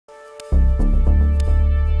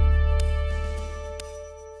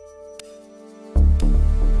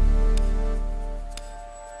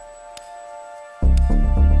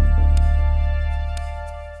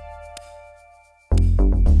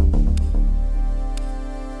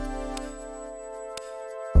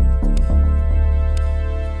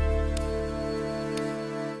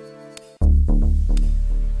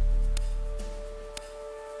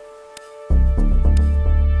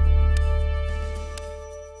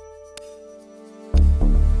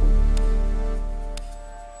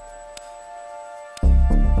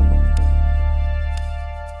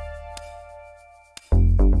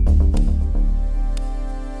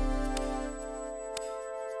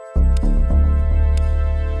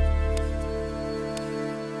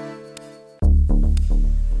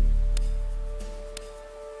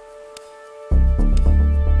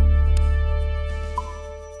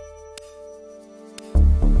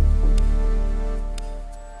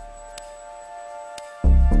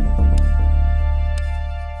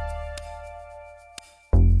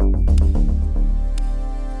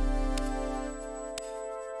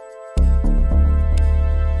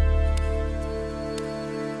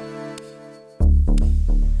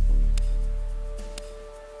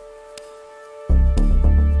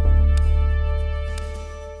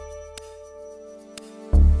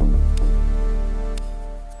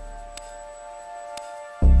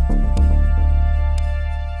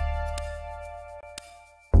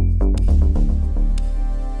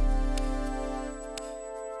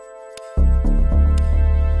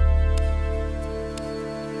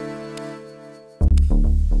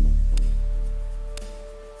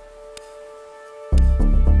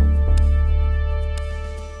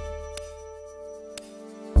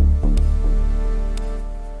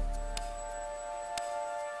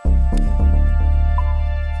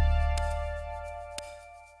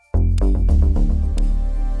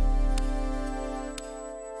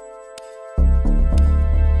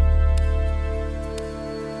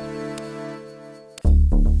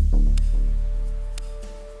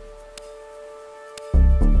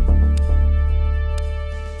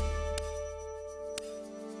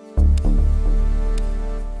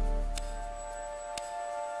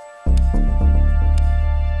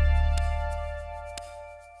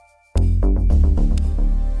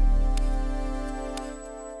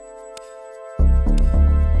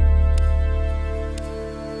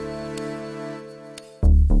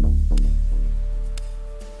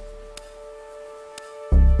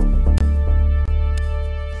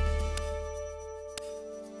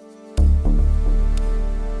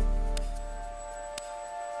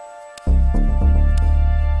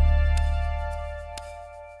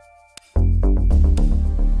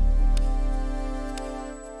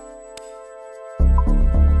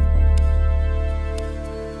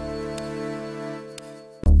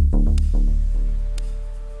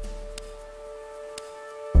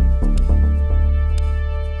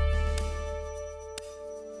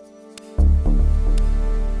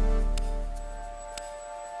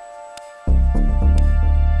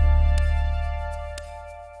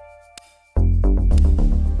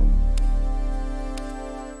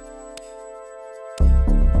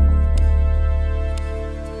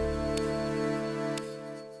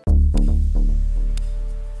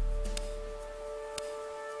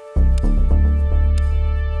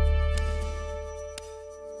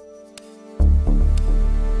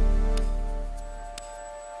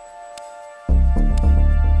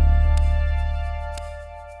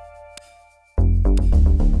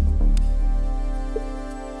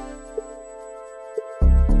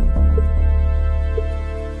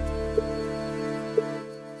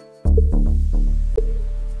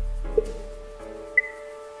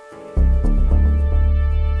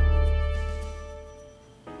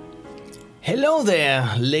Hello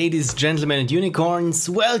there, ladies, gentlemen and unicorns.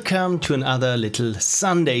 Welcome to another little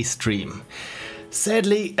Sunday stream.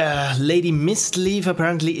 Sadly, Lady Mistleaf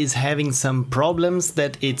apparently is having some problems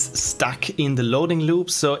that it's stuck in the loading loop.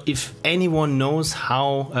 So if anyone knows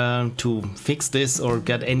how to fix this or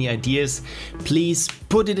got any ideas, please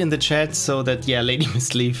put it in the chat so that, yeah, Lady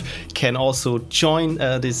Mistleaf can also join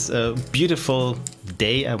this beautiful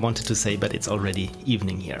day, I wanted to say, but it's already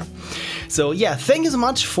evening here. So yeah, thank you so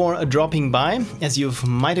much for dropping by. As you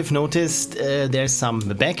might have noticed, there's some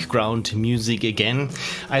background music again.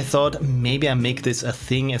 I thought maybe I make this a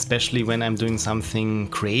thing, especially when I'm doing something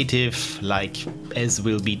creative, like as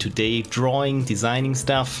will be today, drawing, designing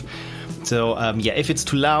stuff. So yeah, if it's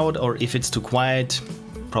too loud or if it's too quiet,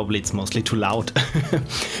 probably it's mostly too loud.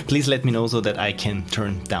 Please let me know so that I can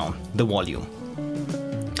turn down the volume.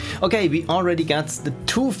 Okay, we already got the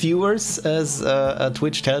 2 viewers, as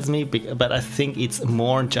Twitch tells me, but I think it's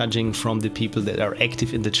more judging from the people that are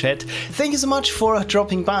active in the chat. Thank you so much for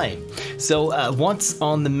dropping by. So what's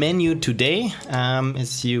on the menu today?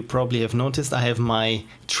 As you probably have noticed, I have my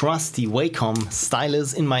trusty Wacom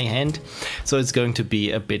stylus in my hand. So it's going to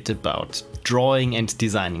be a bit about drawing and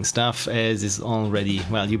designing stuff, as is already,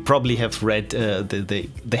 well, you probably have read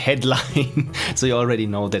the headline, so you already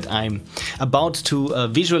know that I'm about to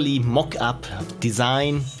visually mock up,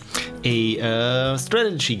 design a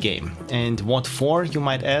strategy game. And what for, you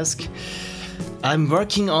might ask? I'm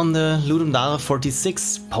working on the Ludum Dare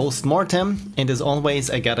 46 post-mortem, and as always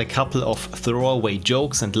I got a couple of throwaway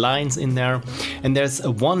jokes and lines in there. And there's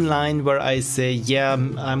one line where I say, yeah,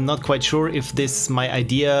 I'm not quite sure if this, my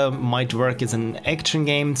idea, might work as an action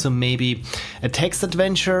game, so maybe a text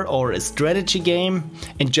adventure or a strategy game.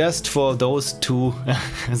 And just for those 2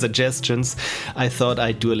 suggestions, I thought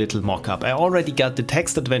I'd do a little mock-up. I already got the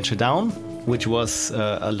text adventure down, which was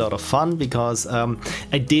a lot of fun because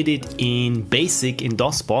I did it in BASIC in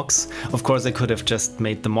DOSBox. Of course, I could have just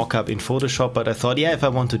made the mockup in Photoshop, but I thought, yeah, if I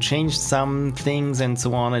want to change some things and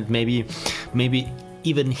so on, and maybe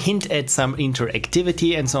even hint at some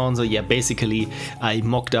interactivity and so on. So yeah, basically I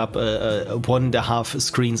mocked up 1.5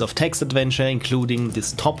 screens of text adventure, including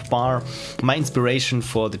this top bar. My inspiration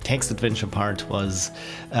for the text adventure part was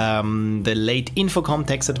the late Infocom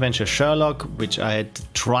text adventure Sherlock, which I had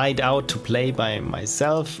tried out to play by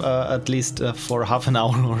myself, at least for half an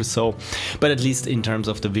hour or so. But at least in terms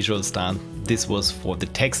of the visual style, this was for the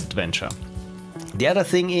text adventure. The other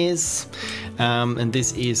thing is, and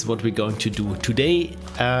this is what we're going to do today,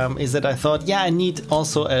 is that I thought, yeah, I need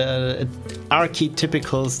also a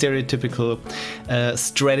archetypical, stereotypical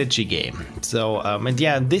strategy game. So, and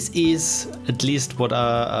yeah, this is at least what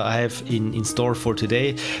I have in store for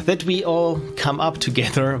today, that we all come up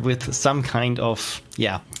together with some kind of,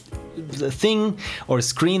 yeah, the thing or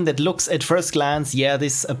screen that looks at first glance, yeah,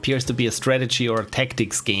 this appears to be a strategy or a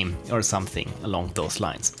tactics game or something along those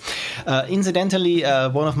lines. Incidentally,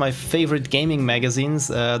 one of my favorite gaming magazines,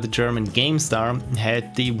 the German GameStar,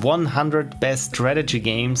 had the 100 best strategy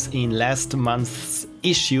games in last month's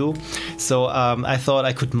issue. So I thought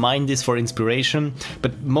I could mine this for inspiration,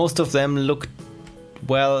 but most of them looked,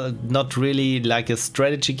 well, not really like a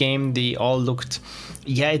strategy game. They all looked,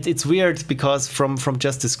 yeah, it's weird because from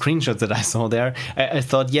just the screenshots that I saw there, I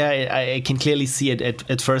thought, yeah, I can clearly see it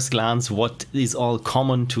at first glance what is all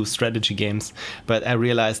common to strategy games. But I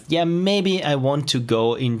realized, yeah, maybe I want to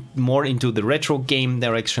go more into the retro game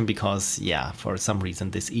direction because, yeah, for some reason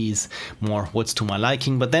this is more what's to my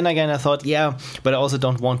liking. But then again, I thought, yeah, but I also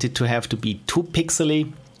don't want it to have to be too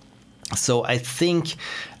pixely. So I think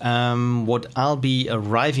what I'll be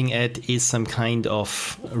arriving at is some kind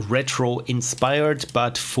of retro-inspired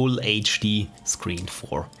but full HD screen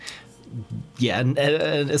for, yeah,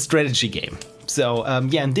 a strategy game. So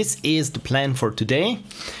yeah, and this is the plan for today.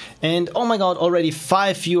 And oh my god, already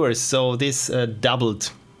 5 viewers, so this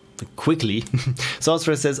doubled quickly.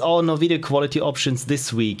 Sorcerer says, oh, no video quality options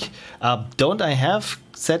this week. Don't I have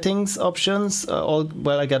settings options?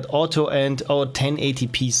 Well, I got auto and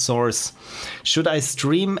 1080p source. Should I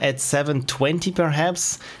stream at 720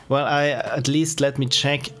 perhaps? Well, at least let me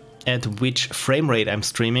check at which frame rate I'm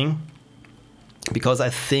streaming, because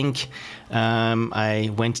I think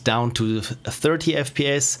I went down to 30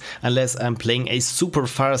 FPS unless I'm playing a super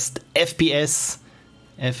fast FPS,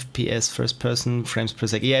 first person frames per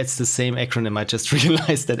second. Yeah, it's the same acronym. I just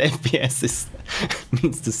realized that FPS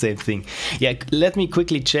means the same thing. Yeah, let me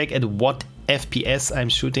quickly check at what FPS I'm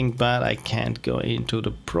shooting, but I can't go into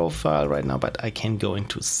the profile right now, but I can go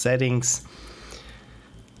into settings,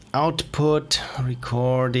 output,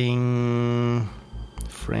 recording,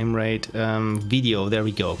 frame rate, video, there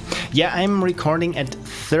we go. Yeah, I'm recording at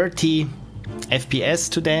 30 FPS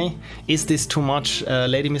today. Is this too much?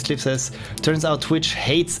 Lady Misleaf says, turns out Twitch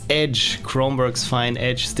hates Edge. Chrome works fine,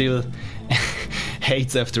 Edge still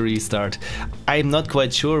hates after restart. I'm not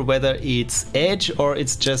quite sure whether it's Edge or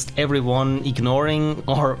it's just everyone ignoring,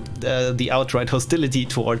 or the outright hostility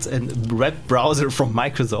towards a web browser from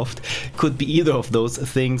Microsoft. Could be either of those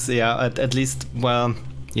things. Yeah, at least, well,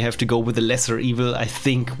 you have to go with the lesser evil, I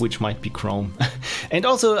think, which might be Chrome. And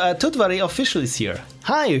also, Tutvari Official is here.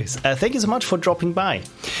 Hi, thank you so much for dropping by.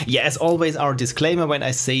 Yeah, as always, our disclaimer when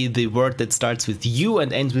I say the word that starts with U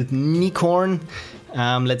and ends with unicorn.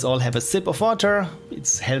 Let's all have a sip of water.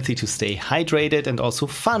 It's healthy to stay hydrated and also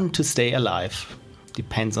fun to stay alive.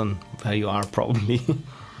 Depends on where you are, probably.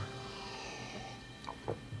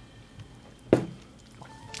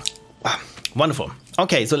 Wonderful.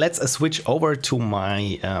 Okay, so let's switch over to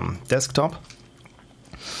my desktop.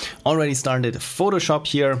 Already started Photoshop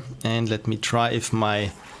here, and let me try if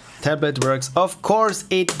my tablet works. Of course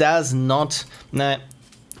it does not.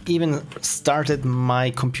 Even started my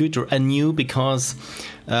computer anew because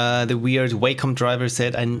the weird Wacom driver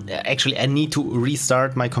said I need to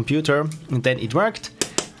restart my computer, and then it worked.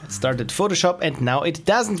 Started Photoshop, and now it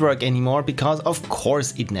doesn't work anymore because of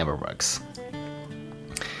course it never works.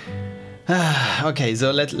 Okay,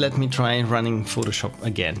 so let me try running Photoshop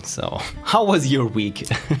again. So, how was your week?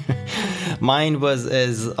 Mine was,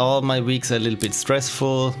 as all my weeks, a little bit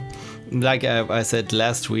stressful. Like I said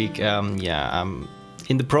last week,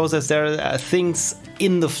 in the process there are things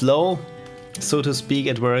in the flow, so to speak,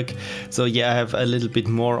 at work. So yeah, I have a little bit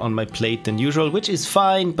more on my plate than usual, which is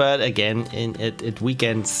fine. But again, at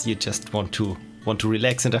weekends, you just want to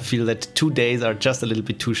relax, and I feel that 2 days are just a little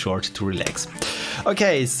bit too short to relax.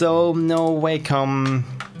 Okay, so no Wacom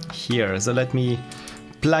here. So let me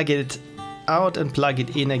plug it out and plug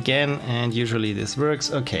it in again, and usually this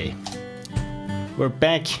works. Okay, we're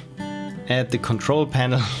back at the control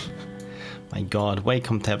panel. My God,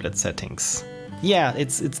 Wacom tablet settings. Yeah,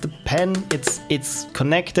 it's the pen. It's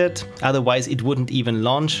connected. Otherwise, it wouldn't even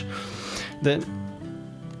launch. The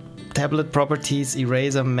tablet properties,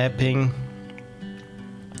 eraser mapping.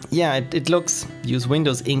 Yeah, it looks, use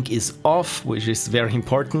Windows Ink is off, which is very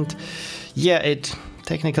important. Yeah,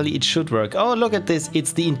 technically it should work. Oh, look at this,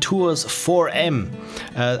 it's the Intuos 4M.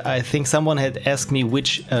 I think someone had asked me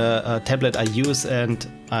which tablet I use, and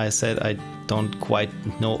I said I don't quite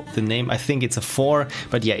know the name. I think it's a 4,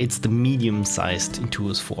 but yeah, it's the medium-sized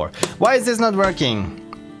Intuos 4. Why is this not working?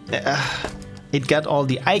 It got all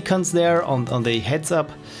the icons there on the heads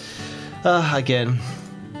up. Again.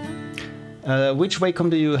 Which Wacom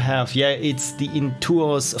do you have? Yeah, it's the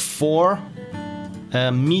Intuos 4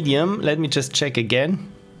 medium. Let me just check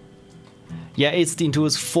again. Yeah, it's the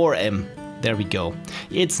Intuos 4M. There we go.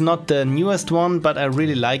 It's not the newest one, but I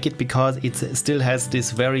really like it because it still has this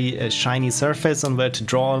very shiny surface on where to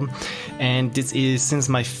draw on. And this is, since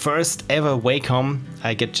my first ever Wacom,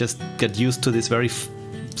 I just got used to this very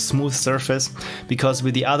smooth surface, because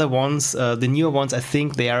with the other ones, the newer ones, I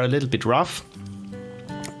think they are a little bit rough.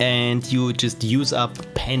 And you just use up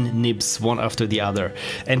pen nibs one after the other.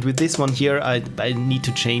 And with this one here, I need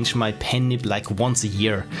to change my pen nib like once a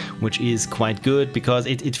year, which is quite good, because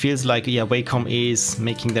it feels like, yeah, Wacom is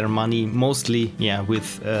making their money mostly, yeah,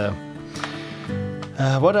 with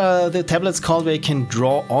what are the tablets called where you can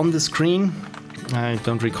draw on the screen? I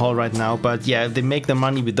don't recall right now, but yeah, they make their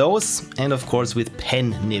money with those, and of course with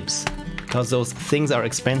pen nibs, because those things are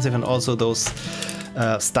expensive, and also those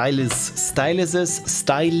styluses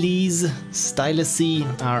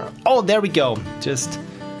are, oh, there we go. Just,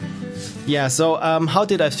 yeah, so how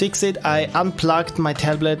did I fix it? I unplugged my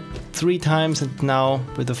tablet 3 times, and now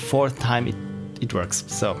with the 4th time it works.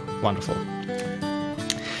 So wonderful.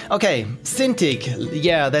 Okay, Cintiq,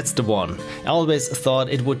 yeah, that's the one. I always thought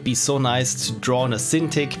it would be so nice to draw on a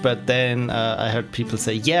Cintiq, but then I heard people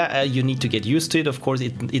say, yeah, you need to get used to it. Of course,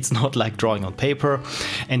 it's not like drawing on paper.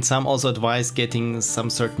 And some also advise getting some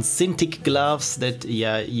certain Cintiq gloves that,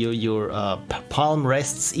 yeah, your palm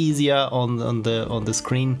rests easier on the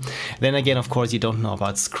screen. Then again, of course, you don't know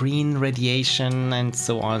about screen radiation and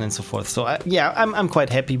so on and so forth. So yeah, I'm quite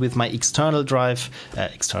happy with my external tablet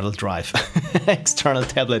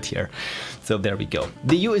here. So there we go.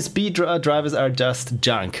 The USB drivers are just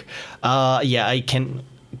junk. Yeah, I can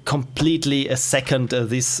completely second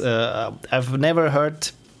this. I've never heard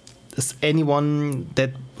anyone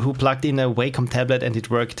who plugged in a Wacom tablet and it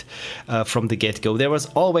worked from the get-go. There was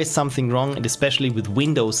always something wrong, and especially with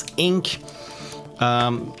Windows Ink.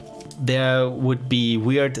 There would be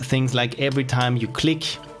weird things like every time you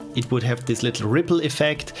click it would have this little ripple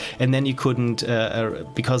effect, and then you couldn't,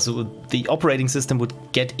 because the operating system would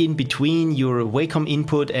get in between your Wacom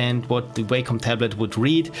input and what the Wacom tablet would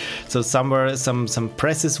read. So somewhere some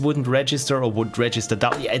presses wouldn't register or would register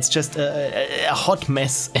down. Yeah, it's just a hot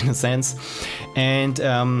mess in a sense. And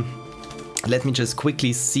let me just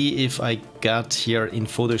quickly see if I got here in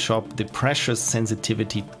Photoshop the pressure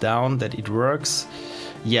sensitivity down, that it works.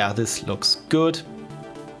 Yeah, this looks good.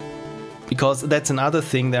 Because that's another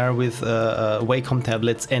thing there with Wacom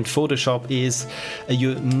tablets and Photoshop is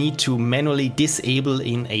you need to manually disable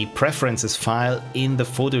in a preferences file in the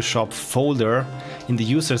Photoshop folder in the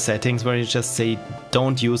user settings, where you just say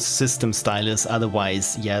don't use system stylus,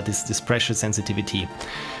 otherwise yeah, this pressure sensitivity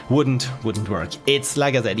wouldn't work. It's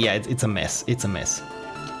like I said, yeah, it's a mess. It's a mess.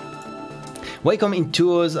 Wacom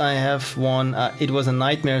Intuos, I have one. It was a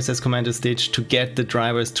nightmare, says Commander Stitch, to get the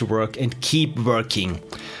drivers to work and keep working.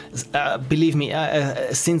 Believe me,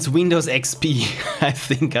 since Windows XP, I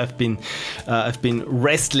think I've been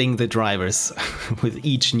wrestling the drivers with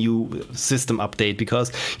each new system update,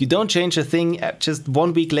 because you don't change a thing, just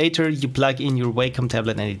 1 week later you plug in your Wacom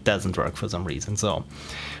tablet and it doesn't work for some reason. So,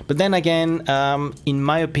 but then again, in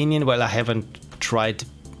my opinion, well, I haven't tried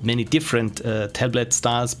many different tablet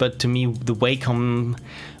styles, but to me the Wacom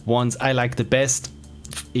ones I like the best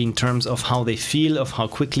in terms of how they feel, of how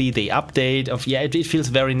quickly they update, of yeah, it feels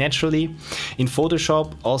very naturally. In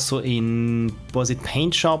Photoshop, also in, was it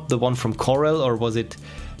Paint Shop, the one from Corel, or was it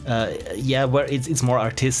yeah, where it's more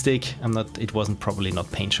artistic. It wasn't probably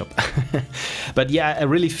not Paint Shop. But yeah, I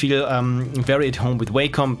really feel very at home with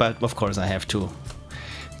Wacom, but of course I have to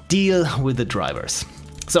deal with the drivers.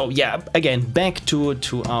 So yeah, again, back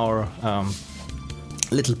to our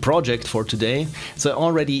little project for today. So I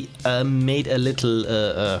already made a little,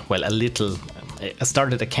 I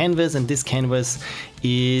started a canvas, and this canvas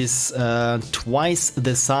is twice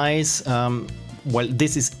the size. Well,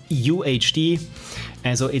 this is UHD,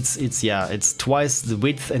 and so it's twice the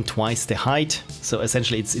width and twice the height. So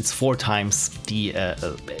essentially, it's 4 times the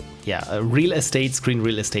screen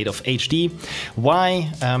real estate of HD.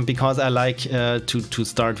 Why? Because I like to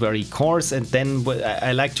start very coarse, and then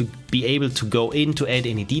I like to be able to go in to add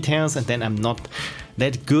any details, and then I'm not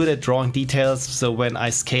that good at drawing details. So when I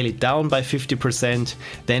scale it down by 50%,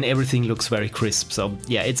 then everything looks very crisp. So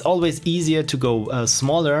yeah, it's always easier to go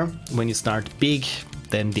smaller when you start big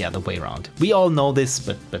than the other way around. We all know this,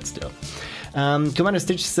 but still. Commander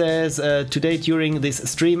Stitch says, today during this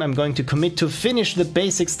stream I'm going to commit to finish the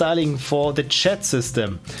basic styling for the chat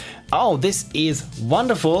system. Oh, this is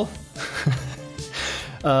wonderful.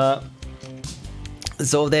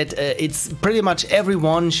 So that it's pretty much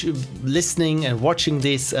everyone listening and watching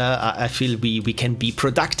this. I feel we can be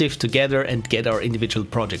productive together and get our individual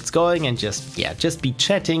projects going, and just be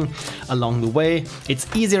chatting along the way. It's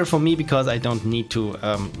easier for me because I don't need to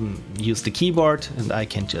use the keyboard, and I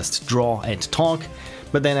can just draw and talk.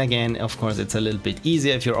 But then again, of course, it's a little bit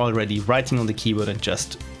easier if you're already writing on the keyboard and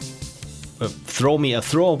just throw me a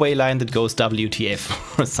throwaway line that goes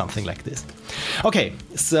WTF or something like this. Okay,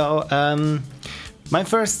 so my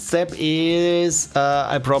first step is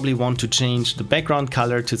I probably want to change the background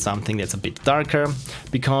color to something that's a bit darker,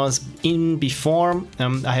 because before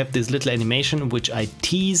I have this little animation which I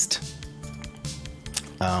teased.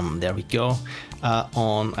 There we go.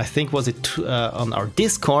 On, I think was it on our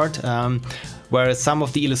Discord, where some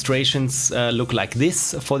of the illustrations look like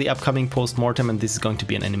this for the upcoming post-mortem, and this is going to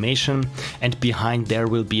be an animation, and behind there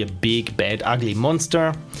will be a big bad ugly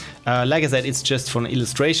monster. Like I said, it's just for an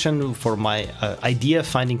illustration for my idea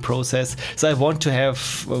finding process. So I want to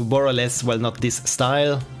have more or less, well, not this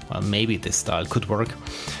style, well, maybe this style could work,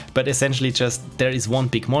 but essentially just there is one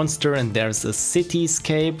big monster, and there's a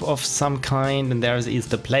cityscape of some kind, and there is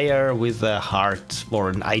the player with a heart or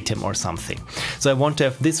an item or something. So I want to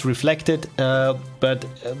have this reflected, but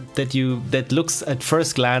that looks at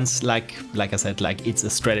first glance like I said, like it's a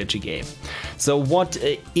strategy game. So what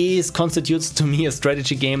constitutes to me a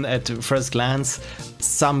strategy game at first glance?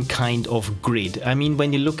 Some kind of grid. I mean,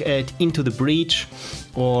 when you look at Into the Breach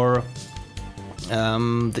or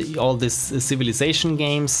all these civilization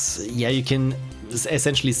games, yeah, you can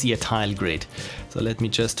essentially see a tile grid. So let me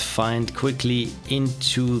just find quickly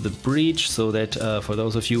Into the Breach, so that for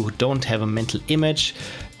those of you who don't have a mental image,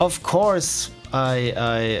 of course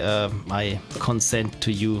I consent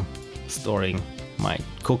to you storing my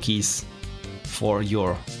cookies for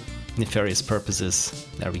your nefarious purposes.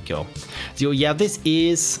 There we go. So yeah, this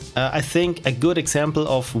is I think a good example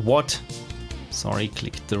of what, sorry,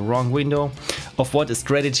 clicked the wrong window, of what a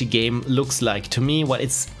strategy game looks like to me. Well,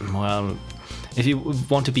 if you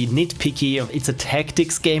want to be nitpicky, it's a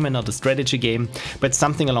tactics game and not a strategy game, but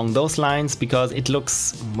something along those lines, because it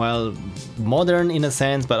looks, well, modern in a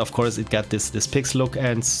sense, but of course it got this pixel look,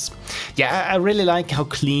 and yeah, I really like how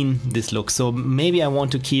clean this looks. So maybe I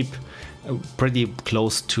want to keep pretty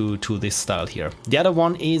close to this style here. The other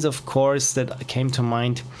one is, of course, that came to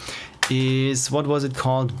mind is, what was it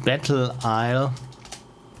called? Battle Isle.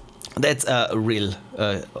 That's a real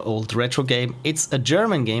old retro game. It's a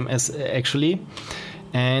German game actually,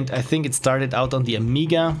 and I think it started out on the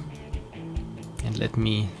Amiga. And let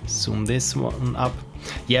me zoom this one up.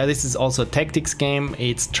 Yeah, this is also a tactics game.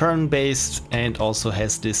 It's turn-based and also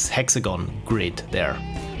has this hexagon grid there.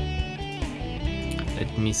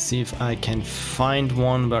 Let me see if I can find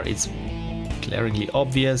one where it's glaringly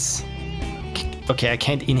obvious. Okay, I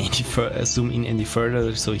can't zoom in any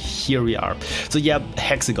further, so here we are. So yeah,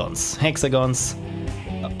 hexagons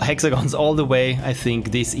all the way. I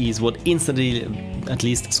think this is what instantly, at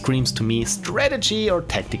least, screams to me strategy or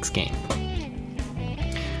tactics game.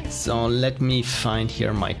 So let me find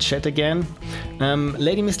here my chat again.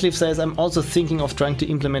 Lady Mistleaf says, I'm also thinking of trying to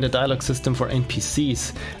implement a dialogue system for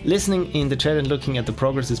NPCs. Listening in the chat and looking at the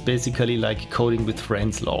progress is basically like coding with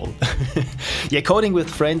friends, lol. Yeah, coding with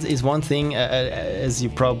friends is one thing, as you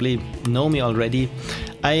probably know me already.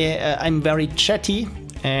 I'm very chatty,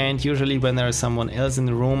 and usually when there is someone else in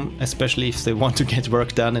the room, especially if they want to get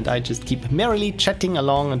work done, and I just keep merrily chatting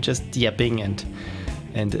along and just yapping and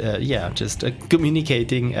yeah, just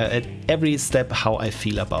communicating at every step how I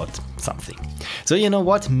feel about something. So you know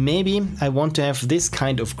what, maybe I want to have this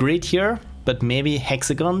kind of grid here, but maybe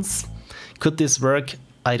hexagons. Could this work?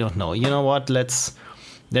 I don't know. You know what, let's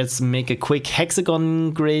make a quick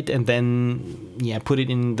hexagon grid and then, yeah, put it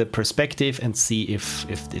in the perspective and see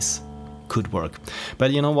if this could work.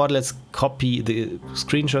 But you know what, let's copy the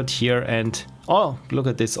screenshot here and, oh, look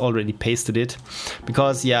at this, already pasted it,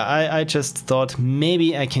 because yeah, I just thought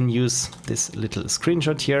maybe I can use this little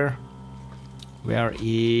screenshot here. Where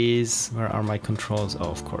are my controls? Oh,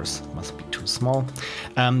 of course, must be too small.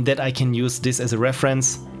 That I can use this as a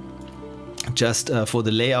reference just for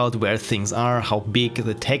the layout, where things are, how big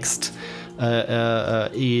the text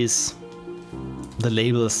is, the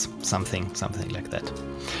labels, something like that.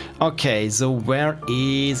 Okay, so where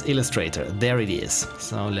is Illustrator? There it is.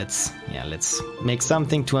 So let's make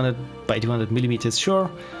something 200 by 200 millimeters. Sure,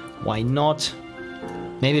 why not?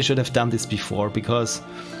 Maybe I should have done this before, because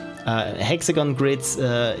hexagon grids,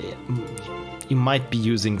 you might be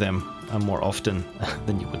using them more often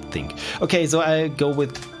than you would think. Okay, so I go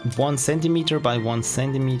with 1 centimeter by 1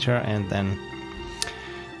 centimeter, and then.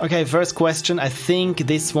 Okay, first question. I think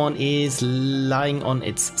this one is lying on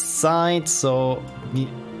its side, so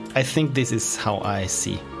I think this is how I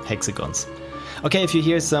see hexagons. Okay, if you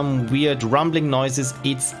hear some weird rumbling noises,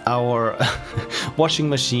 it's our washing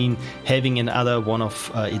machine having another one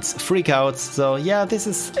of its freakouts. So yeah, this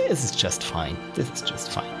is just fine. This is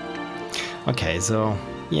just fine. Okay, so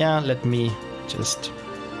yeah, let me just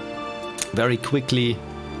very quickly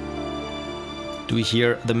do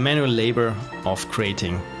here the manual labor of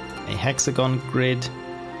creating a hexagon grid.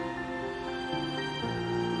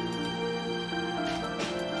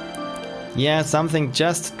 Yeah, something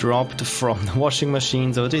just dropped from the washing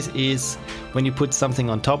machine. So this is when you put something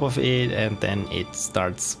on top of it and then it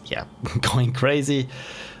starts, yeah, going crazy.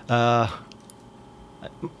 I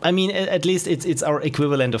mean, at least it's our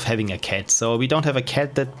equivalent of having a cat. So we don't have a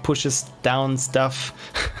cat that pushes down stuff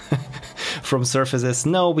from surfaces.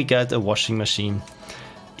 No, we got a washing machine.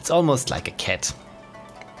 It's almost like a cat.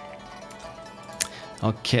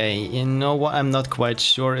 Okay, you know what? I'm not quite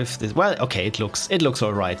sure if this. Well, okay, it looks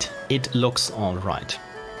all right. It looks all right.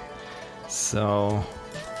 So,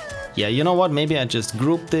 yeah, you know what? Maybe I just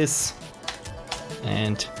group this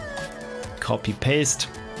and copy paste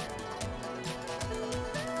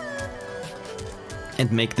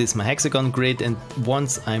and make this my hexagon grid. And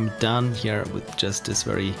once I'm done here with just this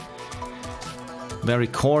very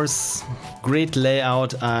coarse grid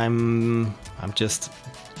layout, I'm just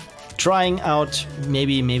trying out,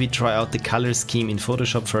 maybe try out the color scheme in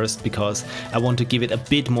Photoshop first, because I want to give it a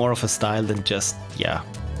bit more of a style than just, yeah,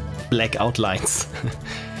 black outlines.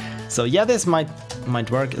 So yeah, this might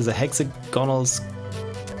work as a hexagonal.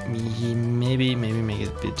 Maybe make it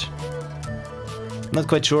a bit. Not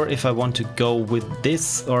quite sure if I want to go with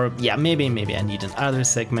this, or yeah, maybe I need another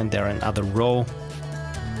segment there, another row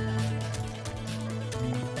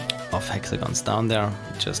of hexagons down there.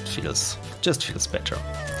 It just feels better.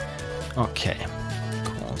 Okay,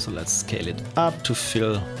 cool. So let's scale it up to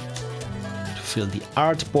fill the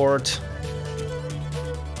artboard.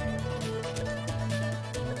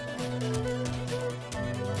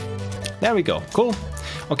 There we go. Cool.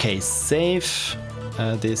 Okay, save.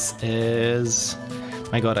 This is...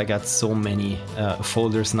 My god, I got so many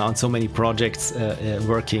folders now, and so many projects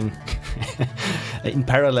working in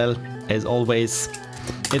parallel, as always.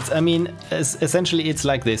 It's, I mean, essentially it's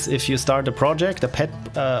like this. If you start a project, a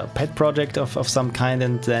pet project of some kind,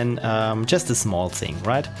 and then just a small thing,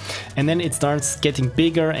 right? And then it starts getting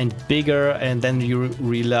bigger and bigger, and then you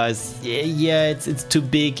realize, yeah, it's too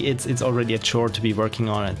big. It's already a chore to be working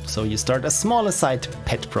on it. So you start a smaller side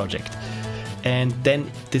pet project, and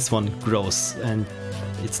then this one grows, and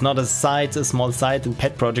it's not a small side and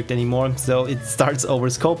pet project anymore, so it starts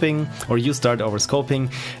overscoping, or you start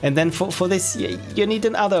overscoping, and then for this you need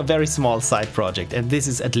another very small side project, and this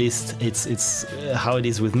is, at least it's how it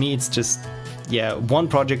is with me. It's just, yeah, one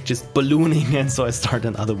project just ballooning, and so I start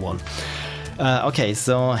another one. Okay,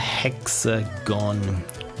 so hexagon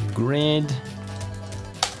grid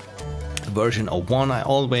version 01. I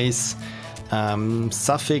always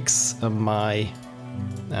suffix my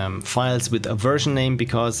files with a version name,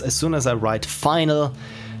 because as soon as I write final,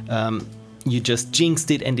 you just jinxed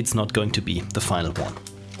it, and it's not going to be the final one.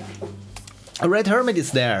 A Red Hermit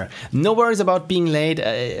is there. No worries about being late.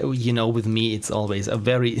 You know, with me it's always a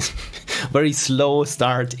very very slow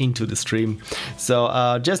start into the stream.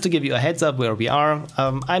 So just to give you a heads up where we are,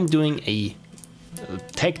 I'm doing a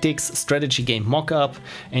tactics strategy game mock-up,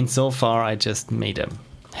 and so far I just made a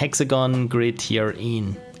hexagon grid here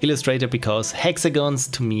in Illustrator, because hexagons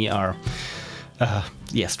to me are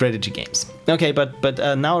yeah, strategy games. Okay, but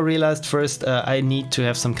now I realized first I need to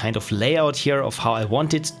have some kind of layout here of how I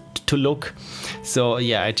want it to look. So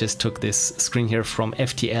yeah, I just took this screen here from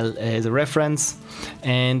FTL as a reference,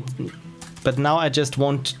 but now I just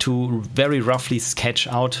want to very roughly sketch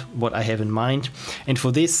out what I have in mind. And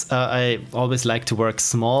for this, I always like to work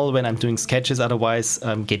small when I'm doing sketches, otherwise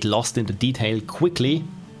get lost in the detail quickly.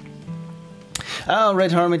 Oh,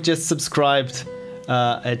 Red Hermit just subscribed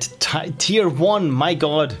at tier 1. My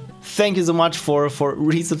god, thank you so much for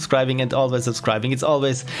resubscribing and always subscribing. It's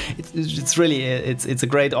always, it's really, it's a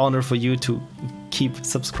great honor for you to keep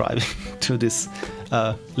subscribing to this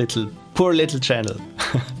poor little channel.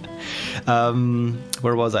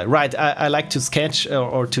 Where was I? Right, I like to sketch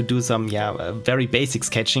or to do some, yeah, very basic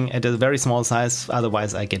sketching at a very small size,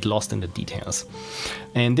 otherwise I get lost in the details.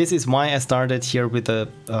 And this is why I started here with a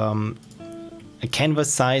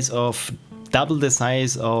canvas size of double the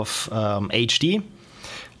size of HD,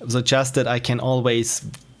 so just that I can always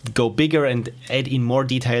go bigger and add in more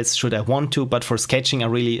details should I want to, but for sketching I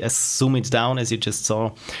really zoom it down, as you just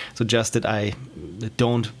saw, so just that I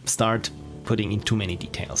don't start putting in too many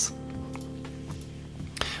details.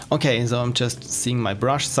 Okay, so I'm just seeing my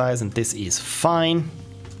brush size, and this is fine.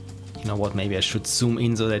 You know what, maybe I should zoom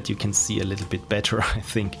in so that you can see a little bit better, I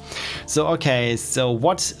think. So okay, so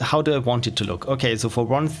how do I want it to look? Okay, so for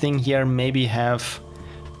one thing here, maybe have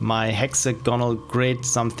my hexagonal grid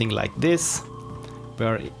something like this,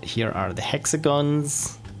 where here are the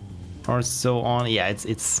hexagons or so on. Yeah,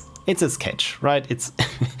 it's a sketch, right? It's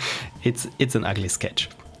it's an ugly sketch.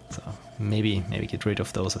 So maybe get rid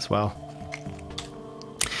of those as well.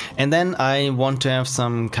 And then I want to have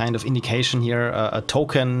some kind of indication here, a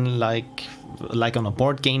token like on a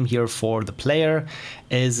board game here for the player,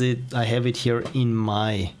 as I have it here in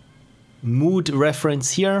my mood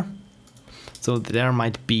reference here. So there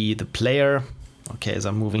might be the player. Okay, so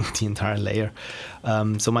I'm moving the entire layer.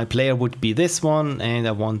 So my player would be this one, and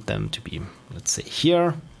I want them to be, let's say,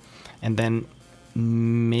 here, and then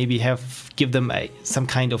maybe give them some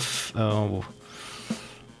kind of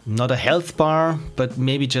not a health bar, but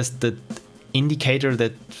maybe just the indicator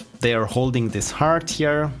that they are holding this heart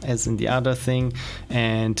here, as in the other thing,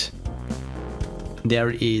 and there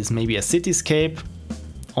is maybe a cityscape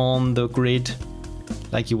on the grid,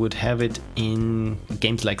 like you would have it in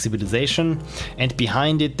games like Civilization, and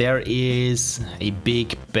behind it there is a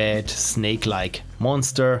big bad snake-like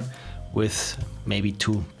monster with maybe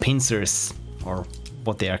 2 pincers, or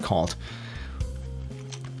what they are called.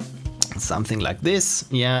 Something like this,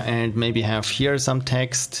 yeah, and maybe have here some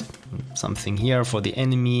text, something here for the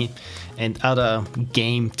enemy, and other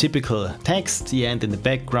game typical text, yeah, and in the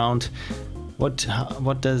background, what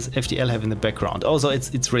does FTL have in the background? Also, it's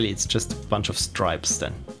just a bunch of stripes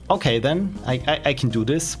then. Okay, then I can do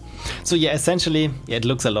this. So yeah, essentially, yeah, it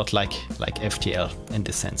looks a lot like FTL in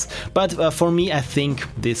this sense. But for me, I think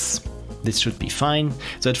this should be fine.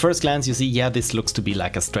 So at first glance, you see, yeah, this looks to be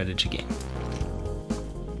like a strategy game.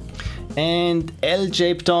 And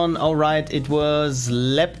L-Japton, alright, it was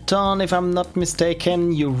Lepton, if I'm not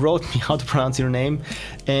mistaken. You wrote me how to pronounce your name,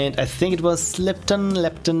 and I think it was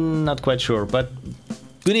Lepton, not quite sure, but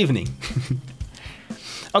good evening.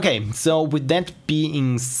 Okay, so with that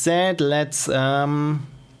being said, let's the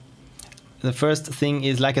first thing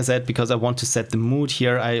is, like I said, because I want to set the mood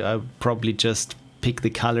here, I probably just pick the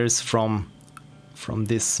colors from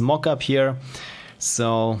this mock-up here.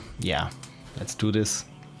 So yeah, let's do this.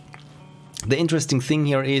 The interesting thing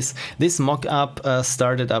here is this mock-up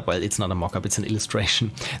started up, well, it's not a mock-up, it's an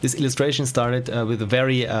illustration. This illustration started with a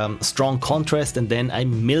very strong contrast, and then I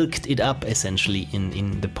milked it up essentially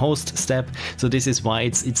in the post step. So this is why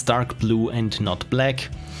it's dark blue and not black.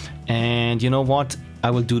 And you know what? I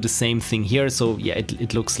will do the same thing here. So yeah,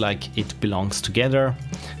 it looks like it belongs together.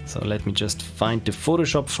 So let me just find the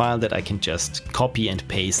Photoshop file that I can just copy and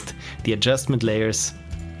paste the adjustment layers.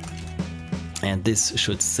 And this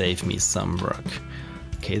should save me some work.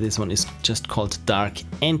 Okay, this one is just called Dark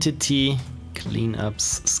Entity,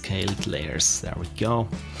 Cleanups, Scaled Layers. There we go.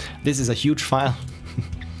 This is a huge file.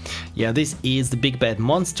 Yeah, this is the big bad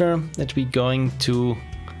monster that we're going to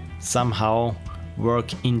somehow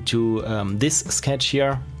work into this sketch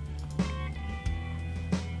here.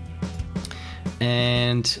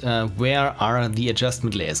 And where are the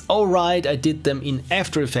adjustment layers? Oh right, I did them in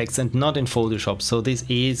After Effects and not in Photoshop, so this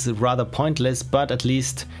is rather pointless, but at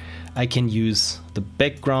least I can use the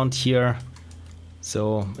background here.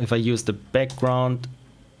 So if I use the background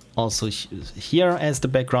also here as the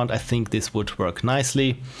background, I think this would work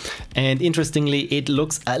nicely. And interestingly, it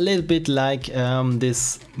looks a little bit like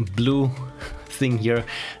this blue thing here,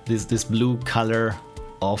 this blue color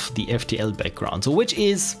of the FTL background, so which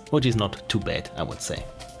is not too bad, I would say.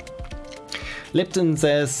 Lipton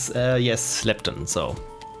says yes, Lepton. So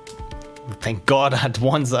thank God at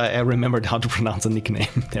once I remembered how to pronounce a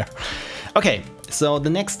nickname there. Okay, so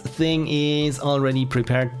the next thing is already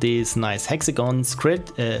prepared this nice hexagon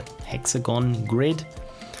grid.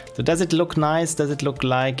 So does it look nice? Does it look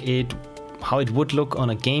like how it would look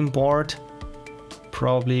on a game board?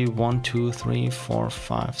 Probably 1, 2, 3, 4,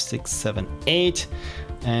 5, 6, 7, 8.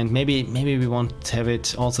 And maybe we want to have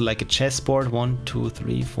it also like a chessboard. 1, 2,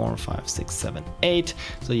 3, 4, 5, 6, 7, 8.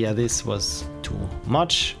 So yeah, this was too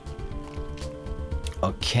much.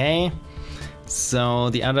 Okay. So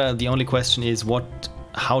the only question is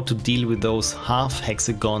how to deal with those half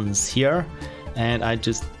hexagons here. And I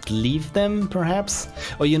just leave them perhaps.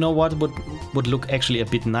 Or you know what would look actually a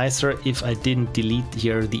bit nicer if I didn't delete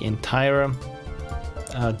here the entire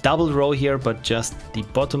double row here, but just the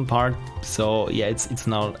bottom part. So yeah, it's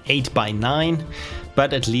now 8 by 9,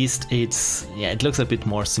 but at least it looks a bit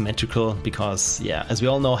more symmetrical, because yeah, as we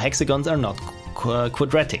all know, hexagons are not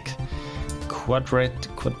quadratic.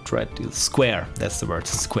 Square, that's the word,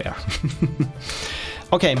 square.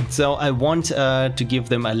 Okay, so I want to give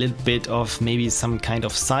them a little bit of maybe some kind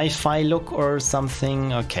of sci-fi look or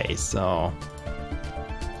something. Okay, so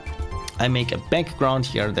I make a background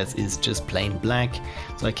here that is just plain black,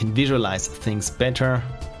 so I can visualize things better.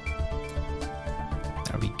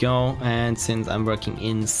 There we go. And since I'm working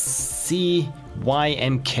in CYMK,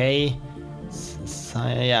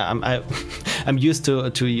 yeah, I'm used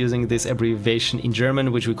to using this abbreviation in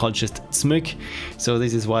German, which we call just Smyk. So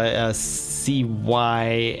this is why CYMK.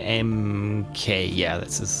 Yeah,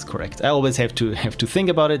 this is correct. I always have to think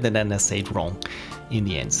about it, and then I say it wrong in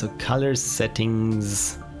the end. So color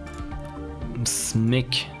settings.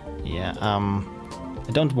 Smyk. Yeah,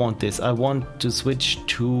 I don't want this. I want to switch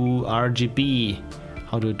to RGB.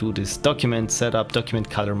 How do I do this? Document setup, document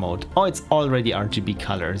color mode. Oh, it's already RGB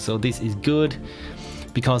color, so this is good,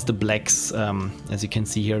 because the blacks, as you can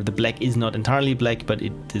see here, the black is not entirely black, but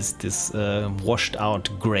it is this washed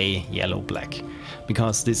out gray, yellow, black,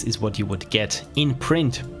 because this is what you would get in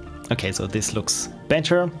print. Okay, so this looks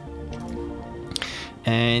better.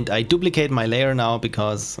 And I duplicate my layer now,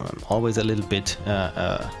 because I'm always a little bit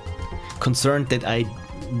concerned that I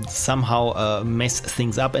somehow mess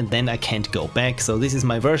things up and then I can't go back. So this is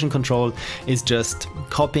my version control, is just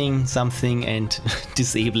copying something and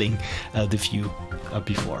disabling the view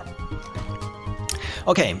before.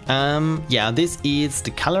 Okay, yeah, this is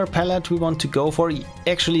the color palette we want to go for.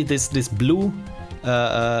 Actually, this blue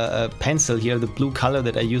pencil here, the blue color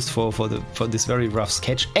that I used for this very rough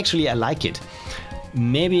sketch, actually I like it.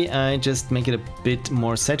 Maybe I just make it a bit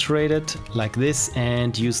more saturated like this,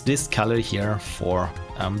 and use this color here for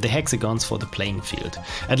the hexagons for the playing field,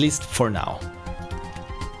 at least for now.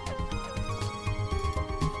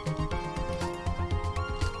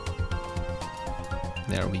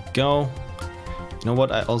 There we go. You know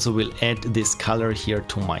what, I also will add this color here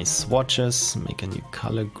to my swatches, make a new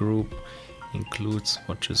color group, include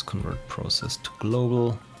swatches, convert process to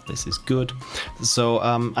global. This is good. So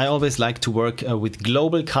I always like to work with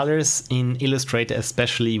global colors in Illustrator,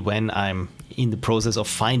 especially when I'm in the process of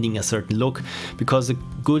finding a certain look, because the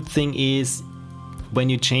good thing is when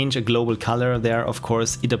you change a global color there, of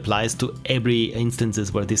course, it applies to every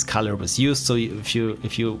instances where this color was used. So if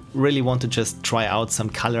you really want to just try out some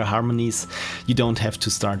color harmonies, you don't have to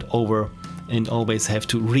start over and always have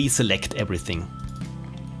to reselect everything.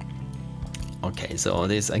 Okay, so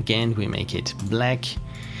this again, we make it black.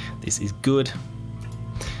 This is good.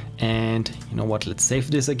 And you know what, let's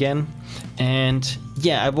save this again. And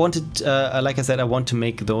yeah, I wanted, like I said, I want to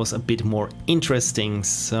make those a bit more interesting.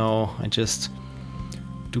 So I just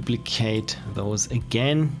duplicate those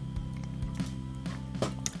again.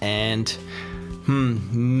 And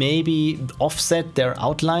maybe offset their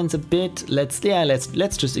outlines a bit. Let's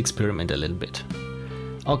just experiment a little bit.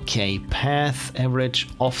 Okay, path, average,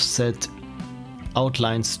 offset,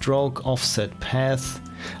 outline, stroke, offset, path.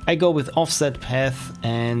 I go with offset path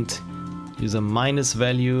and use a minus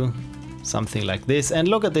value, something like this. And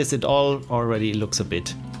look at this, it all already looks a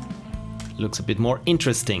bit more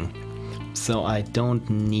interesting. So I don't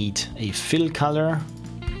need a fill color,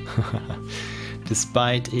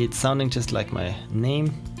 despite it sounding just like my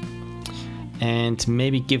name. And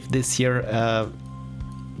maybe give this here,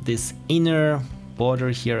 this inner border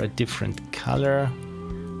here a different color,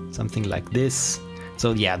 something like this.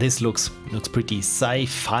 So yeah, this looks pretty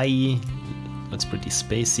sci-fi, looks pretty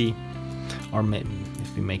spacey. Or maybe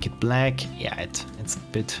if we make it black, yeah, it's a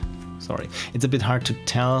bit, sorry, it's a bit hard to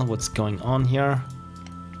tell what's going on here.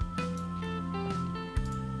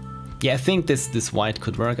 Yeah, I think this white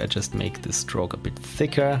could work. I just make the stroke a bit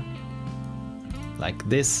thicker, like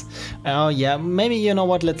this. Oh yeah, maybe, you know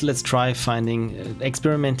what, let's try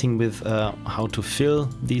experimenting with how to fill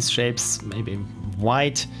these shapes. Maybe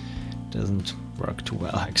white doesn't work too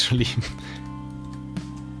well actually.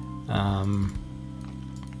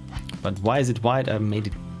 But why is it white? I made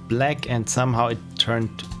it black and somehow it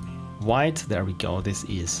turned white. There we go. This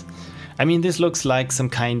is, I mean, this looks like some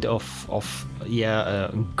kind of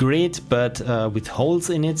grid, but with holes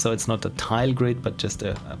in it. So it's not a tile grid, but just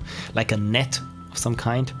like a net of some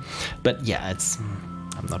kind. But yeah,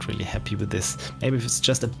 I'm not really happy with this. Maybe if it's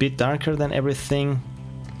just a bit darker than everything.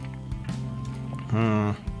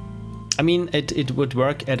 I mean, it would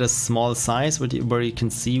work at a small size where you can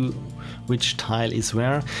see which tile is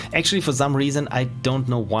where. Actually, for some reason, I don't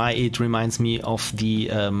know why, it reminds me of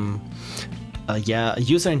the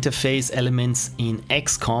user interface elements in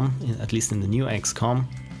XCOM, at least in the new XCOM.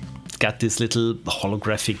 It's got this little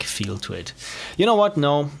holographic feel to it. You know what?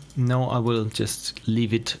 No, I will just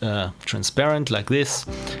leave it transparent like this,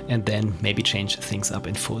 and then maybe change things up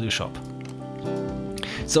in Photoshop.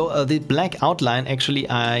 So the black outline actually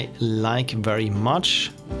I like very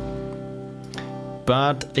much,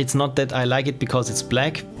 but it's not that I like it because it's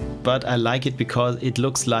black, but I like it because it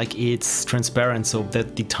looks like it's transparent, so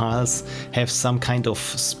that the tiles have some kind of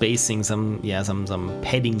spacing, some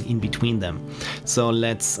padding in between them. So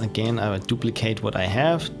let's, again, I will duplicate what I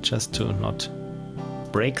have just to not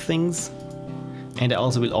break things. And I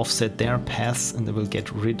also will offset their paths, and I will get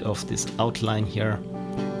rid of this outline here.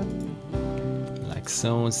 Like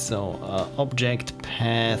so. So object,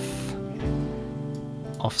 path,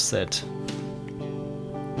 offset.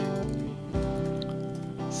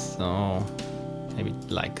 So maybe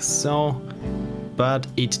like so, but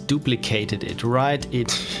it duplicated it, right?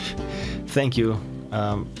 Thank you,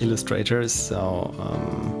 Illustrator. So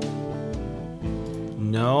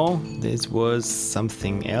no, this was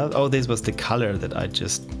something else. Oh, this was the color that I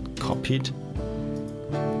just copied.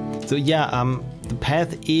 So yeah, the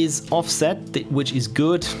path is offset, which is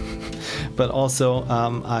good, but also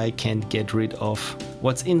I can't get rid of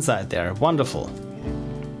what's inside there. Wonderful.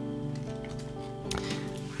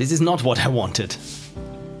 This is not what I wanted.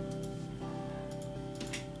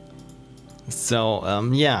 So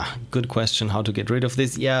yeah, good question how to get rid of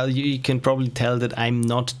this. Yeah, you can probably tell that I'm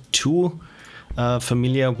not too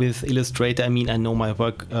familiar with Illustrator. I mean, I know my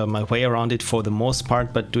way around it for the most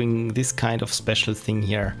part, but doing this kind of special thing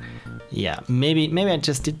here, yeah, maybe I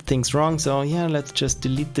just did things wrong. So yeah, let's just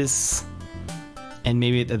delete this, and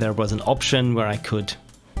maybe there was an option where I could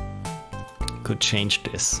change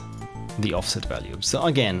this, the offset value. So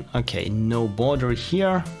again, okay, no border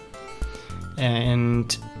here,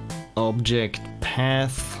 and object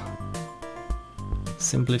path,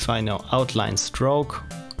 simplify, no outline stroke.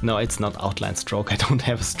 No, it's not outline stroke, I don't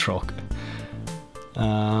have a stroke.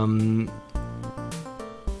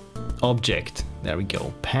 Object, there we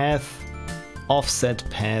go, path, offset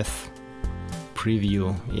path,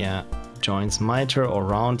 preview, yeah, joins miter or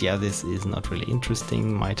round, yeah, this is not really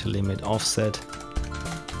interesting, miter limit offset.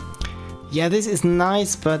 Yeah, this is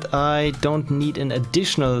nice, but I don't need an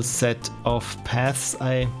additional set of paths.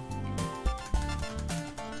 I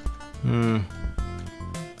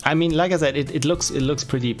mean, like I said, it looks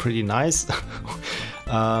pretty nice.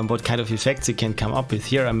 What kind of effects you can come up with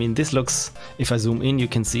here. I mean, this looks, if I zoom in, you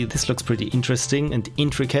can see this looks pretty interesting and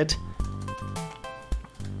intricate.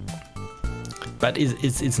 But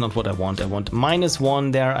it's not what I want. I want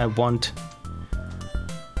 -1 there. I want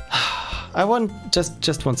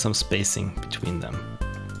just want some spacing between them.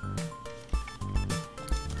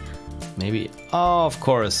 Maybe. Oh, of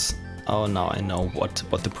course. Oh, now I know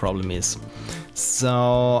what the problem is.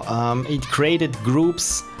 So it created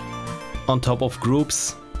groups on top of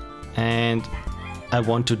groups, and I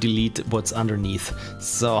want to delete what's underneath.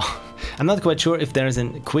 So I'm not quite sure if there's a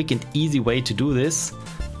quick and easy way to do this.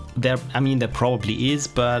 I mean, there probably is,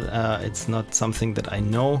 but it's not something that I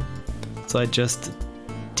know. So I just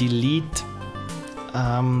delete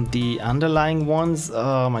the underlying ones.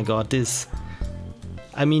 Oh my god, this.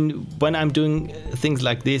 I mean, when I'm doing things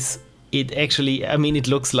like this, it actually, I mean, it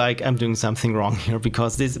looks like I'm doing something wrong here,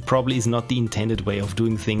 because this probably is not the intended way of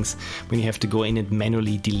doing things when you have to go in and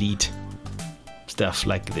manually delete stuff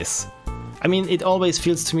like this. I mean, it always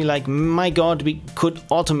feels to me like, my god, we could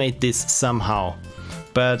automate this somehow.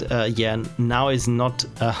 But yeah, now is not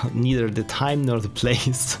neither the time nor the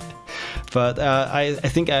place. But I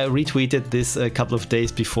think I retweeted this a couple of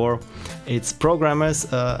days before. It's programmers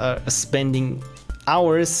are spending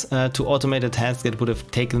hours to automate a task that would have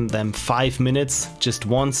taken them 5 minutes just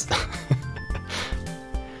once.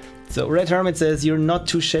 So Red Hermit says, you're not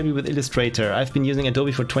too shabby with Illustrator. I've been using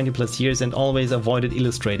Adobe for 20 plus years and always avoided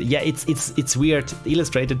Illustrator. Yeah, it's weird.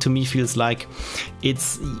 Illustrator to me feels like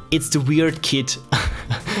it's the weird kid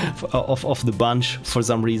of the bunch for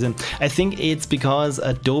some reason. I think it's because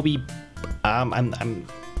Adobe, I'm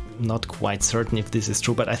not quite certain if this is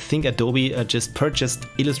true, but I think Adobe just purchased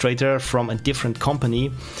Illustrator from a different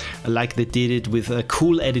company, like they did it with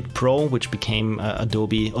Cool Edit Pro, which became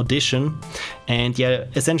Adobe Audition, and yeah,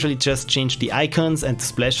 essentially just changed the icons and the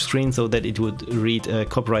splash screen so that it would read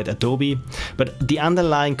copyright Adobe. But the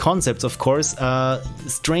underlying concepts, of course, are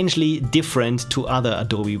strangely different to other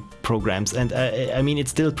Adobe programs, and I mean, it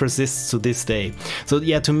still persists to this day. So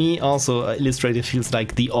yeah, to me also Illustrator feels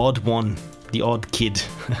like the odd one, the odd kid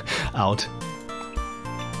out.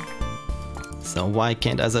 So why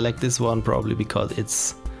can't I select this one? Probably because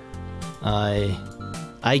it's I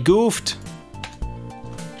goofed.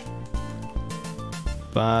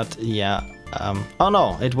 But yeah, oh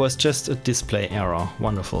no, it was just a display error.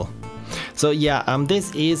 Wonderful. So yeah,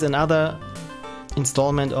 this is another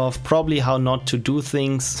installment of probably how not to do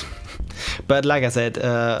things. But like I said,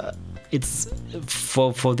 it's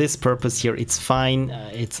for this purpose here, it's fine.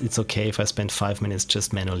 It's okay if I spend 5 minutes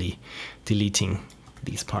just manually deleting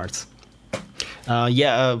these parts.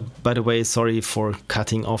 Yeah, by the way, sorry for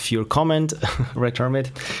cutting off your comment, Red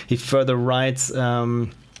Hermit. He further writes,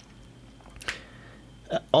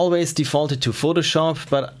 always defaulted to Photoshop,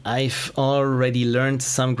 but I've already learned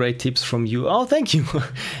some great tips from you. Oh, thank you.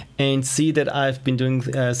 And see that I've been doing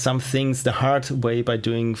some things the hard way by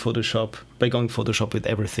doing Photoshop, by going Photoshop with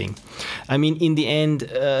everything. I mean, in the end,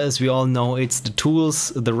 as we all know, it's the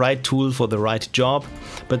tools, the right tool for the right job.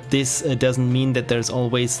 But this doesn't mean that there's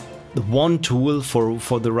always the one tool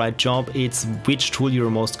for the right job. It's which tool you're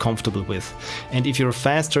most comfortable with. And if you're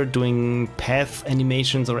faster doing path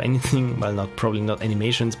animations or anything, well, probably not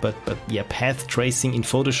animations, but yeah, path tracing in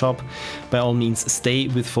Photoshop, by all means stay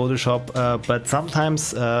with Photoshop. But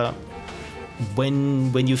sometimes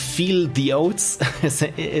when you feel the oats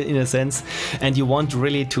in a sense, and you want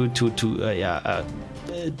really to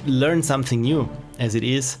learn something new as it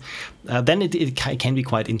is, then it can be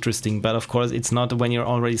quite interesting. But of course, it's not when you're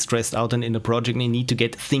already stressed out and in a project and you need to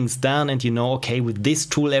get things done, and you know, okay, with this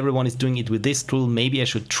tool, everyone is doing it with this tool, maybe I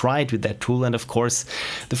should try it with that tool. And of course,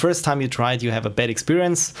 the first time you try it, you have a bad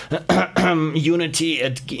experience. Unity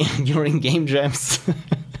during game jams.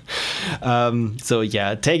 So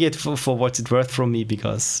yeah, take it for what it's worth from me,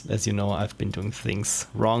 because as you know, I've been doing things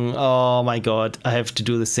wrong. Oh my god, I have to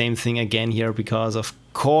do the same thing again here, because of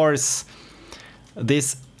course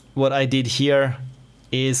this, what I did here,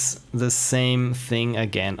 is the same thing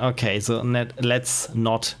again. Okay, so let's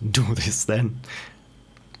not do this then.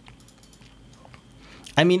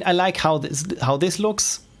 I mean, I like how this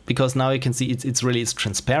looks, because now you can see it's really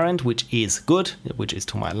transparent, which is good, which is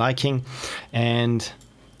to my liking. And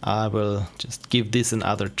I will just give this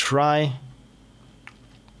another try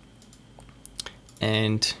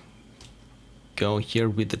and go here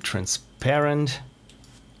with the transparent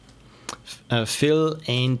fill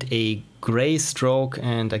and a gray stroke,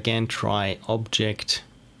 and again try object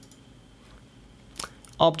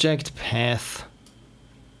object, path,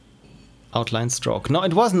 outline stroke. No,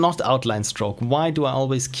 it was not outline stroke. Why do I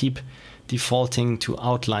always keep defaulting to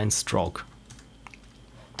outline stroke?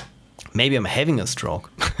 Maybe I'm having a stroke.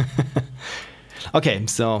 Okay,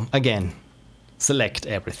 so again, select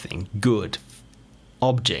everything. Good.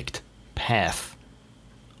 Object, path,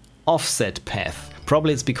 offset path.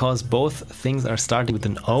 Probably it's because both things are starting with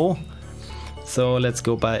an O. So let's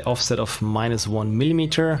go by offset of -1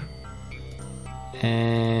 millimeter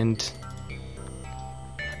and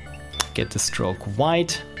get the stroke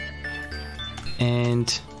white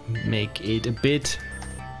and make it a bit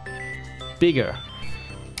bigger.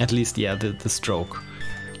 At least, yeah, the stroke.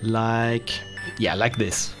 Like, yeah, like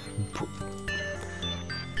this.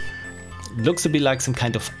 Looks a bit like some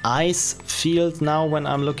kind of ice field now when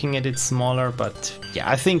I'm looking at it smaller, but yeah,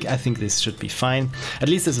 I think this should be fine. At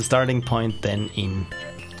least as a starting point then in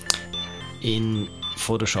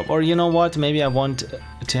Photoshop. Or you know what, maybe I want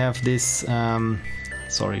to have this,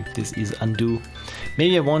 sorry, this is undo.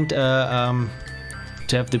 Maybe I want to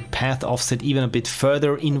have the path offset even a bit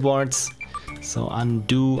further inwards. So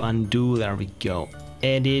undo, undo, there we go.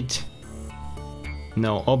 Edit,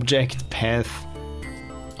 no, object, path,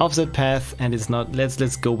 offset path, and it's not,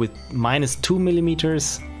 let's go with -2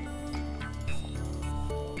 millimeters.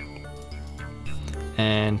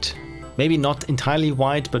 And maybe not entirely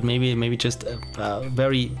white, but maybe just a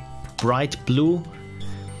very bright blue,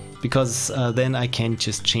 because then I can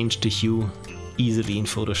just change the hue easily in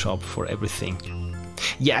Photoshop for everything.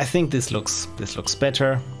 Yeah, I think this looks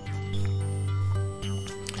better.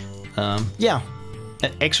 Yeah,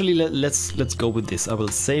 actually let's go with this. I will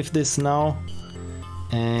save this now,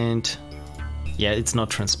 and yeah, it's not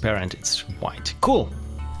transparent, it's white. Cool.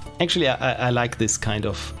 Actually, I like this kind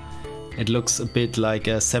of. It looks a bit like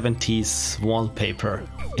a 70s wallpaper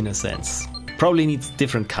in a sense. Probably needs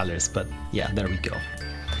different colors, but yeah, there we go.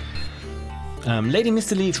 Lady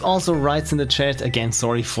Mr. Leaf also writes in the chat, again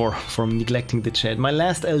sorry for neglecting the chat. My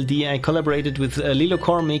last LD I collaborated with Lilo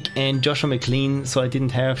Cormick and Joshua McLean, so I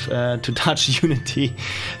didn't have to touch Unity.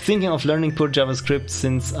 Thinking of learning pure JavaScript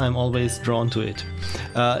since I'm always drawn to it.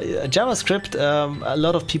 JavaScript, a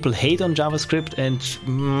lot of people hate on JavaScript, and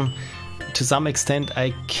to some extent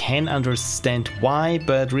I can understand why,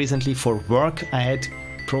 but recently for work I had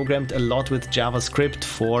programmed a lot with JavaScript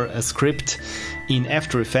for a script in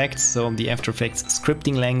After Effects. So the After Effects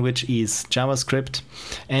scripting language is JavaScript,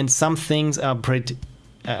 and some things are pretty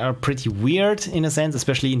weird in a sense,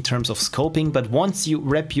 especially in terms of scoping, but once you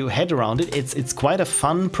wrap your head around it, it's quite a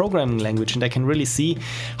fun programming language, and I can really see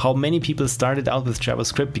how many people started out with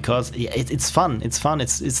JavaScript because it's fun.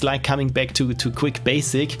 It's like coming back to quick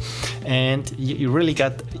basic, and you really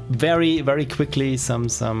got very quickly some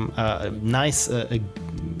nice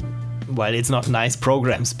well, it's not nice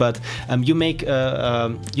programs, but you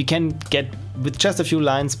can get with just a few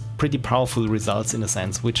lines pretty powerful results in a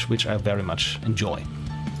sense, which I very much enjoy.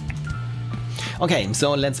 Okay,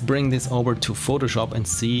 so let's bring this over to Photoshop and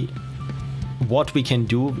see what we can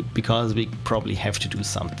do, because we probably have to do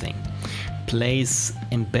something. Place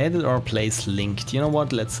embedded or place linked? You know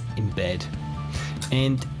what? Let's embed.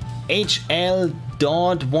 And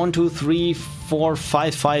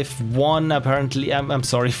HL.12345551, apparently, I'm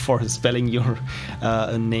sorry for spelling your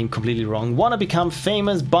name completely wrong. Wanna become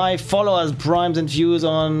famous by followers, primes and views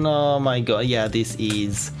on, oh my god, yeah, this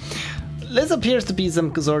appears to be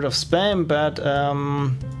some sort of spam, but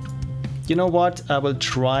you know what, I will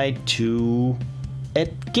try to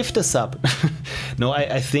gift a sub. No,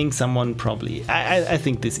 I think someone probably, I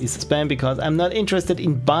think this is spam because I'm not interested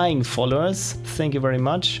in buying followers, thank you very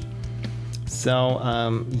much. So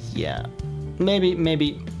yeah, maybe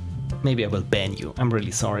I will ban you. I'm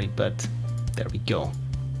really sorry, but there we go.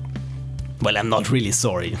 Well, I'm not really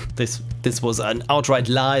sorry. This was an outright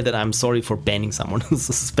lie that I'm sorry for banning someone who's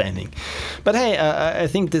spamming. But hey, I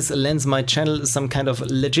think this lends my channel some kind of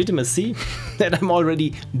legitimacy that I'm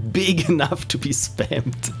already big enough to be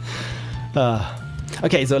spammed.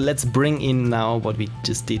 Okay, so let's bring in now what we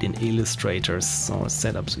just did in Illustrator. So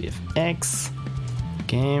setups, we have X.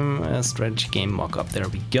 Game strategy game mockup, there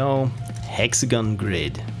we go. Hexagon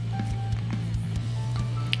grid,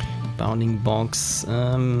 bounding box,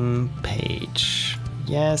 page,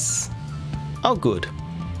 yes. Oh, good.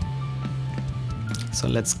 So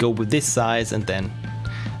let's go with this size, and then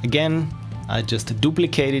again I just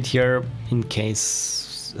duplicate it here in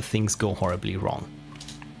case things go horribly wrong.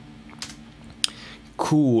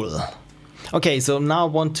 Cool. Okay, so now I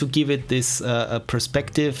want to give it this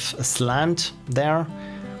perspective slant there,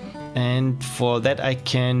 and for that I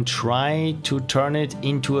can try to turn it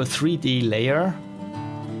into a 3D layer.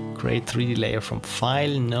 Create 3D layer from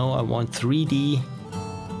file. No, I want 3D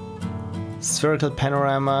spherical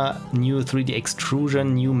panorama, new 3D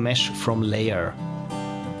extrusion, new mesh from layer.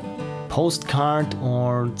 Postcard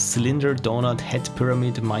or cylinder, donut, head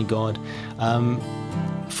pyramid, my god.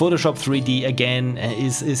 Photoshop 3D again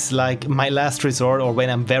is like my last resort, or when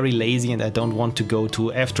I'm very lazy and I don't want to go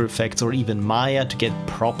to After Effects or even Maya to get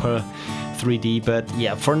proper 3D, but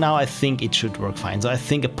yeah, for now I think it should work fine. So I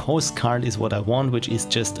think a postcard is what I want, which is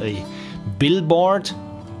just a billboard.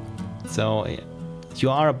 So you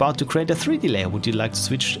are about to create a 3D layer. Would you like to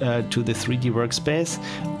switch to the 3D workspace?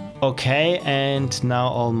 Okay, and now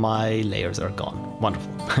all my layers are gone.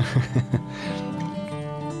 Wonderful.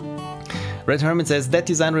 Red Hermit says, that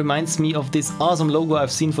design reminds me of this awesome logo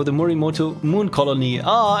I've seen for the Morimoto Moon Colony.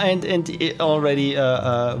 And already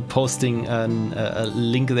posting a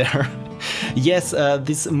link there. Yes,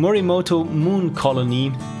 this Morimoto Moon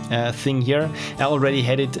Colony thing here, I already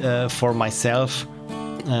had it for myself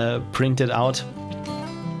printed out.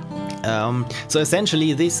 So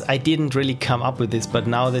essentially this, I didn't really come up with this, but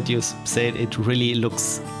now that you said it really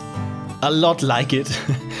looks a lot like it.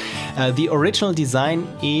 The original design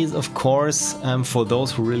is, of course, for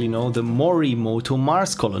those who really know, the Morimoto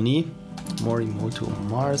Mars Colony. Morimoto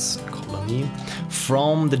Mars Colony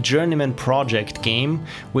from the Journeyman Project game,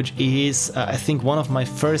 which is, I think, one of my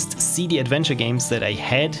first CD adventure games that I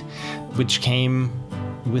had, which came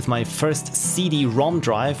with my first CD-ROM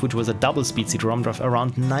drive, which was a double-speed CD-ROM drive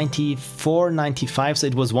around 94, 95, so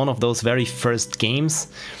it was one of those very first games.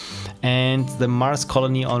 And the Mars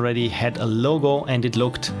Colony already had a logo, and it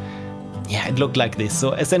looked like this.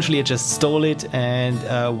 So essentially I just stole it, and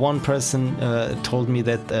one person told me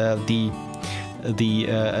that the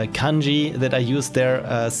kanji that I used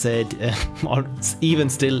there said, or even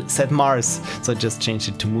still said Mars, so I just changed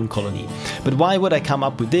it to Moon Colony. But why would I come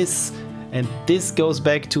up with this? And this goes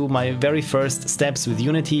back to my very first steps with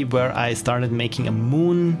Unity, where I started making a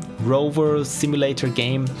moon rover simulator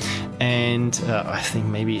game. And I think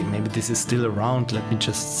maybe this is still around. Let me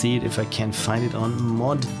just see it if I can find it on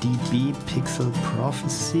ModDB Pixel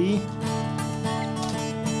Prophecy.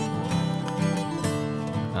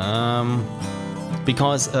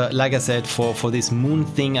 Because like I said, for this moon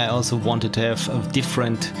thing, I also wanted to have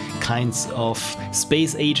different kinds of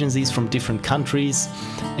space agencies from different countries,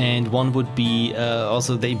 and one would be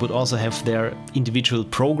also, they would also have their individual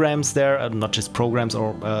programs there, not just programs,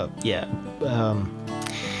 or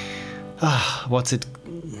what's it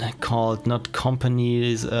called? Not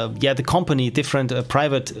companies. Yeah, the company, different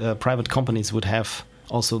private companies would have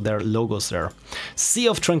also their logos there. Sea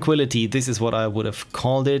of Tranquility, this is what I would have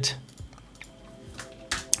called it.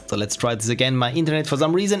 So let's try this again. My internet for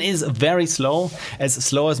some reason is very slow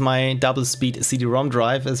as my double speed CD-ROM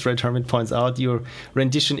drive, as Red Hermit points out. Your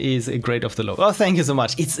rendition is great of the logo. Oh, thank you so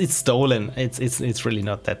much. It's stolen. It's really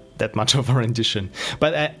not that much of a rendition.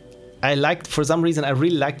 But I liked, for some reason, I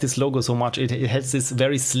really like this logo so much. It has this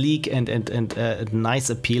very sleek and nice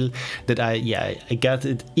appeal that I got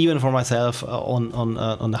it even for myself on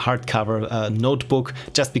the hardcover notebook,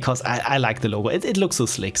 just because I like the logo. It looks so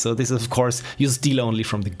slick. So this is, of course, you steal only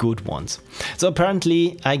from the good ones. So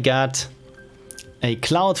apparently I got a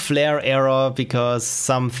Cloudflare error because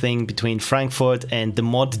something between Frankfurt and the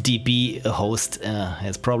ModDB host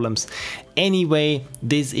has problems. Anyway,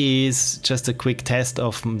 this is just a quick test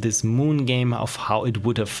of this moon game, of how it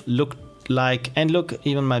would have looked like. And look,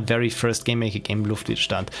 even my very first Game Maker game,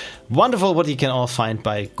 Luftwiderstand. Wonderful what you can all find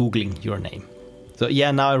by Googling your name. So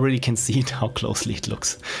yeah, now I really can see it, how closely it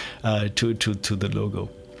looks to the logo.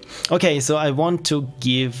 Okay, so I want to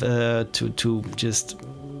give to just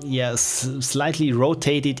slightly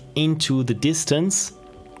rotate it into the distance.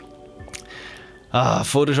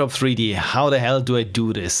 Photoshop 3D, how the hell do I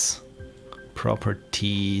do this?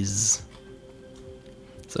 Properties.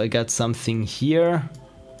 So I got something here.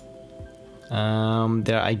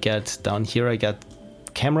 There I got, down here I got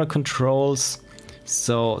camera controls.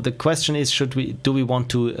 So the question is, do we want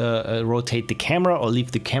to rotate the camera, or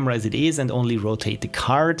leave the camera as it is and only rotate the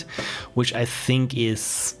card, which I think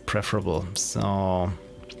is preferable. So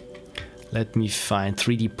let me find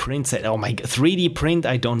 3D print set. Oh my god, 3D print,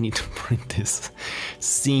 I don't need to print this.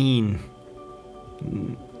 Scene.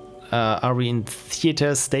 Are we in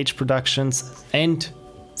theater, stage productions, and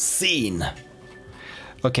scene?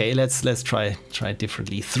 Okay, let's try it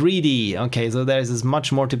differently. 3D. Okay, so there's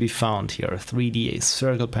much more to be found here. 3D, a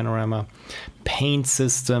circle panorama, paint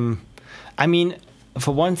system. I mean,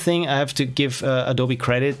 for one thing, I have to give Adobe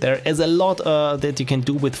credit. There is a lot that you can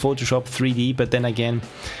do with Photoshop 3D, but then again,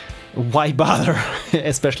 why bother?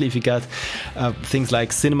 Especially if you got things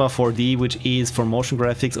like Cinema 4D, which is for motion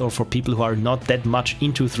graphics or for people who are not that much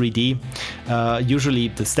into 3D. Usually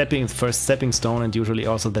the first stepping stone, and usually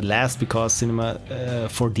also the last, because Cinema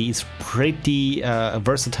 4D is pretty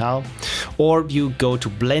versatile. Or you go to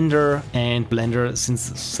Blender, and Blender,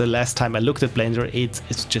 since the last time I looked at Blender,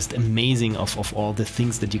 it's just amazing of all the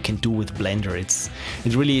things that you can do with Blender.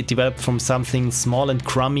 It really developed from something small and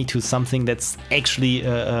crummy to something that's actually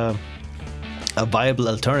a viable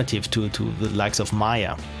alternative to the likes of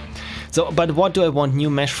Maya. So, but what do I want? New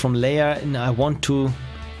mesh from layer, and I want to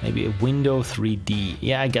maybe a window 3D.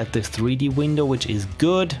 Yeah, I got the 3D window, which is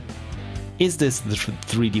good. Is this the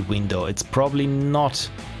 3D window? It's probably not.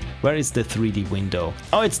 Where is the 3D window?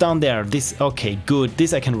 Oh, it's down there. This, okay, good.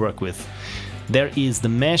 This I can work with. There is the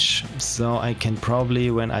mesh, so I can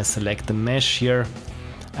probably, when I select the mesh here,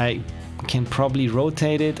 I can probably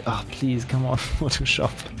rotate it. Oh, please, come on,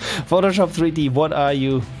 Photoshop. Photoshop 3D, what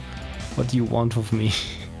do you want of me?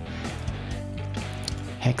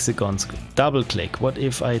 Hexagons, double click. What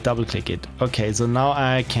if I double click it? Okay, so now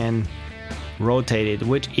I can rotate it,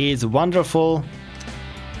 which is wonderful.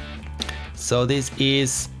 So this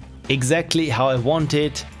is exactly how I want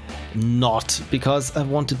it. Not, because I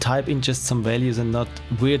want to type in just some values and not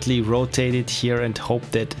weirdly rotate it here and hope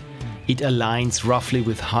that it aligns roughly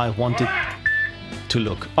with how I want it to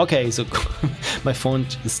look. Okay, so my phone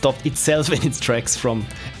stopped itself in its tracks from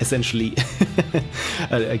essentially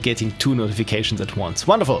getting 2 notifications at once.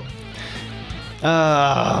 Wonderful.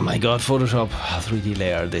 Oh my god, Photoshop 3D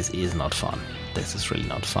layer, this is not fun. This is really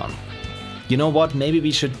not fun. You know what, maybe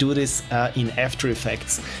we should do this in After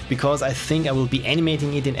Effects, because I think I will be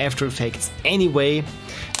animating it in After Effects anyway,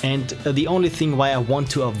 and the only thing why I want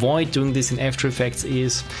to avoid doing this in After Effects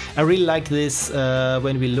is I really like this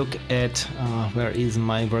when we look at, where is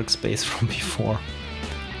my workspace from before?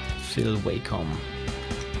 Phil Wacom.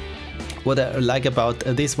 What I like about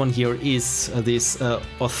this one here is this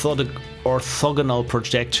orthogonal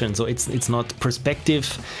projection, so it's not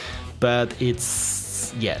perspective, but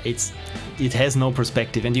it has no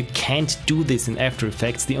perspective, and you can't do this in After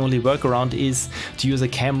Effects. The only workaround is to use a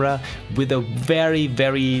camera with a very,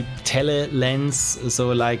 very tele lens,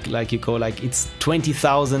 so like you go like it's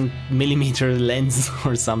 20,000 millimeter lens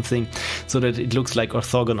or something, so that it looks like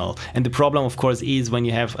orthogonal. And the problem, of course, is when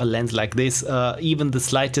you have a lens like this, even the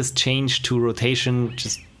slightest change to rotation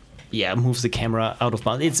just moves the camera out of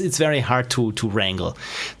bounds. It's very hard to wrangle.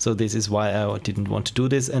 So this is why I didn't want to do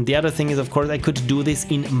this. And the other thing is, of course, I could do this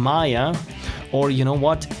in Maya, or you know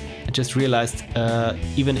what? I just realized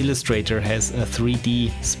even Illustrator has a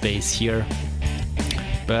 3D space here,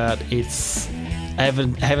 but I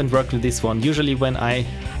haven't worked with this one. Usually when I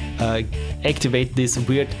activate this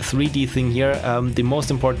weird 3D thing here, the most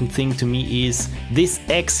important thing to me is this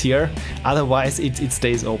X here, otherwise it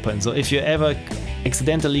stays open. So if you ever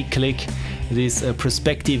accidentally click this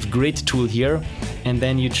perspective grid tool here, and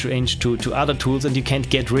then you change to other tools and you can't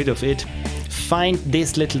get rid of it, find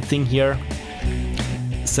this little thing here,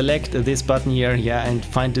 select this button here, and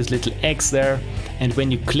find this little X there, and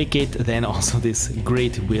when you click it, then also this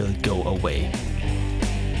grid will go away.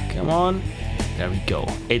 Come on, there we go.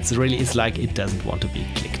 It's like it doesn't want to be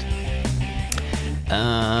clicked.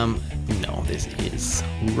 No, this is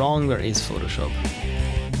wrong. Where is Photoshop?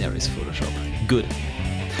 There is Photoshop. Good.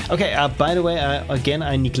 Okay, by the way,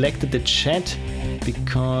 I neglected the chat,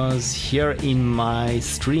 because here in my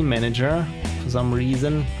stream manager, for some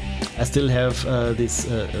reason, I still have this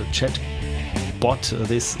chat bot,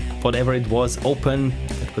 this whatever it was, open,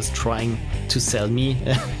 that was trying to sell me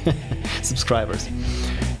subscribers.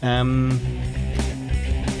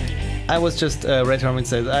 I was just, Red Hermit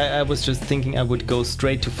says, I was just thinking I would go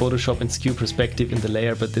straight to Photoshop and skew perspective in the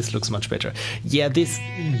layer, but this looks much better. Yeah, this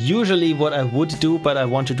usually what I would do, but I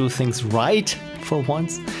want to do things right for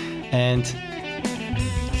once. And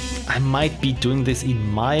I might be doing this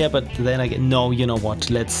in Maya, but then again, no, you know what,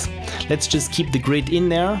 let's just keep the grid in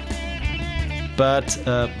there, but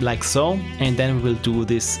like so, and then we'll do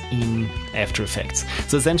this in After Effects.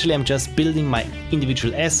 So essentially I'm just building my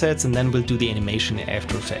individual assets, and then we'll do the animation in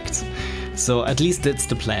After Effects. So at least that's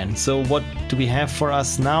the plan. So what do we have for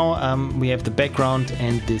us now? We have the background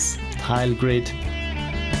and this tile grid.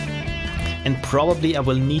 And probably I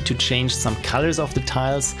will need to change some colors of the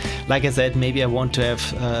tiles. Like I said, maybe I want to have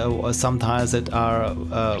some tiles that are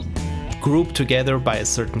grouped together by a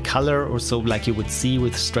certain color or so, like you would see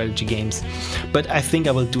with strategy games. But I think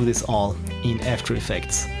I will do this all in After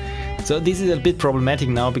Effects. So this is a bit problematic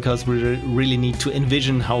now, because we really need to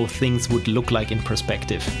envision how things would look like in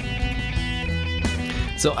perspective.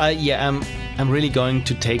 So I'm I'm really going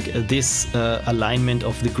to take this alignment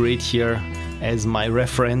of the grid here as my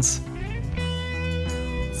reference.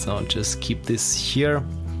 So just keep this here.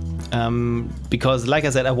 Because like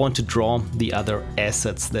I said, I want to draw the other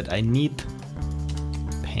assets that I need.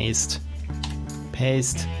 Paste,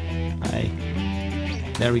 paste.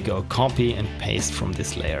 There we go, copy and paste from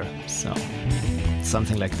this layer. So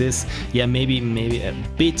something like this. Yeah, maybe a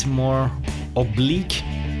bit more oblique.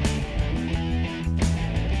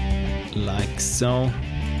 Like so.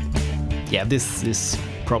 Yeah, this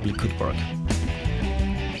probably could work.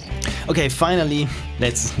 Okay, finally,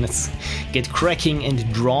 let's get cracking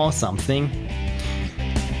and draw something.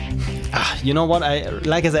 You know what?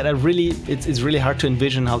 Like I said, it's really hard to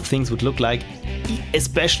envision how things would look like,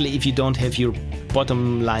 especially if you don't have your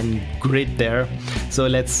bottom line grid there. So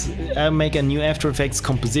let's make a new After Effects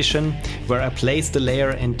composition where I place the layer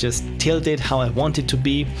and just tilt it how I want it to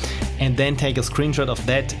be, and then take a screenshot of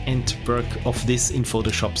that and work off this in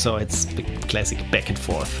Photoshop. So it's the classic back and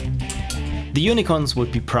forth. The unicorns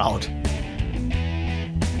would be proud.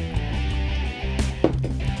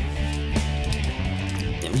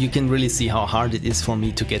 You can really see how hard it is for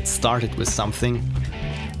me to get started with something,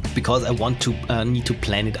 because I need to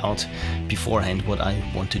plan it out beforehand what I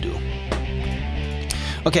want to do.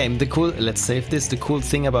 Okay, let's save this. The cool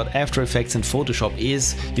thing about After Effects and Photoshop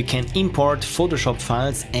is you can import Photoshop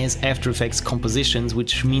files as After Effects compositions,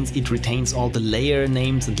 which means it retains all the layer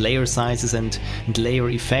names and layer sizes and layer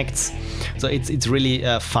effects. So it's really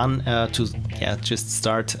fun to just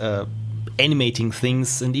start animating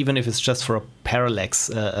things, and even if it's just for a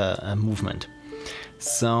parallax movement.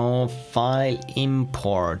 So file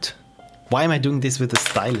import. Why am I doing this with a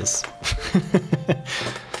stylus?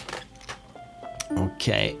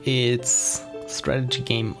 Okay, it's strategy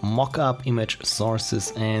game mockup, image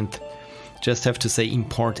sources, and just have to say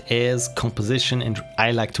import as composition, and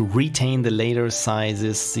I like to retain the layer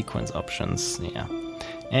sizes, sequence options, yeah,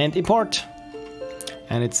 and import.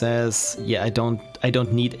 And it says, yeah, I don't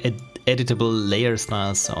need editable layer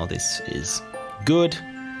styles, so this is good.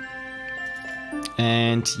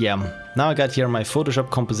 And yeah, now I got here my Photoshop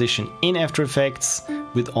composition in After Effects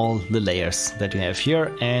with all the layers that you have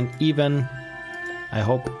here, and even, I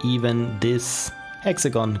hope even this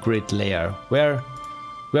hexagon grid layer.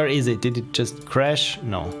 Where is it? Did it just crash?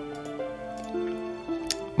 No.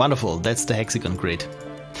 Wonderful, that's the hexagon grid.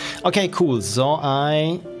 Okay, cool. So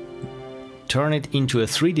I turn it into a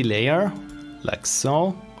 3D layer, like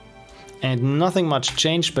so. And nothing much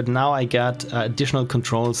changed, but now I got additional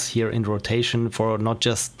controls here in rotation for not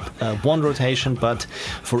just one rotation, but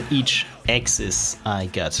for each axis I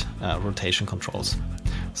got rotation controls.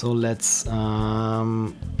 So let's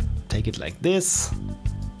take it like this,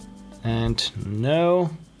 and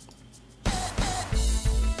no.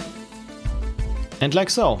 And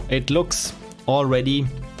like so, it looks already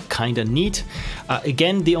kinda neat.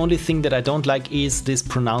 Again, the only thing that I don't like is this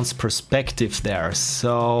pronounced perspective there.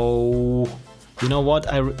 So, you know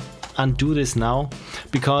what, I undo this now,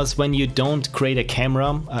 because when you don't create a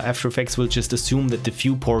camera, After Effects will just assume that the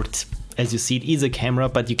viewport, as you see it, is a camera,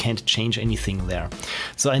 but you can't change anything there.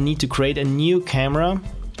 So I need to create a new camera,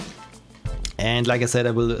 and like I said,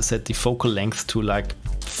 I will set the focal length to like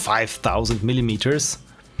 5,000 millimeters.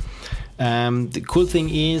 The cool thing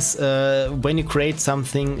is when you create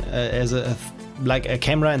something as like a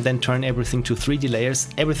camera and then turn everything to 3D layers,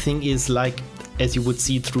 everything is like as you would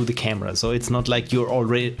see through the camera. So it's not like you're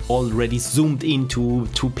already zoomed into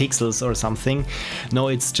 2 pixels or something. No,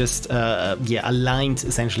 it's just aligned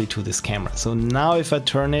essentially to this camera. So now if I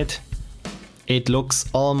turn it, it looks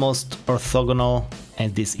almost orthogonal,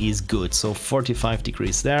 and this is good. So 45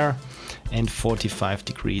 degrees there, and 45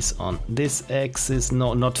 degrees on this axis.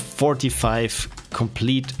 No, not 45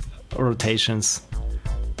 complete rotations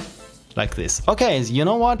like this. Okay, you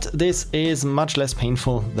know what? This is much less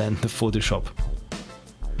painful than the Photoshop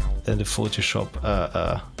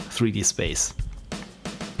 3D space.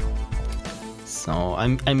 So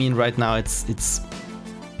I mean, right now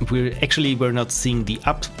we're not seeing the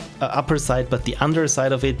upper side, but the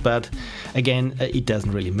underside of it. But again, it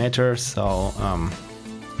doesn't really matter. So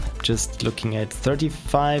just looking at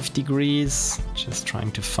 35 degrees, just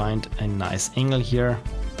trying to find a nice angle here.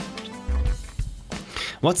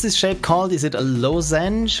 What's this shape called? Is it a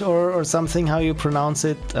losange or something, how you pronounce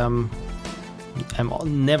it? I'm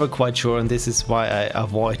never quite sure, and this is why I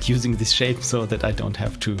avoid using this shape, so that I don't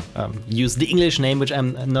have to use the English name, which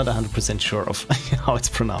I'm not 100% sure of how it's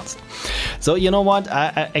pronounced. So you know what,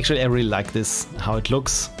 I really like this, how it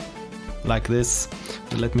looks like this.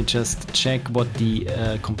 So let me just check what the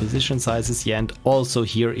composition size is. Yeah, and also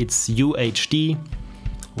here it's UHD,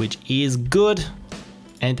 which is good,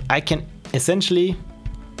 and I can essentially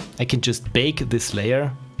I can just bake this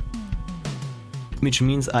layer, which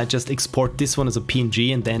means I just export this one as a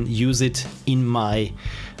PNG and then use it in my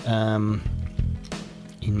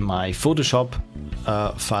Photoshop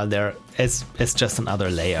file there as just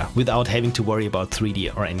another layer without having to worry about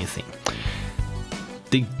 3D or anything.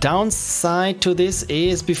 The downside to this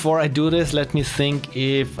is, before I do this, let me think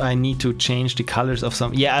if I need to change the colors of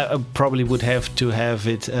some. Yeah, I probably would have to have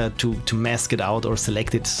it to mask it out or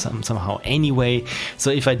select it somehow anyway.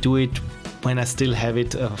 So if I do it when I still have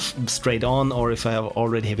it straight on, or if I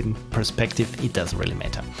already have it in perspective, it doesn't really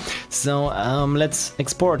matter. So let's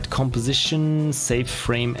export composition, save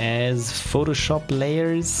frame as Photoshop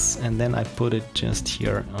layers, and then I put it just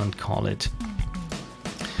here and call it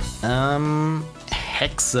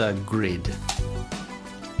hexagrid.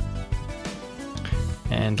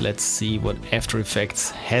 And let's see what After Effects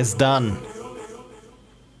has done.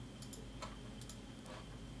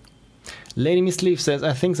 Lady Mistleaf says,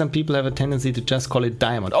 I think some people have a tendency to just call it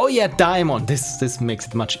diamond. Oh yeah, diamond. This makes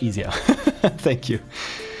it much easier. Thank you.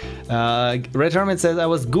 Red Hermit says, I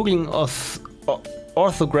was Googling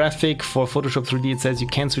orthographic for Photoshop 3D. It says you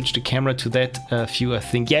can switch the camera to that view, I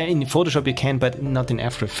think. Yeah, in Photoshop you can, but not in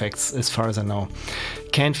After Effects, as far as I know.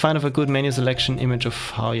 Can't find a good menu selection image of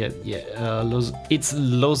how, it's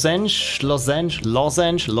Los Angeles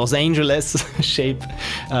shape.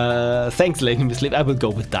 Thanks, Lady Mistleaf. I will go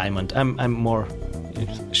with diamond. I'm more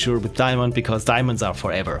sure with diamond because diamonds are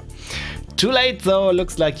forever. Too late though,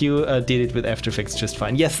 looks like you did it with After Effects just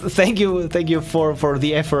fine. Yes, thank you for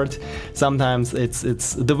the effort. Sometimes it's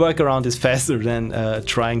the workaround is faster than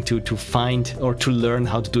trying to find or to learn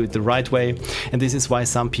how to do it the right way. And this is why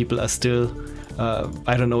some people are still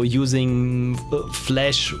I don't know, using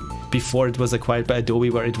Flash before it was acquired by Adobe,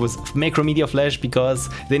 where it was Macromedia Flash, because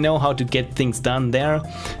they know how to get things done there,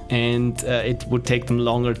 and it would take them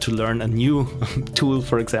longer to learn a new tool,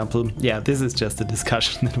 for example. Yeah, this is just a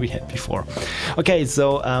discussion that we had before. Okay,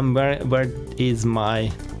 so where is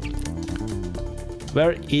my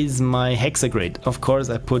hexagrid? Of course,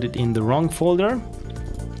 I put it in the wrong folder,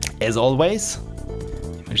 as always.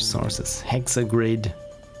 Image sources, hexagrid.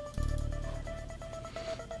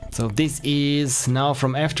 So this is now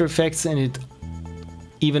from After Effects, and it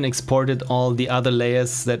even exported all the other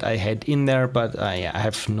layers that I had in there, but I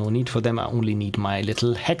have no need for them. I only need my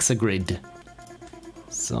little hexagrid.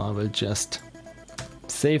 So I will just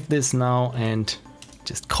save this now and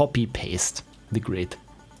just copy paste the grid.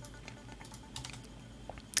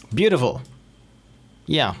 Beautiful.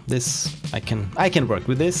 Yeah, this I can work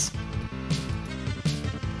with this.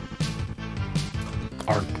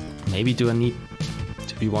 Or maybe do I need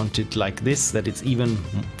we want it like this, that it's even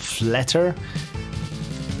flatter?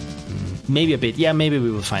 Maybe a bit. Yeah, maybe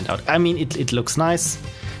we will find out. I mean, it looks nice.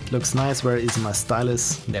 It looks nice. Where is my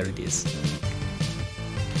stylus? There it is.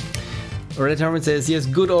 Red Hermit says, yes,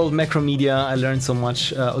 good old Macromedia. I learned so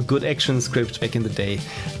much. A good action script back in the day.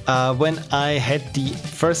 When I had the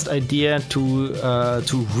first idea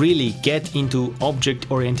to really get into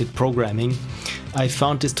object-oriented programming, I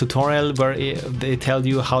found this tutorial where they tell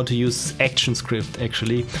you how to use ActionScript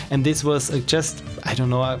actually, and this was just, I don't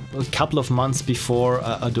know, a couple of months before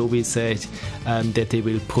Adobe said that they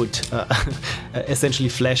will put essentially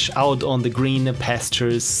Flash out on the green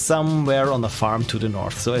pastures somewhere on a farm to the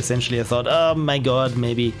north. So essentially I thought, oh my god,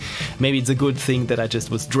 maybe it's a good thing that I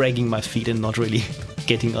just was dragging my feet and not really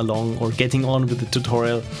getting along or getting on with the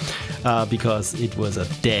tutorial, because it was a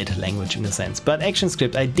dead language in a sense. But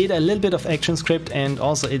ActionScript, I did a little bit of ActionScript, and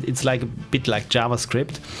also it's like a bit like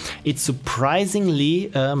JavaScript. It's surprisingly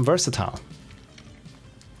versatile.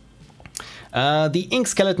 The Ink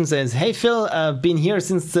Skeleton says, hey Phil, I've been here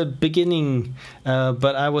since the beginning,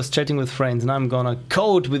 but I was chatting with friends and I'm gonna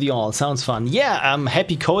code with you all. Sounds fun. Yeah, I'm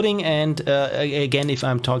happy coding, and again, if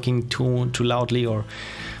I'm talking too loudly or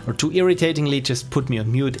too irritatingly, just put me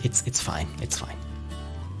on mute. It's fine. It's fine.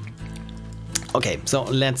 Okay, so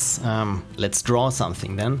let's draw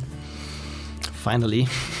something then. Finally.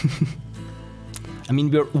 I mean,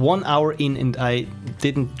 we're 1 hour in and I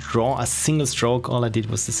didn't draw a single stroke. All I did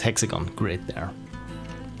was this hexagon grid there.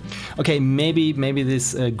 Okay, maybe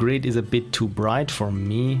this grid is a bit too bright for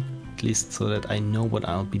me, at least so that I know what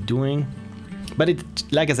I'll be doing. But it,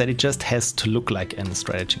 like I said, it just has to look like a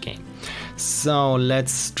strategy game. So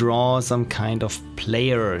let's draw some kind of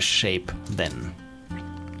player shape then.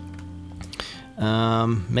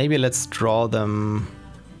 Maybe let's draw them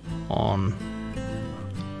on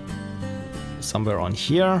somewhere on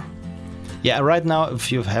here. Yeah, right now,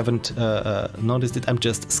 if you haven't noticed it, I'm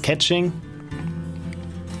just sketching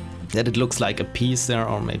that it looks like a piece there,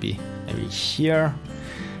 or maybe here.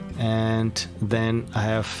 And then I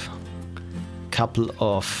have couple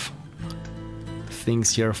of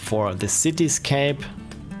things here for the cityscape,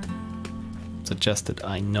 so just that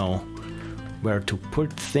I know where to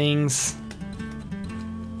put things.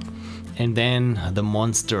 And then the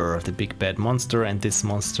monster, the big bad monster, and this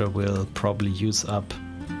monster will probably use up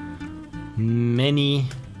many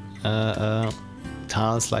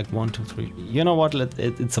tiles, like 1, 2, 3. You know what?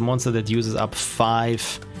 It's a monster that uses up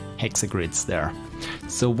 5 hexagrids there.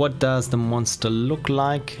 So what does the monster look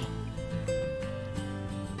like?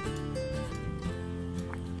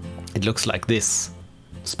 It looks like this.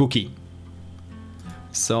 Spooky.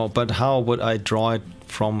 So, but how would I draw it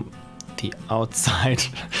from the outside,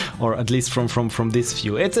 or at least from this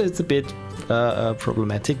view? It's a bit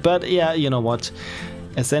problematic, but yeah, you know what?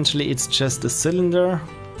 Essentially, it's just a cylinder.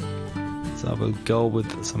 So I will go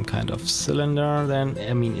with some kind of cylinder. Then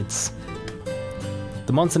I mean,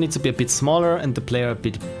 the monster needs to be a bit smaller and the player a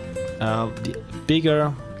bit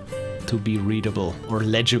bigger to be readable or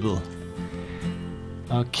legible.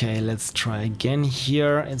 Okay, let's try again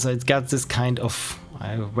here. And so it's got this kind of,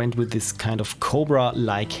 I went with this kind of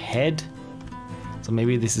cobra-like head. So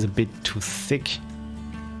maybe this is a bit too thick.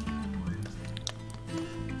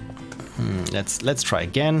 Let's try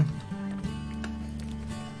again.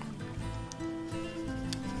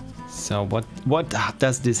 So what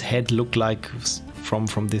does this head look like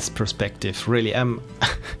from this perspective? Really, I'm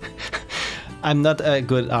not a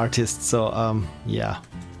good artist, so yeah.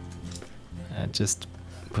 Just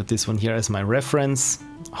put this one here as my reference.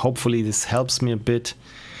 Hopefully this helps me a bit.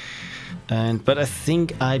 But I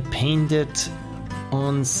think I painted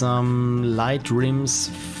on some light rims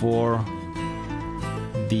for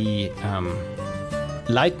the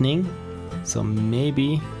lightning, so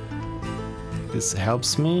maybe this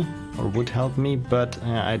helps me or would help me, but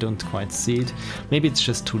I don't quite see it. Maybe it's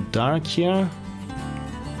just too dark here.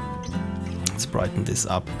 Let's brighten this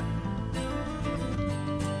up.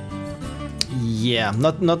 Yeah,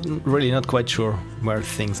 not quite sure where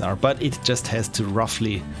things are, but it just has to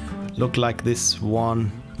roughly look like this one.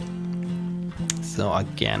 So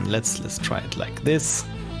again, let's try it like this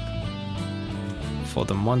for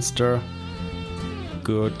the monster.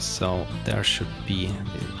 Good, so there should be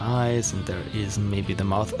the eyes and there is maybe the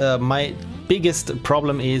mouth. My biggest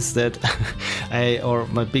problem is that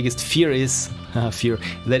my biggest fear is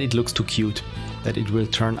that it looks too cute, that it will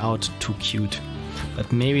turn out too cute.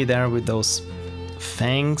 But maybe there with those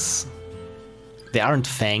fangs, they aren't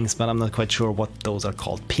fangs, but I'm not quite sure what those are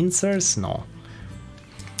called. Pincers? No.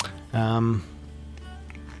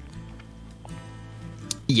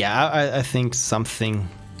 Yeah, I think something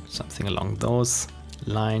along those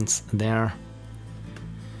lines there.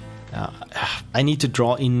 I need to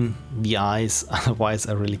draw in the eyes, otherwise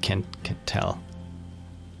I really can't tell.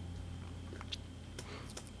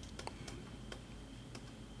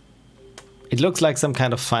 It looks like some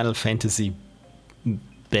kind of Final Fantasy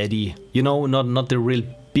baddie, you know, not the real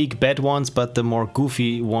big bad ones, but the more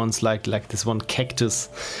goofy ones, like this one cactus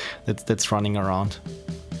that's running around.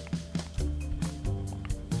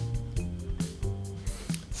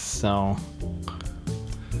 So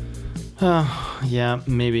yeah,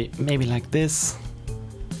 maybe like this.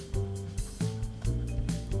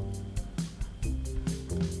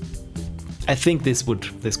 I think this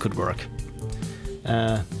could work.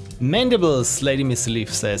 Mandibles, Lady Miss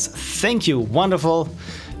Leaf says, thank you, wonderful.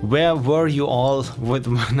 Where were you all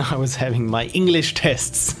when I was having my English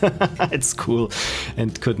tests? It's cool,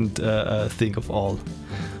 and couldn't think of all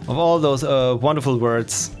those wonderful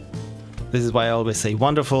words. This is why I always say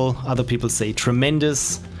wonderful. Other people say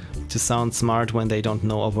tremendous to sound smart when they don't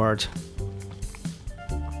know a word.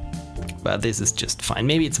 But this is just fine.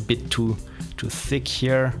 Maybe it's a bit too thick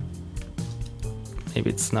here.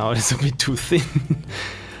 Maybe it's a bit too thin.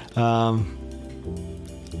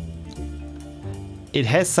 It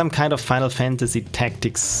has some kind of Final Fantasy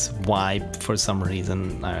Tactics vibe for some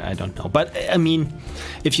reason. I don't know. But I mean,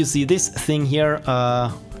 if you see this thing here,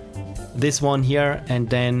 this one here, and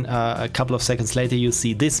then a couple of seconds later you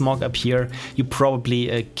see this mock-up here, you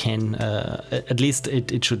probably can, at least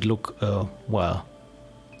it should look, well,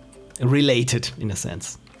 related in a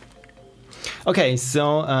sense. Okay,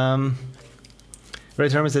 so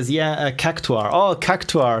Red Herman says, yeah, Cactuar. Oh,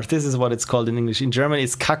 Cactuar. This is what it's called in English. In German,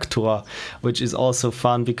 it's Cactuar, which is also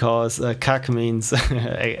fun because Kack means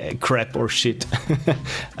crap or shit.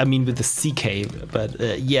 I mean, with the CK. But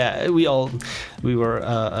yeah, we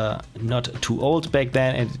were not too old back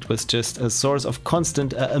then, and it was just a source of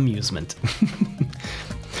constant amusement.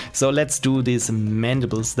 So let's do these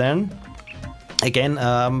mandibles then. Again,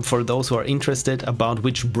 for those who are interested about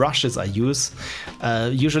which brushes I use,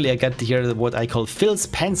 usually I get here what I call Phil's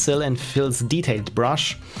pencil and Phil's detailed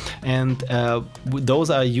brush, and those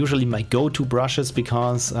are usually my go-to brushes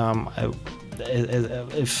because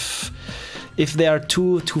if they are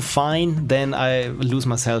too fine, then I lose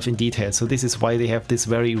myself in detail. So this is why they have this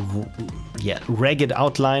very ragged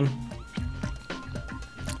outline.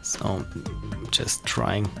 So just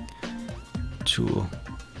trying to,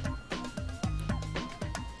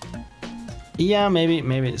 yeah,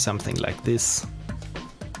 maybe something like this.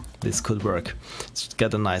 This could work. It's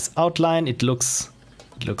got a nice outline. It looks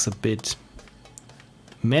a bit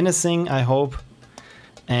menacing, I hope,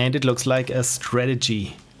 and it looks like a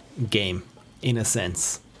strategy game in a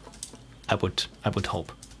sense. I would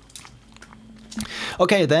hope.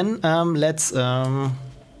 Okay, then let's.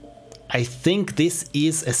 I think this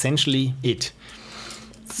is essentially it.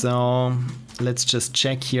 So let's just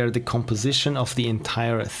check here the composition of the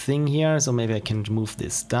entire thing here. So maybe I can move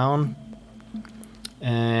this down.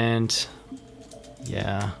 And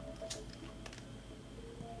yeah,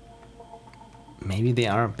 maybe they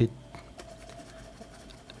are a bit,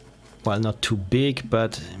 well, not too big,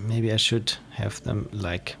 but maybe I should have them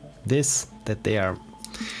like this, that they are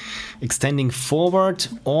extending forward,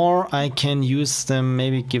 or I can use them,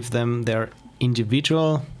 maybe give them their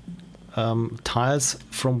individual tiles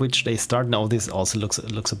from which they start. No, this also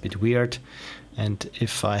looks a bit weird, and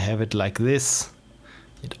if I have it like this,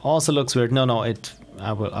 it also looks weird. No,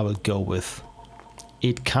 I will go with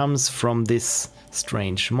it comes from this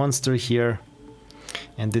strange monster here,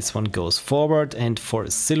 and this one goes forward, and for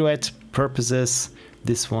silhouette purposes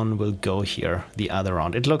this one will go here the other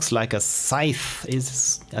round. It looks like a scythe.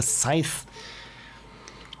 Is a scythe?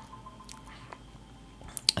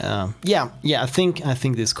 Yeah, I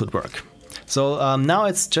think this could work. So now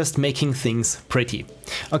it's just making things pretty.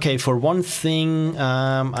 Okay, for one thing,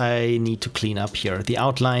 I need to clean up here the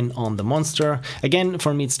outline on the monster. Again,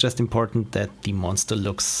 for me it's just important that the monster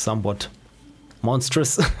looks somewhat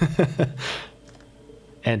monstrous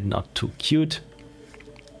and not too cute.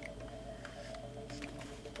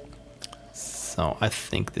 So I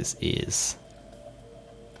think this is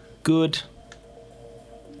good.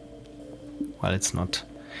 Well, it's not,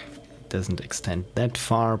 it doesn't extend that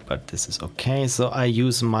far, but this is okay. So I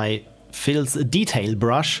use my Phil's detail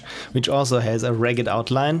brush, which also has a ragged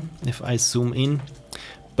outline if I zoom in,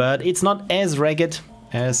 but it's not as ragged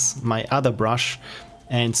as my other brush.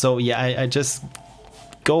 And so yeah, I just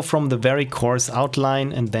go from the very coarse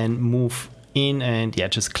outline and then move in and yeah,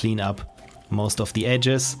 just clean up most of the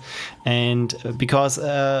edges. And because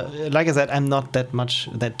like I said, I'm not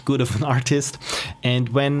that good of an artist, and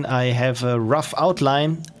when I have a rough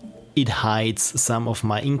outline, it hides some of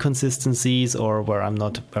my inconsistencies, or where I'm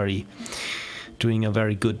not doing a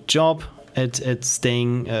very good job at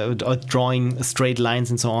staying drawing straight lines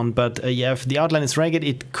and so on. But yeah, if the outline is ragged,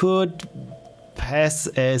 it could pass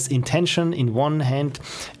as intention in one hand,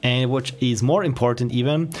 and which is more important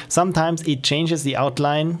even, sometimes it changes the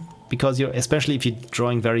outline, because especially if you're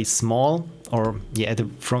drawing very small, or yeah, at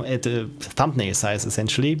the thumbnail size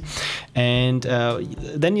essentially, and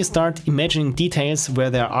then you start imagining details where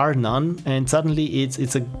there are none, and suddenly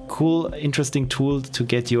it's a cool, interesting tool to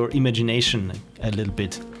get your imagination a little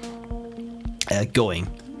bit going.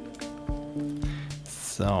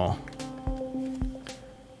 So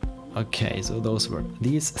okay, so those were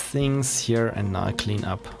these things here, and now I clean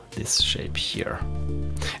up this shape here.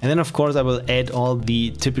 And then of course I will add all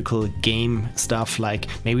the typical game stuff, like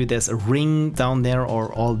maybe there's a ring down there,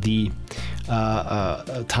 or all the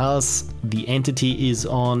tiles the entity is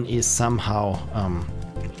on is somehow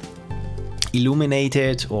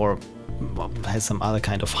illuminated, or has some other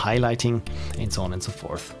kind of highlighting, and so on and so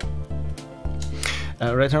forth.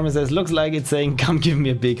 Red Herman says, looks like it's saying, come give me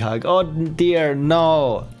a big hug. Oh dear,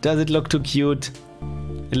 no. Does it look too cute?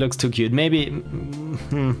 It looks too cute. Maybe,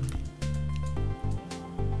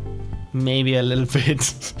 maybe a little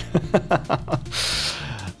bit.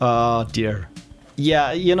 Oh dear.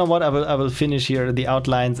 Yeah, you know what? I will finish here the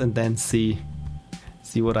outlines and then see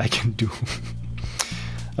what I can do.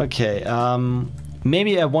 Okay.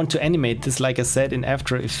 Maybe I want to animate this, like I said, in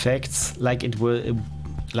After Effects, like it will.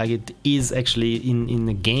 Like it is actually in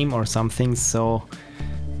a game or something. So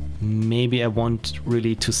maybe I want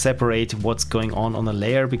really to separate what's going on a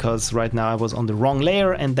layer, because right now I was on the wrong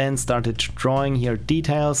layer and then started drawing here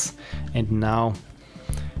details, and now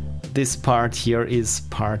this part here is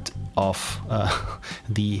part of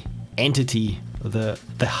the entity, the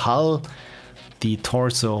hull, the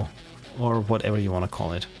torso, or whatever you want to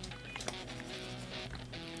call it.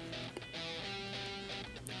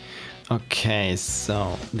 Okay,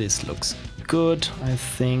 so this looks good, I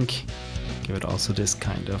think. Give it also this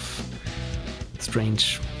kind of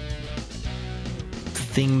strange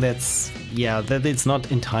thing that's, yeah, that it's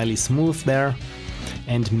not entirely smooth there.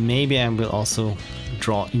 And maybe I will also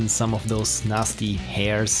draw in some of those nasty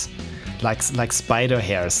hairs, like spider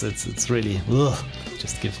hairs. It's really, ugh,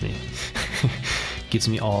 just gives me gives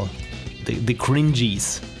me all the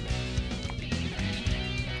cringies.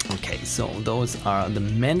 Okay, so those are the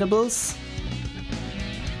mandibles.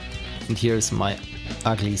 And here's my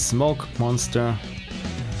ugly smoke monster.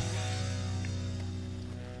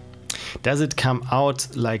 Does it come out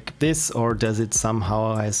like this, or does it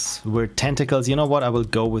somehow has weird tentacles? You know what, I will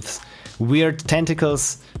go with weird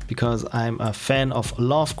tentacles because I'm a fan of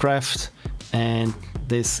Lovecraft, and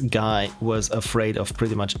this guy was afraid of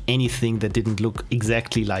pretty much anything that didn't look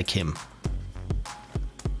exactly like him.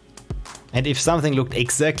 And if something looked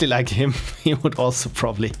exactly like him, he would also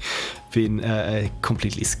probably been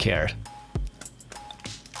completely scared.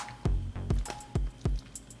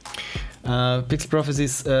 Pixel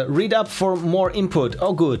Prophecies, read up for more input.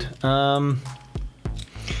 Oh, good.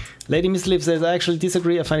 Lady Misleaf says, I actually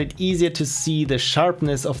disagree. I find it easier to see the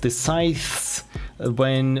sharpness of the scythes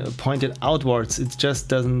when pointed outwards. It just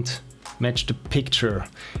doesn't match the picture.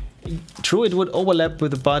 True, it would overlap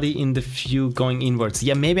with the body in the view going inwards.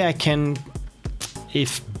 Yeah, maybe I can,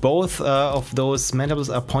 if both of those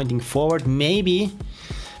mandibles are pointing forward, maybe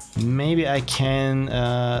I can,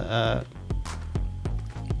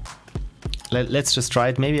 let's just try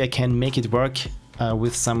it. Maybe I can make it work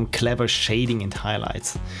with some clever shading and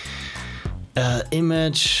highlights.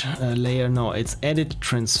 Image, layer, no, it's edit,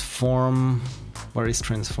 transform. Where is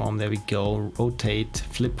transform? There we go. Rotate,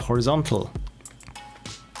 flip horizontal.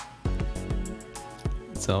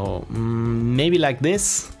 So maybe like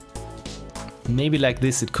this. Maybe like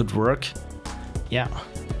this it could work. Yeah,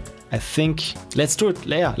 I think let's do it.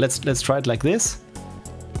 Yeah, let's try it like this.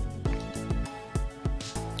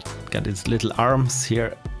 Got its little arms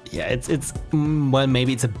here. Yeah, it's well,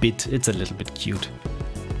 maybe it's a little bit cute.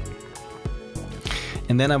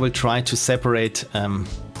 And then I will try to separate them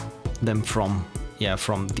from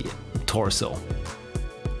the torso.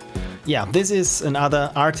 Yeah, this is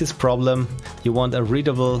another artist problem. You want a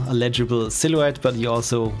readable, a legible silhouette, but you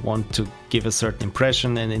also want to give a certain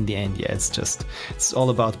impression, and in the end, yeah, it's all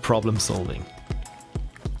about problem solving.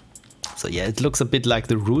 So yeah, it looks a bit like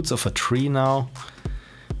the roots of a tree now.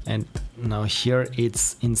 And now here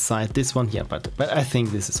it's inside this one, yeah, but I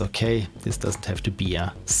think this is okay. This doesn't have to be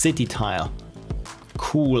a city tile.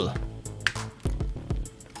 Cool.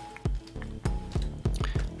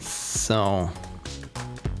 So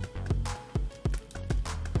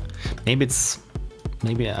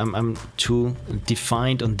maybe I'm too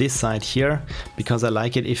defined on this side here, because I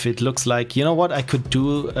like it if it looks like, you know what, I could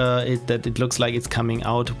do that it looks like it's coming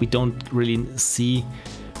out. We don't really see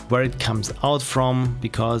where it comes out from,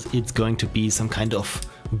 because it's going to be some kind of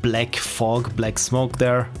black fog, black smoke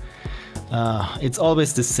there. It's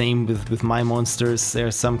always the same with my monsters.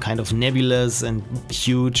 There's some kind of nebulous and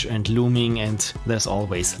huge and looming, and there's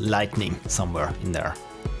always lightning somewhere in there.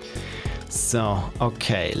 So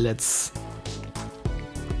okay, let's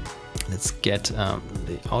get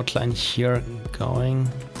the outline here going.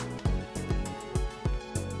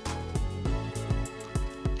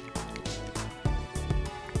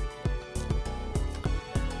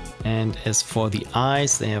 And as for the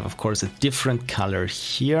eyes, they have of course a different color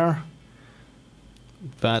here.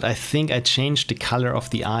 But I think I changed the color of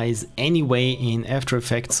the eyes anyway in After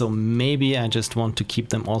Effects, so maybe I just want to keep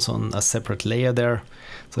them also on a separate layer there,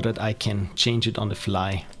 so that I can change it on the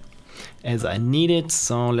fly as I need it.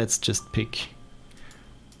 So let's just pick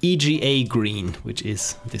EGA green, which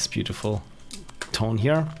is this beautiful tone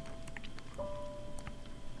here.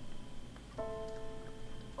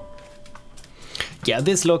 Yeah,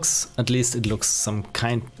 this looks, at least it looks some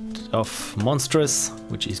kind of monstrous,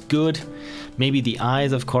 which is good. Maybe the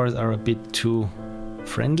eyes, of course, are a bit too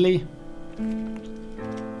friendly.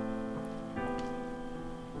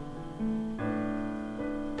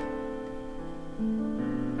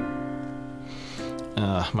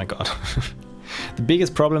 My god. The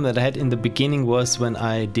biggest problem that I had in the beginning was when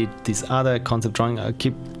I did this other concept drawing, I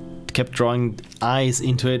kept drawing eyes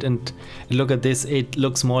into it, and look at this, it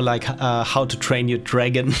looks more like How to Train Your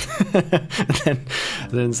Dragon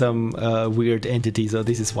than some weird entity. So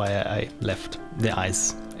this is why I left the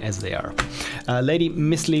eyes as they are. Lady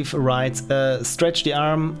Misleaf writes, stretch the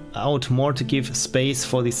arm out more to give space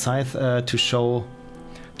for the scythe to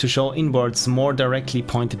to show inwards, more directly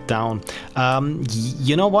pointed down.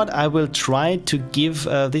 You know what? I will try to give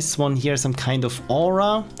this one here some kind of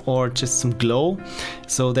aura or just some glow,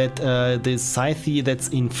 so that the scythe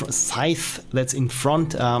that's in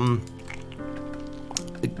front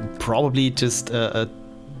probably just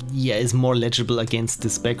yeah, is more legible against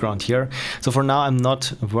this background here. So for now I'm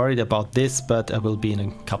not worried about this, but I will be in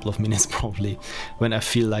a couple of minutes probably when I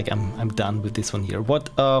feel like I'm done with this one here. What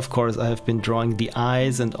of course I have been drawing the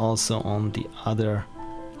eyes and also on the other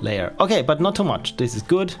layer. Okay, but not too much. This is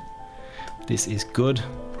good. This is good.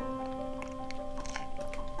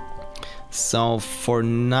 So for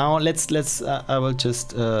now let's I will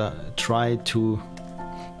just try to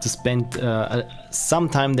spend some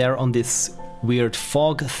time there on this weird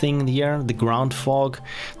fog thing here, the ground fog.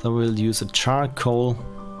 So we'll use a charcoal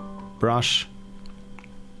brush.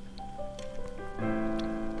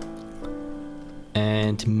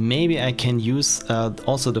 And maybe I can use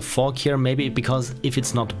also the fog here, maybe because if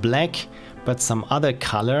it's not black but some other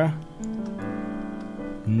color,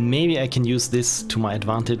 maybe I can use this to my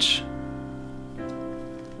advantage.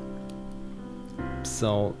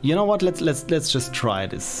 So you know what, let's just try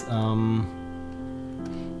this.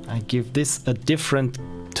 I give this a different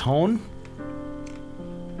tone,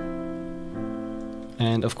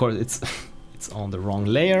 and of course it's on the wrong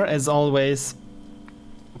layer as always.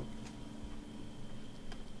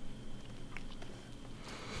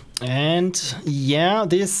 And yeah,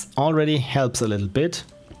 this already helps a little bit.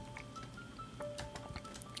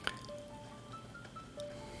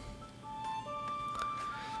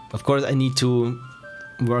 Of course I need to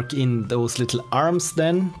work in those little arms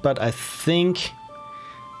then, but I think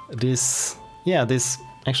this, yeah, this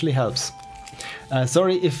actually helps.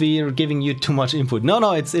 Sorry if we're giving you too much input.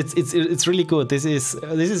 No, it's really good. This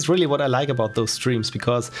is really what I like about those streams,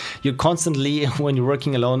 because you're constantly, when you're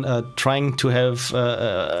working alone, trying to have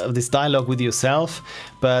this dialogue with yourself,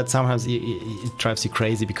 but sometimes it drives you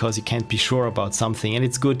crazy because you can't be sure about something, and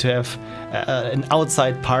it's good to have an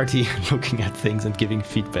outside party looking at things and giving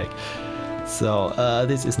feedback. So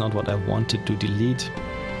this is not what I wanted to delete.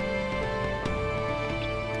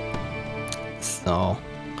 So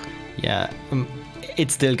yeah, it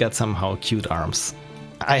still got somehow cute arms.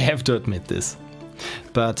 I have to admit this.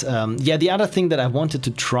 But yeah, the other thing that I wanted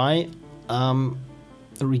to try,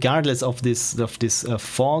 regardless of this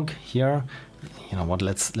fog here, you know what?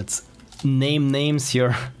 Let's name names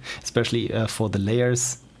here, especially for the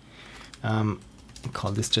layers.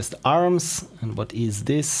 Call this just arms, and what is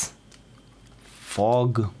this?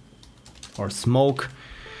 Fog or smoke,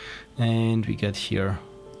 and we get here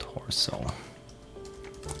torso.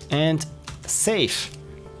 And save.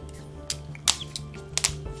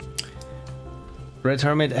 Red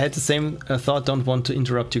Hermit had the same thought. Don't want to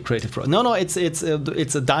interrupt your creative process. No, it's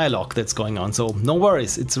a dialogue that's going on. So no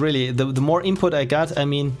worries. It's really the more input I got. I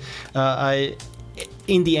mean,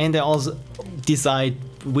 in the end I also decide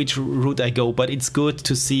which route I go. But it's good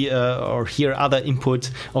to see or hear other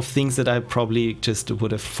input of things that I probably just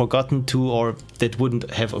would have forgotten to, or that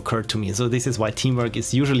wouldn't have occurred to me. So this is why teamwork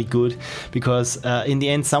is usually good, because in the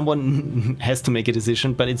end someone has to make a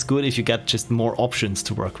decision. But it's good if you got just more options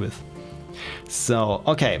to work with. So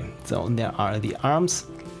okay, so there are the arms.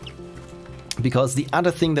 Because the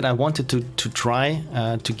other thing that I wanted to try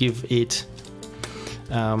to give it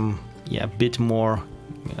yeah, a bit more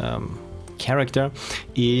character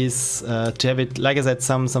is to have it, like I said,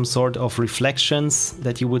 some sort of reflections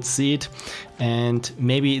that you would see it. And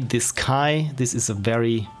maybe the sky, this is a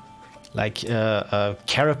very like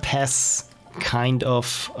carapace kind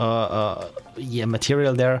of yeah,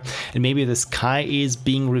 material there, and maybe the sky is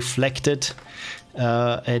being reflected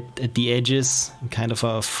at the edges, kind of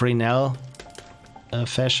a Fresnel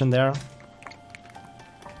fashion there.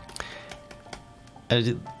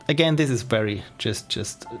 Again, this is very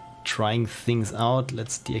just trying things out.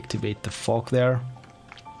 Let's deactivate the fog there.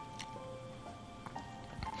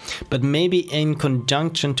 But maybe in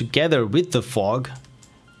conjunction together with the fog,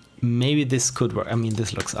 maybe this could work. I mean,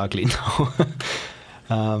 this looks ugly now.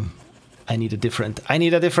 I need a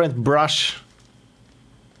different brush.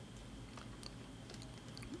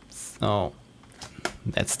 So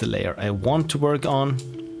that's the layer I want to work on.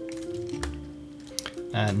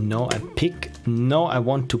 And no, I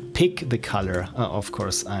want to pick the color. Of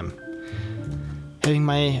course, I'm having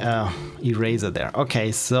my eraser there.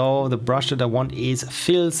 Okay, so the brush that I want is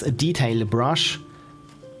Phil's Detail brush.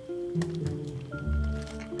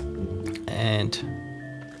 And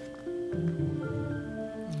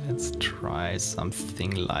let's try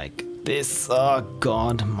something like this. Oh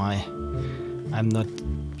god, I'm not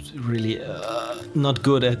really not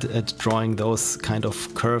good at drawing those kind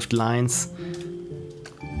of curved lines.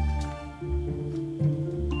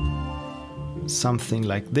 something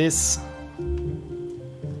like this.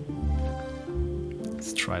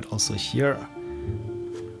 Let's try it also here.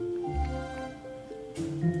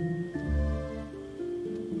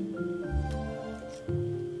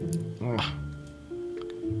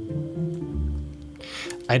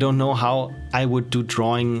 I don't know how I would do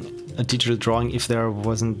a digital drawing if there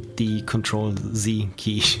wasn't the Control-Z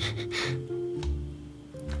key.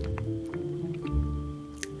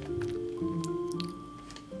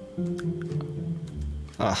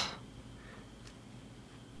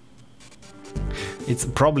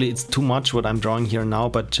 It's too much what I'm drawing here now,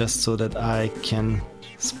 but just so that I can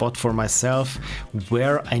spot for myself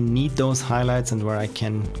where I need those highlights and where I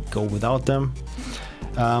can go without them.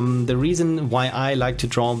 The reason why I like to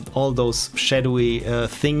draw all those shadowy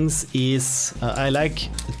things is I like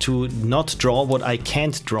to not draw what I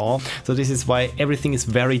can't draw. So this is why everything is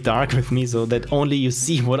very dark with me, so that only you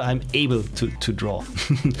see what I'm able to draw.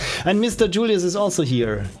 And Mr. Julius is also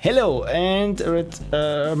here. Hello, and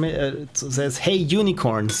it says, hey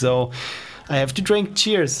unicorn. So I have to drink.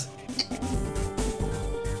 Cheers.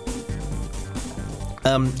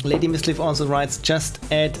 Lady Misleaf also writes, just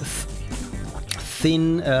add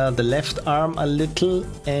thin the left arm a little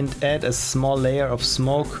and add a small layer of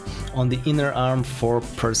smoke on the inner arm for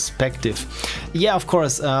perspective. Yeah, of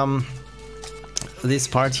course, this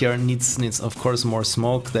part here needs of course more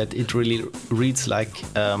smoke, that it really reads like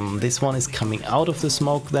this one is coming out of the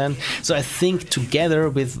smoke then. So I think together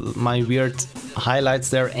with my weird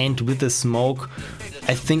highlights there and with the smoke,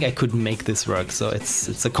 I think I could make this work. So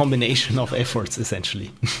it's a combination of efforts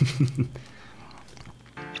essentially.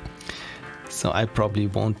 So I probably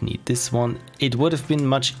won't need this one. It would have been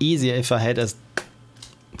much easier if I had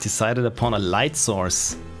decided upon a light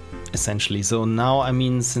source, essentially. So now, I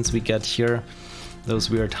mean, since we got here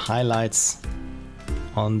those weird highlights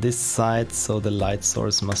on this side, so the light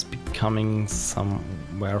source must be coming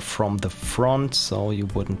somewhere from the front, so you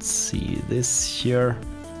wouldn't see this here.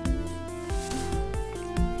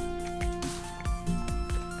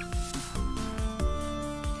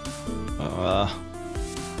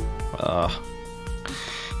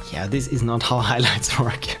 Yeah, this is not how highlights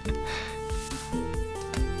work.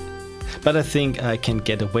 But I think I can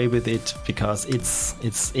get away with it because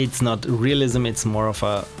it's not realism, it's more of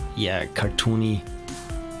a cartoony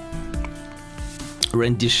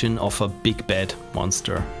rendition of a big bad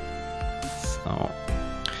monster. So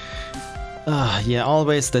yeah,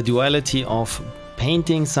 always the duality of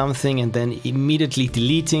painting something and then immediately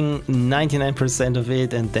deleting 99% of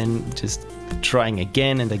it and then just trying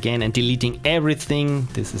again and again and deleting everything.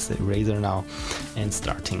 This is the eraser now, and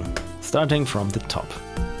starting from the top.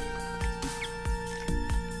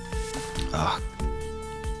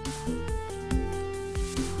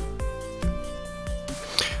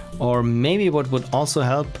 Or maybe what would also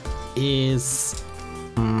help is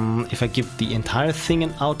if I give the entire thing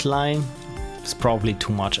an outline. It's probably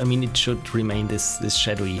too much. I mean, it should remain this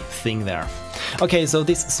shadowy thing there. Okay, so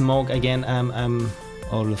this smoke again,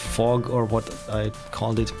 or the fog, or what I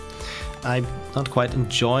called it, I'm not quite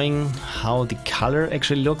enjoying how the color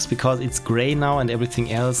actually looks, because it's gray now and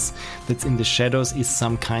everything else that's in the shadows is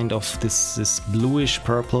some kind of this bluish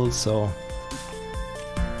purple. So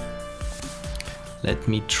let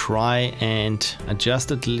me try and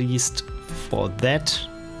adjust at least for that.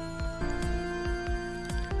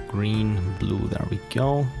 Green, blue, there we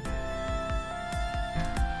go.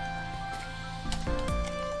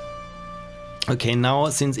 Okay, now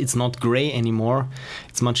since it's not gray anymore,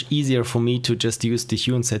 it's much easier for me to just use the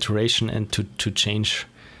hue and saturation and to change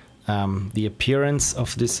the appearance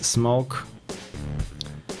of this smoke.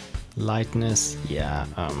 Lightness, yeah,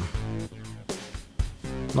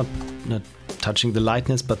 not touching the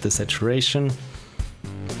lightness, but the saturation.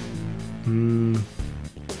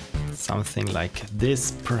 Something like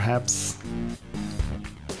this, perhaps.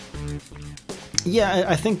 Yeah,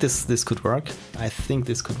 I think this could work. I think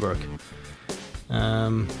this could work.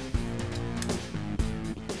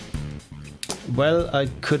 Well, I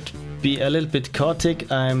could be a little bit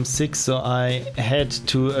chaotic. I'm sick, so I had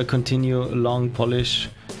to continue a long Polish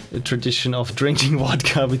tradition of drinking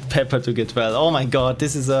vodka with pepper to get well. Oh my god,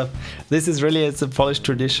 this is really a Polish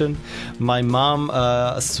tradition. My mom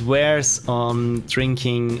swears on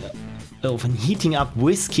heating up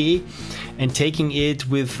whiskey and taking it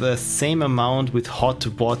with the same amount with hot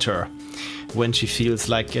water when she feels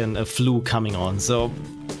like a flu coming on. So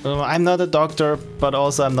I'm not a doctor, but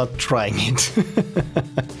also I'm not trying it.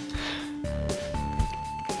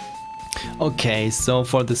 Okay, so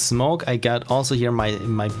for the smoke I got also here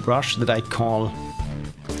my brush that I call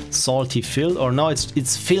salty fill, or no,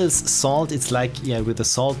 it's fills salt. It's like, yeah, with a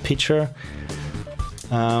salt pitcher.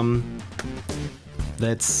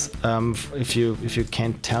 That's if you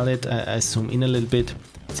can't tell it, I zoom in a little bit.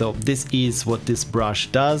 So this is what this brush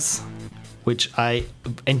does, which I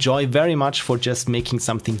enjoy very much for just making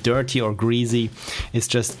something dirty or greasy. It's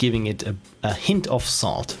just giving it a hint of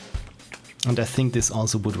salt. And I think this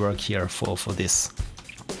also would work here for this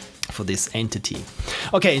entity.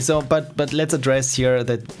 Okay, so but let's address here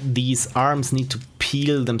that these arms need to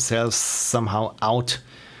peel themselves somehow out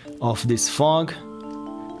of this fog.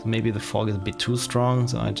 Maybe the fog is a bit too strong,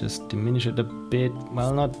 so I just diminish it a bit.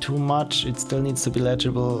 Well, not too much, it still needs to be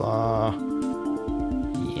legible.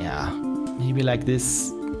 Yeah, maybe like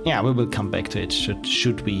this. Yeah, we will come back to it,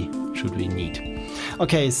 should we need.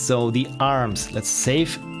 Okay, so the arms, let's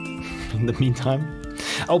save in the meantime.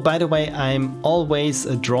 Oh, by the way, I'm always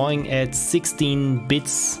drawing at 16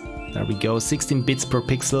 bits. There we go, 16 bits per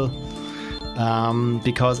pixel.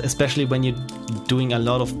 Because especially when you're doing a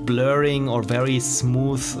lot of blurring or very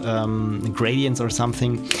smooth gradients or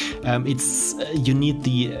something, you need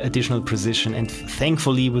the additional precision. And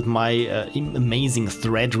thankfully, with my amazing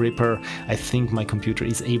Threadripper, I think my computer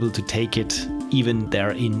is able to take it even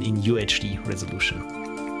there in UHD resolution.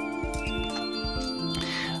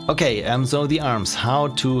 Okay, so the arms, how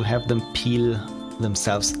to have them peel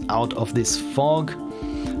themselves out of this fog.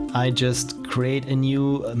 I just create a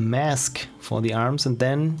new mask for the arms and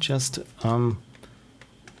then just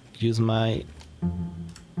use my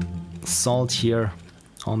salt here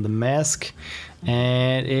on the mask,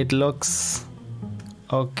 and it looks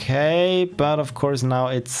okay, but of course now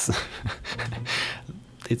it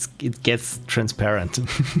gets transparent.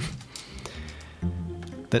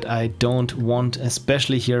 That I don't want,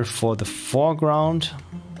 especially here for the foreground.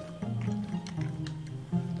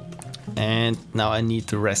 And now I need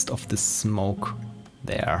the rest of the smoke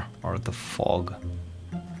there, or the fog.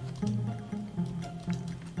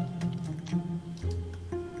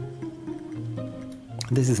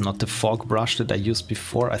 This is not the fog brush that I used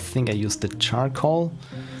before. I think I used the charcoal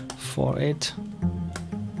for it.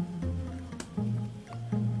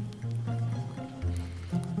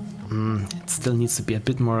 It still needs to be a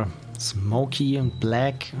bit more smoky and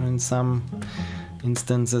black in some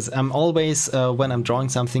instances. I'm always, when I'm drawing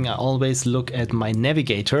something, I always look at my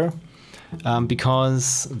navigator,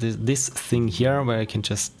 because this thing here, where I can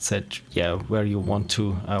just set, yeah, where you want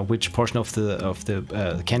to, which portion of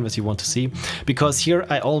the canvas you want to see, because here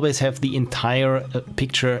I always have the entire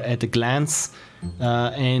picture at a glance.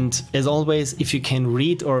 And as always, if you can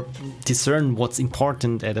read or discern what's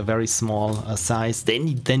important at a very small size,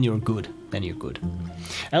 then you're good. Then you're good.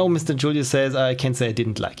 Oh, Mr. Julius says, I can't say I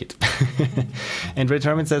didn't like it. And Red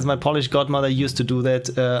Herman says, my Polish godmother used to do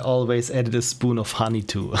that, always added a spoon of honey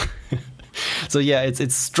too. So yeah,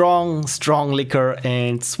 it's strong liquor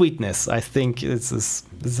and sweetness. I think this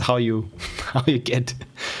is how you get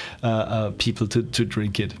people to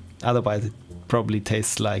drink it. Otherwise, it probably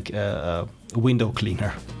tastes like a window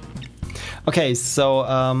cleaner. Okay,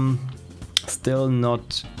 so still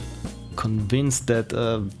not convinced that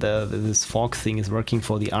this fog thing is working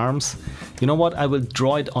for the arms. You know what? I will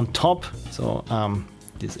draw it on top. So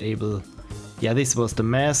disable. Yeah, this was the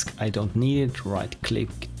mask. I don't need it. Right click,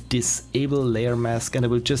 disable layer mask, and I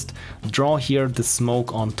will just draw here the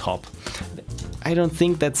smoke on top. I don't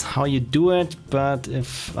think that's how you do it, but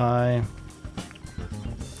if I'm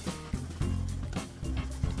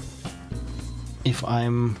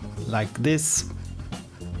like this,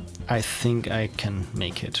 I think I can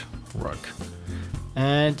make it work.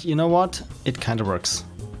 And you know what? It kind of works.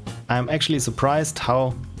 I'm actually surprised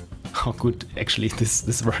how good actually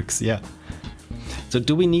this works. Yeah. So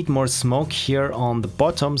do we need more smoke here on the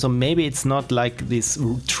bottom? So maybe it's not like these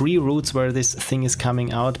tree roots where this thing is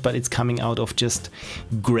coming out, but it's coming out of just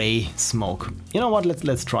gray smoke. You know what?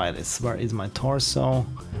 Let's try this. Where is my torso?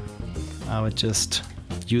 I would just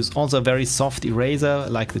use also a very soft eraser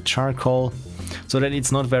like the charcoal, so that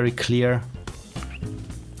it's not very clear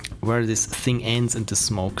where this thing ends and the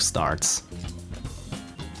smoke starts.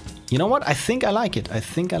 You know what? I think I like it. I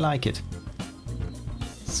think I like it.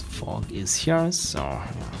 This fog is here, so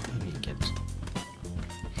let me get.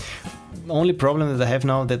 The only problem that I have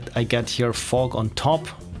now that I got here fog on top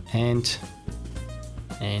and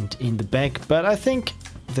in the back, but I think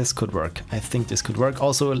this could work. I think this could work.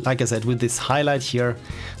 Also, like I said, with this highlight here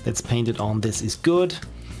that's painted on, this is good.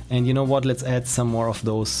 And you know what? Let's add some more of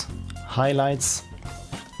those highlights.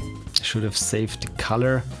 I should have saved the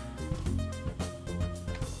color.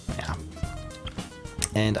 Yeah.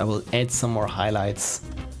 And I will add some more highlights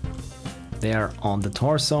there on the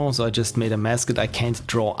torso. So I just made a mask that I can't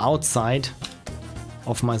draw outside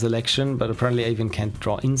of my selection, but apparently I even can't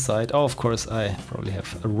draw inside. Oh, of course, I probably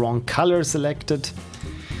have a wrong color selected.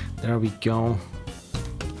 There we go.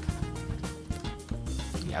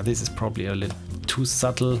 Yeah, this is probably a little too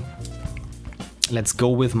subtle. Let's go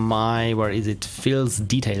with my, where is it, Fills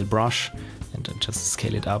Detail brush, and just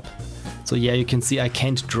scale it up. So yeah, you can see I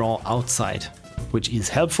can't draw outside, which is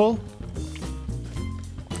helpful.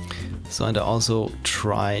 So, and I also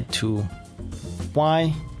try to,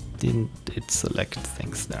 why didn't it select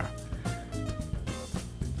things there?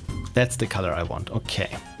 That's the color I want, okay.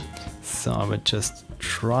 So I would just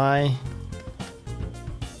try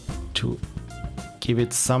to give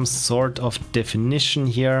it some sort of definition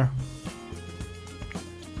here.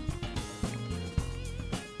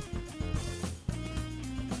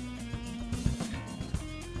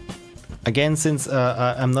 Again, since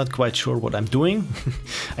I'm not quite sure what I'm doing,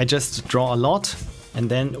 I just draw a lot and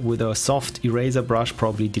then with a soft eraser brush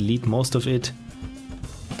probably delete most of it.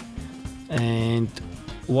 And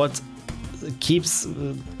what keeps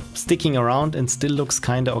sticking around and still looks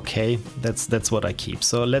kind of okay, that's what I keep.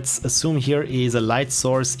 So let's assume here is a light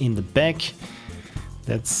source in the back.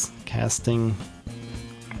 That's casting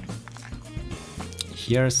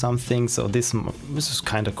here something. So this is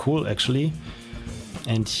kind of cool actually.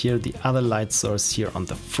 And here the other light source here on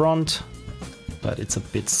the front, but it's a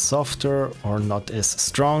bit softer or not as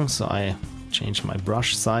strong, so I change my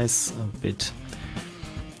brush size a bit,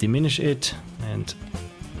 diminish it and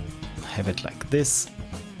have it like this.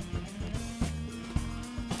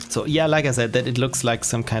 So yeah, like I said, that it looks like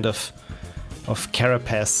some kind of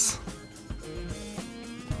carapace,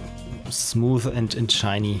 smooth and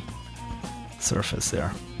shiny surface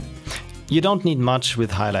there. You don't need much with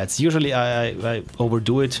highlights. Usually I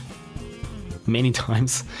overdo it many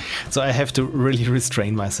times, so I have to really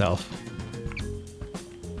restrain myself.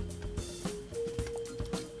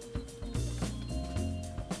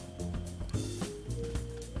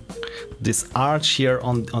 This arch here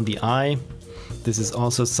on the eye, this is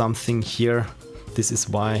also something here. This is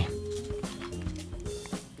why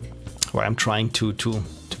I'm trying to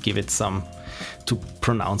give it some, to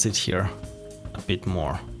pronounce it here a bit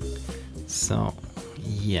more. So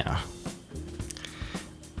yeah,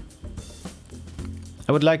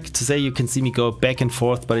 I would like to say you can see me go back and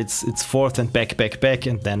forth, but it's forth and back,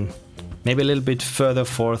 and then maybe a little bit further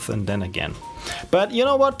forth and then again. But you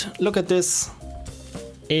know what? Look at this.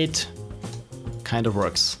 It kind of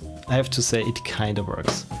works. I have to say it kind of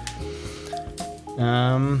works.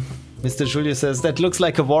 Mr. Julio says that looks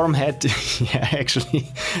like a worm head. Yeah, actually,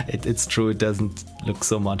 it's true. It doesn't look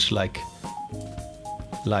so much like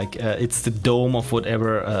it's the dome of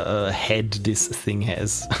whatever head this thing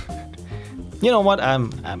has. You know what?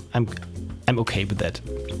 I'm okay with that.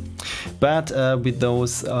 But with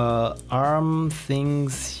those arm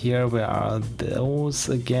things here, where are those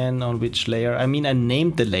again? On which layer? I mean, I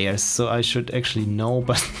named the layers, so I should actually know.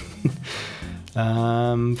 But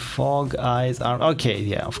fog, eyes, arm. Okay,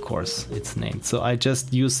 yeah, of course, it's named. So I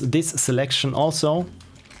just use this selection also.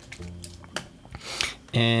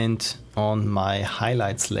 And on my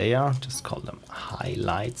highlights layer, just call them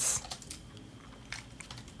highlights.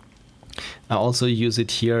 I also use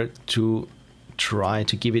it here to try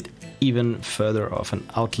to give it even further of an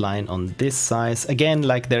outline on this size. Again,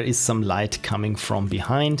 like there is some light coming from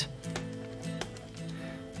behind.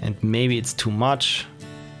 And maybe it's too much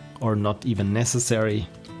or not even necessary.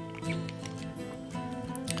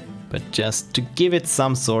 But just to give it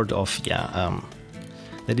some sort of, yeah,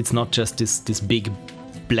 that it's not just this big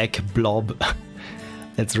black blob.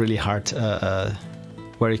 That's really hard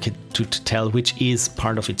where you can to tell which is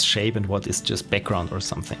part of its shape and what is just background or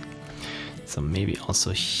something. So maybe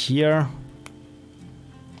also here,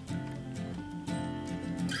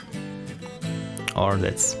 or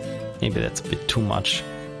maybe that's a bit too much.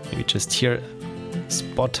 Maybe just here,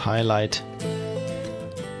 spot highlight.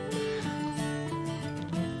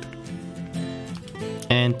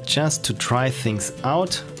 And just to try things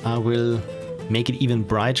out, I will make it even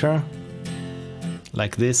brighter,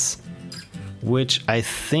 like this, which I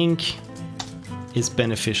think is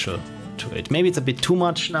beneficial to it. Maybe it's a bit too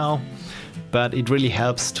much now, but it really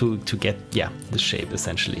helps to get, yeah, the shape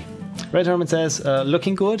essentially. Red Hermit says,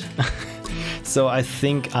 looking good. So I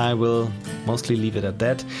think I will mostly leave it at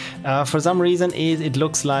that. For some reason it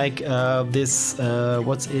looks like this,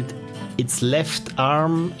 its left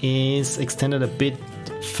arm is extended a bit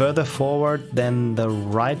further forward than the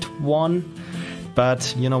right one.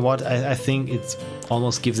 But you know what, I think it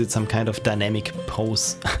almost gives it some kind of dynamic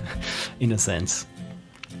pose in a sense.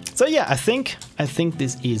 So yeah, I think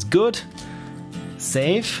this is good.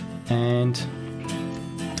 Save and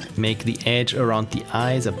make the edge around the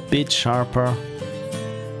eyes a bit sharper.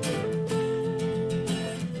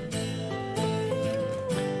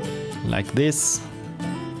 Like this.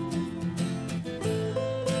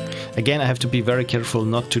 Again, I have to be very careful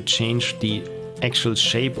not to change the actual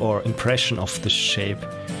shape or impression of the shape.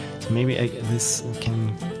 So maybe this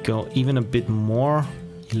can go even a bit more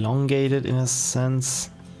elongated in a sense.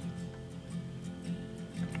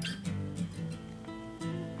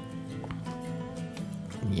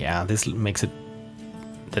 Yeah, this makes it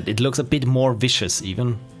that it looks a bit more vicious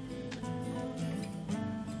even.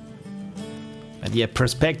 But yeah,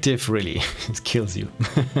 perspective really it kills you.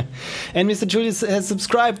 And Mr. Julius has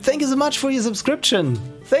subscribed. Thank you so much for your subscription.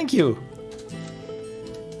 Thank you.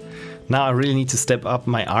 Now I really need to step up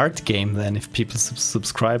my art game then if people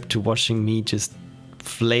subscribe to watching me just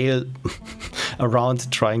flail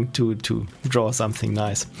around trying to draw something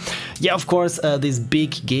nice. Yeah, of course, this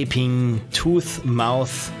big gaping tooth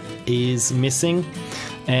mouth is missing.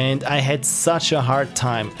 And I had such a hard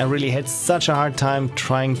time. I really had such a hard time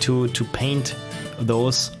trying to paint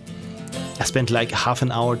those. I spent like half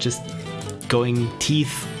an hour just going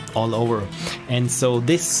teeth all over. And so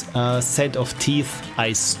this set of teeth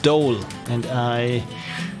I stole, and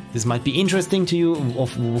this might be interesting to you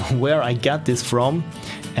of where I got this from.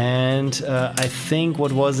 And I think,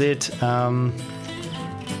 what was it?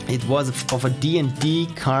 It was of a D&D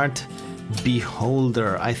card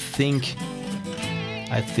beholder. I think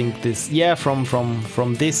this, yeah,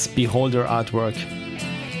 from this beholder artwork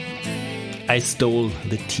I stole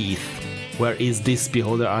the teeth. Where is this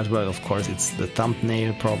beholder artwork? Of course, it's the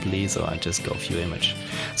thumbnail probably, so I just go view image.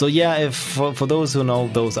 So yeah, if for those who know,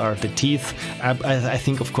 those are the teeth. I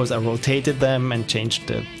think, of course, I rotated them and changed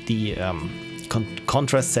the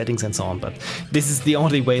contrast settings and so on, but this is the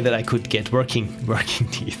only way that I could get working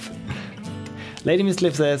teeth. Lady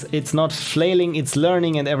Misliff says, it's not flailing, it's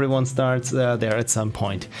learning, and everyone starts there at some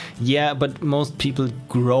point. Yeah, but most people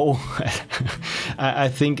grow. I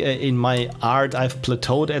think in my art I've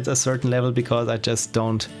plateaued at a certain level because I just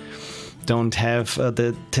don't have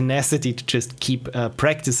the tenacity to just keep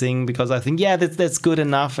practicing, because I think, yeah, that's good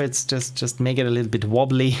enough. It's just make it a little bit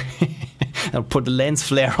wobbly. I'll put a lens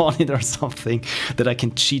flare on it or something that I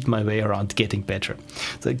can cheat my way around getting better.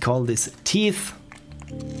 So I call this teeth.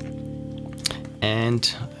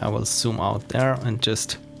 And I will zoom out there and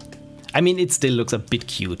just, I mean, it still looks a bit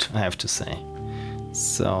cute, I have to say.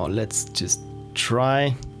 So let's just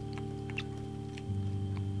try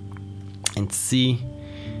and see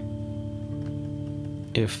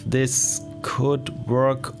if this could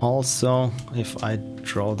work also if I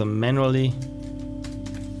draw them manually.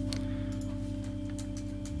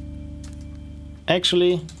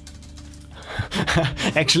 Actually,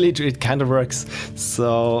 it kind of works.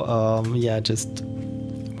 So yeah, just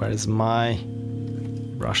where is my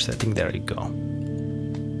brush setting? There you go.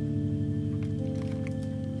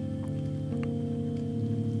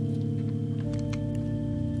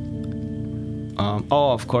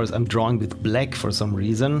 Oh, of course, I'm drawing with black for some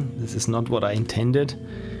reason. This is not what I intended.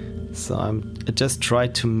 So I just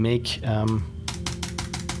tried to make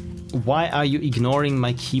why are you ignoring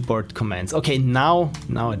my keyboard commands? Okay, now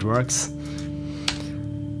it works.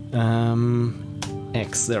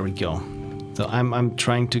 X, there we go. So I'm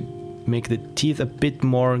trying to make the teeth a bit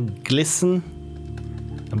more glisten.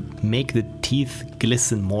 Make the teeth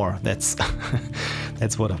glisten more. That's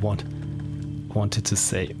that's what I wanted to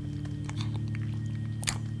say.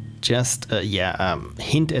 Just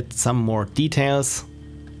hint at some more details,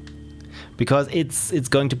 because it's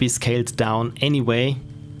going to be scaled down anyway.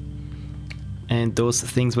 And those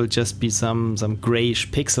things will just be some grayish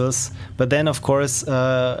pixels. But then, of course,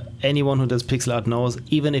 anyone who does pixel art knows,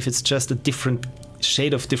 even if it's just a different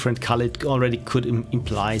shade of different color, it already could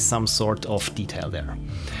imply some sort of detail there.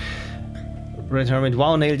 Red Hermit,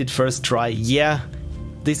 wow, nailed it first try. Yeah,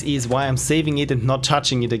 this is why I'm saving it and not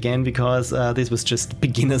touching it again, because this was just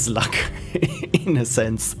beginner's luck in a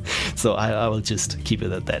sense. So I will just keep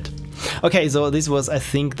it at that. Okay, so this was, I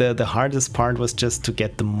think, the hardest part was just to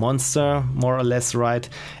get the monster more or less right.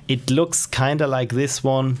 It looks kind of like this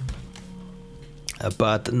one,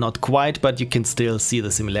 but not quite, but you can still see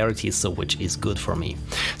the similarities, so which is good for me.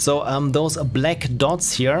 So those black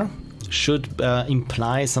dots here should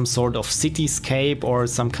imply some sort of cityscape or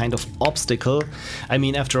some kind of obstacle. I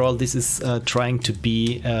mean, after all, this is trying to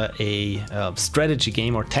be a strategy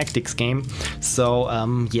game or tactics game. So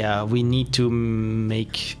yeah, we need to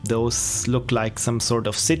make those look like some sort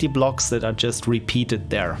of city blocks that are just repeated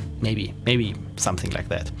there. Maybe something like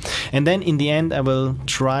that. And then in the end, I will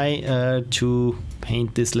try to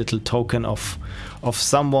paint this little token of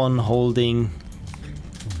someone holding,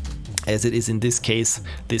 as it is in this case,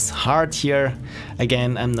 this heart here.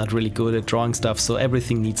 Again, I'm not really good at drawing stuff, so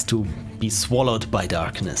everything needs to be swallowed by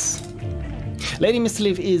darkness. Lady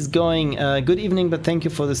Misleaf is going, good evening, but thank you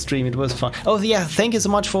for the stream, it was fun. Oh yeah, thank you so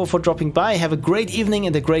much for dropping by. Have a great evening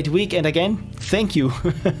and a great week, and again, thank you.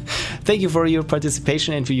 Thank you for your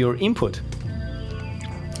participation and for your input.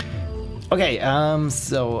 Okay,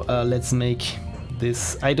 so let's make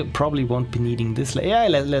this. I probably won't be needing this layer. Yeah,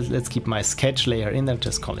 let's keep my sketch layer in there,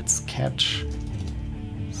 just call it sketch.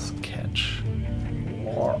 Sketch,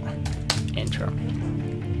 or enter.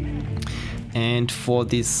 And for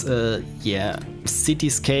this, yeah,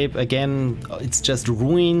 cityscape, again, it's just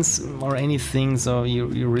ruins or anything, so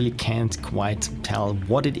you really can't quite tell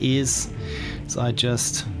what it is. So I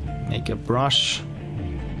just make a brush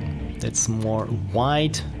that's more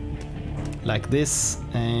white, like this,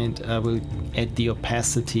 and I will add the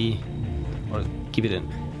opacity, or give it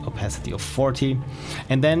an opacity of 40,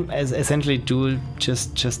 and then as essentially do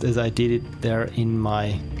just as I did it there in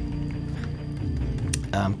my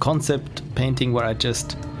concept painting, where I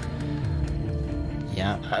just,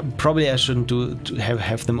 yeah, probably I shouldn't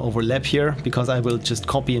have them overlap here, because I will just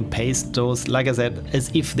copy and paste those, like I said, as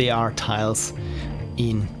if they are tiles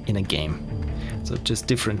in a game. So just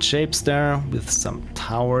different shapes there with some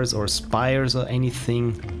towers or spires or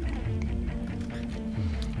anything,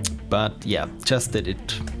 but yeah, just that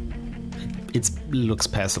it looks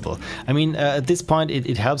passable. I mean, at this point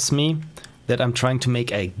it helps me that I'm trying to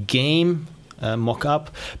make a game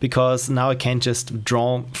mock-up, because now I can just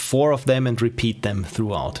draw 4 of them and repeat them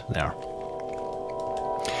throughout there.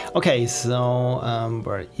 Okay, so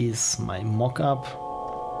where is my mock-up?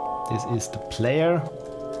 This is the player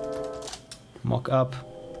mock-up,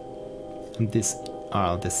 and this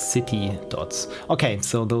are the city dots. Okay,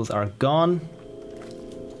 so those are gone,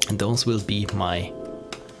 and those will be my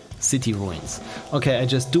city ruins. Okay, I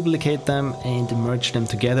just duplicate them and merge them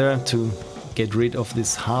together to get rid of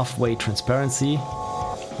this halfway transparency.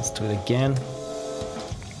 Let's do it again.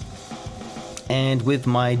 And with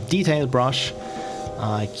my detail brush,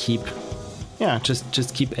 I keep, yeah,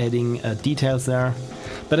 just keep adding details there.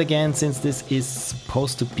 But again, since this is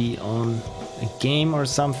supposed to be on a game or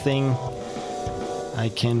something, I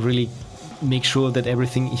can really make sure that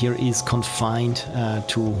everything here is confined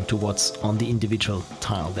to what's on the individual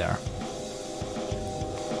tile there.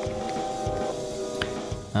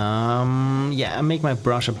 Yeah, I make my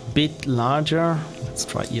brush a bit larger. Let's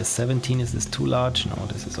try ES17. Is this too large? No,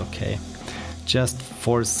 this is okay. Just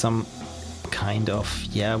for some kind of,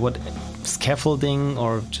 yeah, what, scaffolding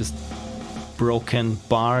or just broken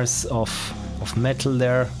bars of metal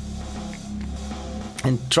there.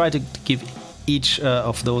 And try to give each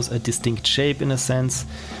of those a distinct shape in a sense.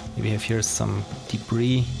 Maybe have here some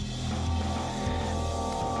debris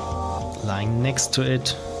lying next to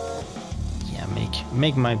it.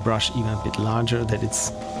 Make my brush even a bit larger, that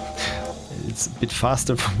it's a bit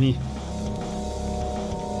faster for me.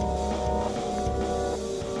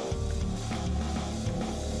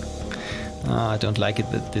 I don't like it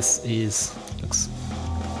that this looks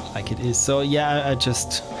like it is. So yeah,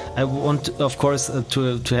 I want, of course,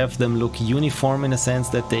 to have them look uniform in a sense,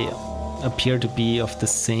 that they appear to be of the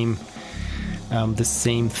same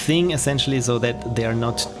thing essentially, so that they are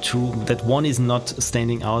not too, that one is not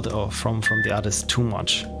standing out from the others too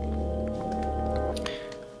much.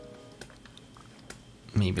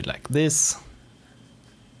 Maybe like this.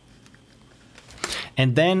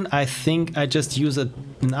 And then I think I just use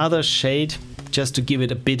another shade just to give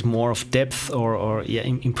it a bit more of depth, or yeah,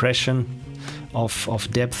 impression of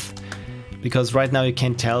depth, because right now you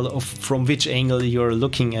can't tell from which angle you're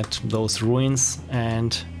looking at those ruins.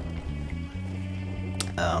 And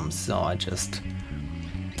so I just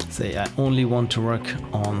say I only want to work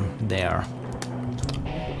on their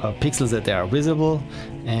pixels that they are visible,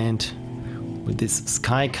 and with this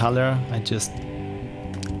sky color I just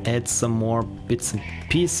add some more bits and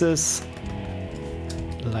pieces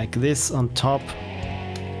like this on top.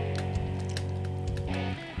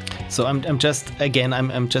 So I'm just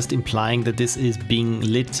implying that this is being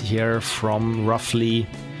lit here from roughly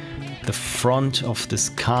the front of the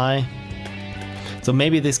sky. So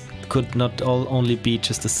maybe this could not only be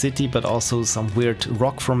just a city, but also some weird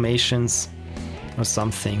rock formations or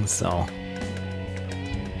something. So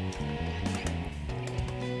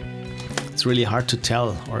it's really hard to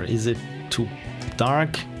tell, or is it too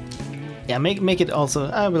dark? Yeah, make it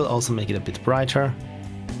also, I will also make it a bit brighter.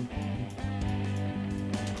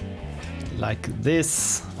 Like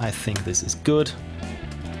this, I think this is good.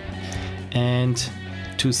 And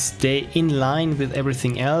to stay in line with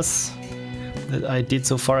everything else that I did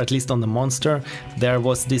so far, at least on the monster, there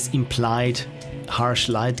was this implied harsh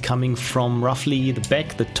light coming from roughly the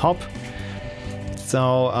back, the top.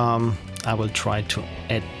 So I will try to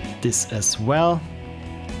add this as well.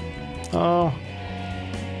 Oh.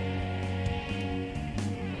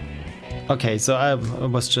 Okay, so I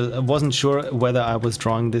wasn't sure whether I was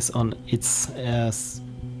drawing this on its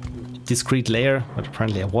discrete layer, but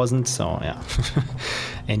apparently I wasn't, so yeah.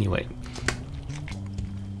 Anyway.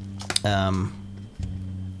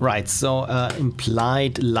 Right, so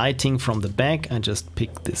implied lighting from the back. I just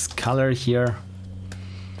picked this color here.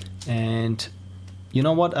 And you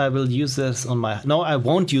know what? I will use this on my... No, I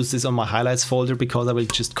won't use this on my highlights folder because I will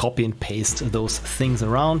just copy and paste those things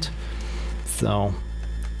around. So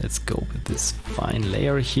let's go with this fine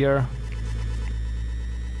layer here.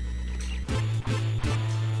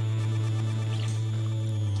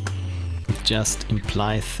 Just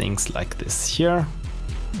imply things like this here.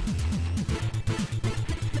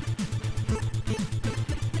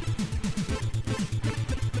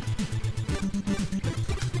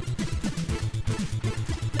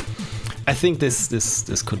 I think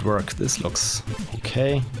this could work. This looks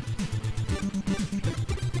okay.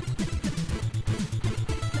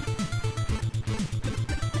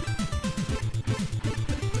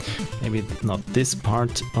 Maybe not this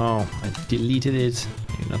part. Oh, I deleted it.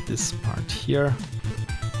 Maybe not this part here.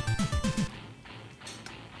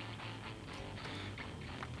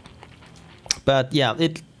 But yeah,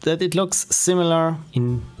 it looks similar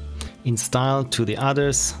in style to the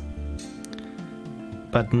others,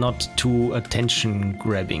 but not too attention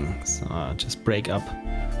grabbing. So I'll just break up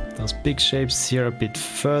those big shapes here a bit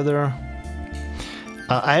further.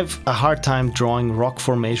 I have a hard time drawing rock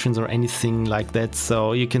formations or anything like that,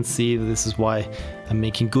 so you can see this is why I'm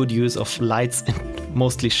making good use of lights and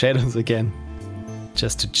mostly shadows again,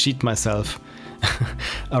 just to cheat myself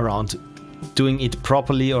around doing it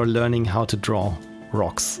properly or learning how to draw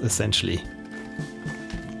rocks essentially.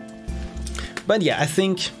 But yeah, I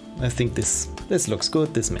think this looks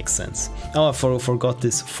good. This makes sense. Oh, I forgot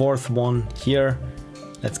this fourth one here.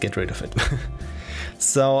 Let's get rid of it.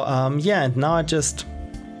 So yeah, and now I just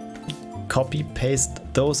copy paste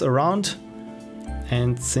those around,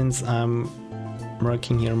 and since I'm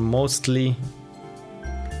working here mostly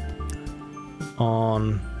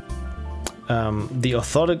on the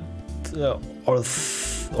orthogonal,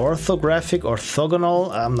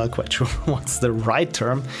 I'm not quite sure what's the right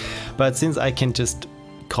term, but since I can just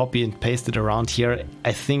copy and paste it around here,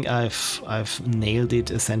 I think I've nailed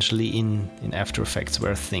it essentially in After Effects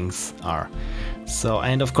where things are. So,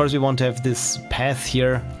 and of course we want to have this path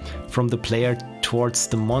here from the player towards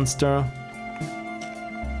the monster.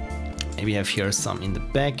 Maybe have here some in the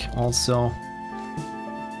back also,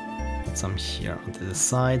 some here on the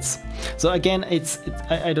sides. So again,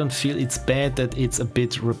 I don't feel it's bad that it's a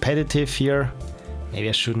bit repetitive here. Maybe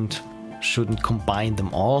I shouldn't combine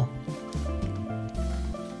them all.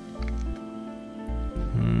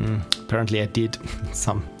 Apparently I did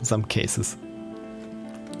some cases.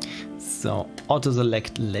 So auto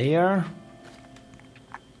select layer.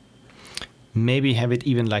 Maybe have it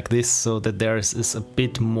even like this so that there is a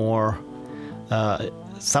bit more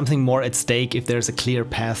something more at stake if there's a clear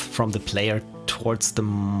path from the player towards the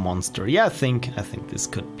monster. Yeah, I think this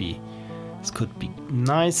could be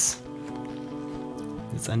nice.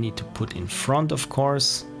 This I need to put in front, of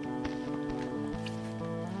course.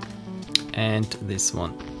 And this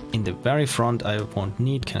one in the very front I won't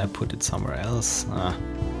need. Can I put it somewhere else?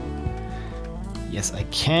 Yes, I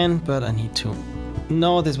can, but I need to...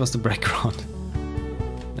 No, this was the background.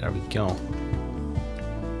 There we go.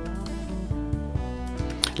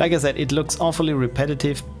 Like I said, it looks awfully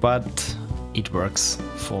repetitive, but it works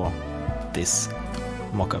for this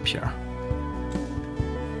mock-up here.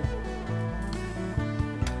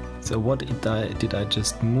 So what did I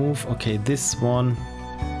just move? Okay, this one.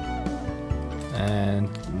 And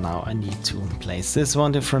now I need to place this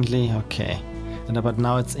one differently. Okay. But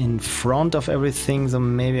now it's in front of everything, so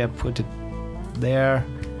maybe I put it there.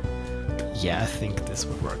 Yeah, I think this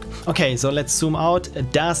would work. Okay, so let's zoom out.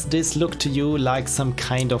 Does this look to you like some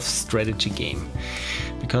kind of strategy game?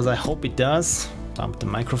 Because I hope it does. Bump the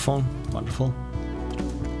microphone. Wonderful.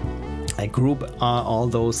 I group all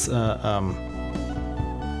those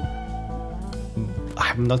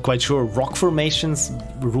I'm not quite sure, rock formations,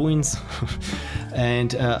 ruins,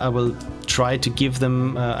 and I will try to give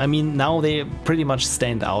them, I mean, now they pretty much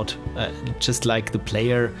stand out, just like the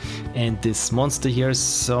player and this monster here,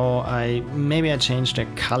 so maybe I changed their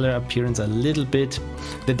color appearance a little bit,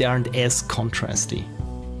 that they aren't as contrasty.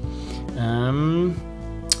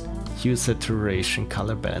 Hue saturation,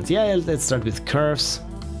 color balance. Yeah, let's start with curves.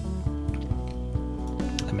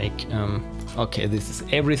 I make, okay, this is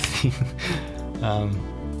everything.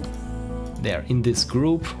 There in this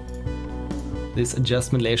group, this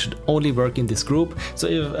adjustment layer should only work in this group. So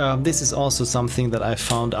if, this is also something that I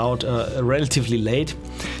found out relatively late.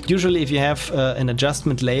 Usually if you have an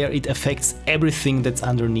adjustment layer, it affects everything that's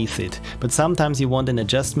underneath it. But sometimes you want an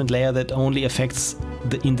adjustment layer that only affects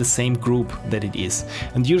in the same group that it is.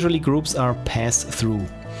 And usually groups are pass-through.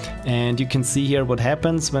 And you can see here what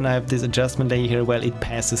happens when I have this adjustment layer here. Well, it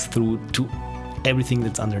passes through to everything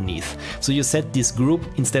that's underneath. So you set this group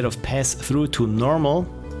instead of pass-through to normal,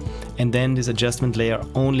 and then this adjustment layer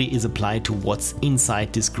only is applied to what's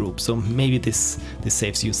inside this group. So maybe this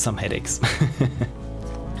saves you some headaches.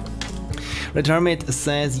 Red Hermit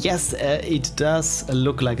says, yes, it does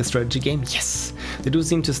look like a strategy game. Yes, they do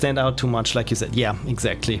seem to stand out too much, like you said. Yeah,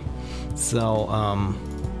 exactly. So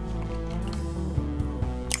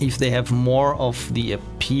if they have more of the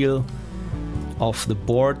appeal of the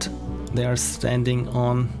board they are standing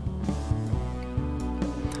on.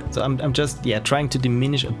 So I'm just trying to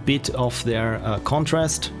diminish a bit of their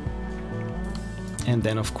contrast, and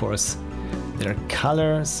then of course their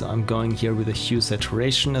color. So I'm going here with a hue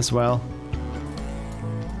saturation as well.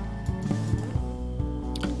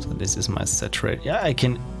 So this is my saturate. Yeah, I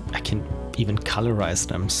can even colorize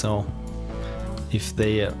them. So if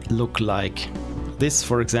they look like this,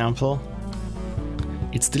 for example,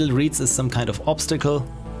 it still reads as some kind of obstacle,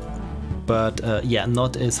 but yeah,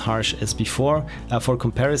 not as harsh as before. For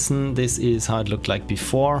comparison, this is how it looked like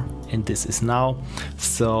before, and this is now.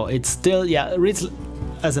 So it's still, yeah, it reads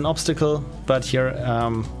as an obstacle, but here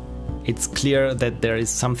it's clear that there is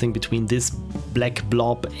something between this black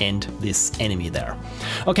blob and this enemy there.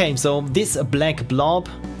 Okay, so this black blob,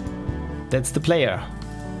 that's the player.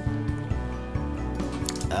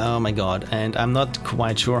 Oh my god, and I'm not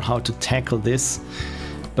quite sure how to tackle this.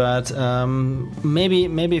 But maybe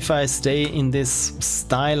if I stay in this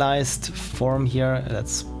stylized form here,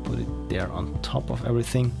 let's put it there on top of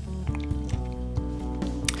everything.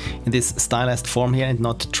 In this stylized form here, and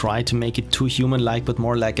not try to make it too human-like, but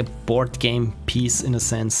more like a board game piece in a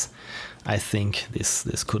sense, I think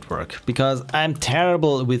this could work. Because I'm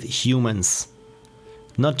terrible with humans.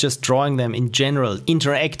 Not just drawing them in general,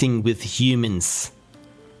 interacting with humans.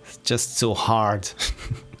 It's just so hard.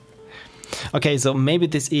 Okay, so maybe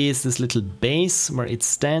this is this little base where it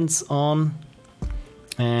stands on,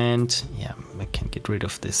 and yeah, I can get rid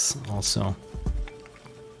of this also.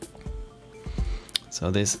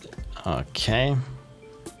 So this, okay,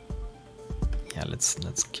 yeah, let's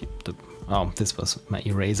keep the, oh, this was my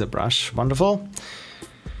eraser brush, wonderful.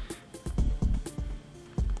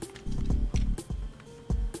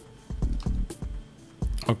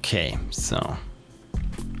 Okay, so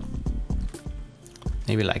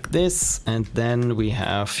maybe like this, and then we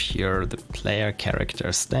have here the player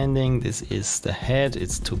character standing. This is the head,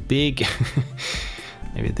 it's too big.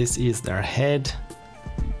 Maybe this is their head,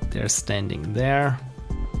 they're standing there.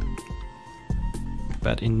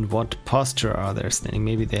 But in what posture are they standing?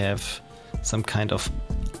 Maybe they have some kind of,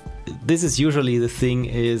 this is usually the thing,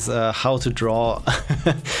 is how to draw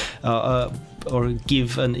or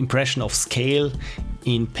give an impression of scale.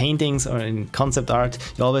 In paintings or in concept art,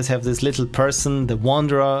 you always have this little person, the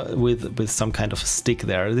wanderer, with some kind of stick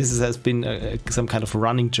there. This has been some kind of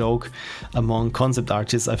running joke among concept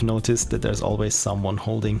artists. I've noticed that there's always someone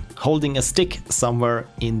holding a stick somewhere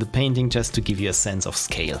in the painting, just to give you a sense of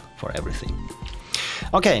scale for everything.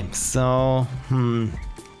 Okay, so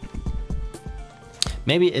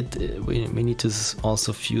maybe we need to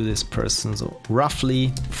also view this person so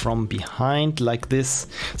roughly from behind like this.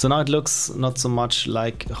 So now it looks not so much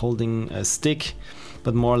like holding a stick,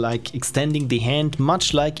 but more like extending the hand,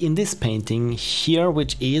 much like in this painting here,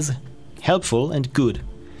 which is helpful and good.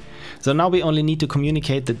 So now we only need to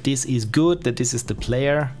communicate that this is good, that this is the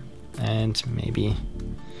player, and maybe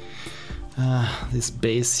this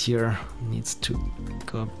base here needs to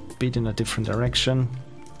go a bit in a different direction.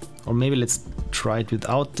 Or maybe let's try it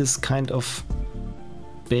without this kind of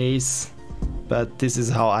base, but this is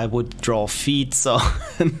how I would draw feet, so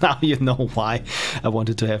now you know why I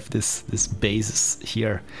wanted to have this base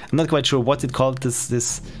here. I'm not quite sure what it called,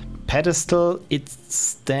 this pedestal it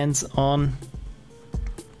stands on.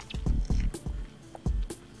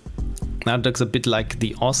 Now it looks a bit like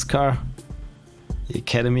the Oscar, the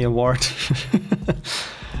Academy Award.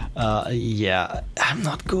 Yeah, I'm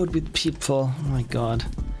not good with people, oh my god.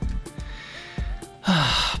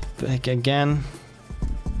 Back again,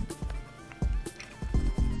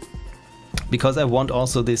 because I want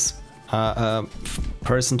also this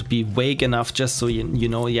person to be vague enough, just so you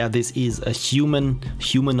know, yeah, this is a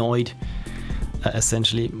humanoid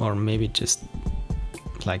essentially, or maybe just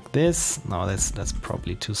like this. No, that's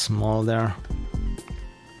probably too small there.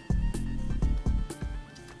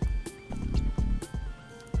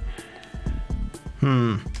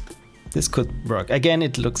 This could work. Again,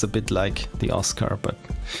 it looks a bit like the Oscar,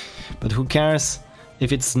 but who cares?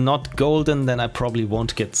 If it's not golden, then I probably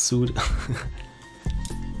won't get sued.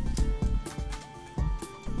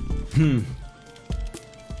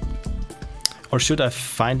 Or should I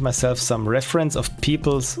find myself some reference of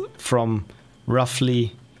peoples from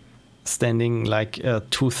roughly standing like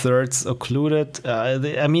 2/3 occluded?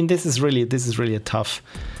 I mean, this is really a tough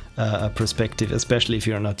perspective, especially if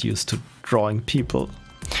you're not used to drawing people.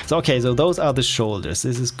 So okay, so those are the shoulders.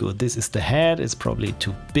 This is good. This is the head. It's probably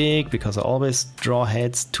too big because I always draw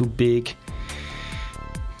heads too big.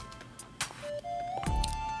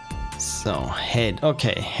 So head.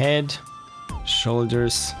 Okay, head,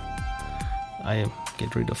 shoulders. I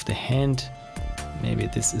get rid of the hand. Maybe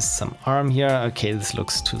this is some arm here. Okay, this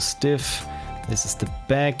looks too stiff. This is the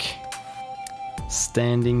back.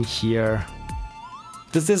 Standing here.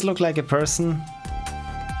 Does this look like a person?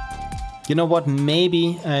 You know what?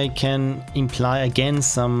 Maybe I can imply again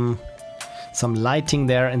some lighting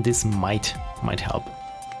there, and this might help.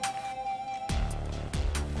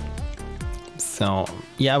 So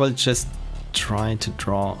yeah, I will just try to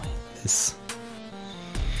draw this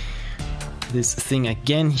thing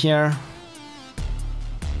again here.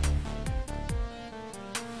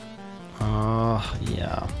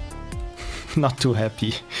 Yeah, not too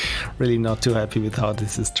happy. Really not too happy with how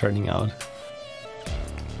this is turning out.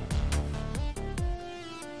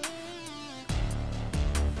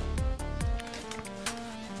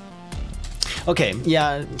 Okay,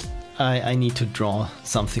 yeah, I need to draw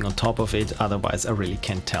something on top of it, otherwise I really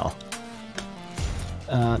can't tell.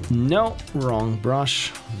 No, wrong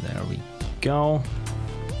brush. There we go.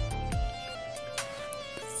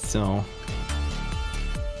 So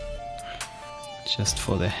just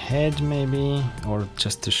for the head maybe, or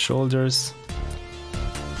just the shoulders.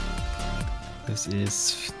 This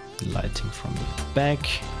is lighting from the back.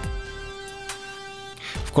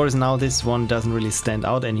 Of course, now this one doesn't really stand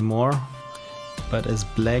out anymore, but as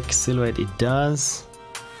black silhouette it does.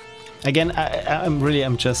 Again,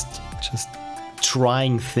 I'm just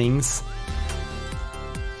trying things.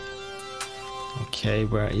 Okay,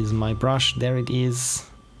 where is my brush? There it is.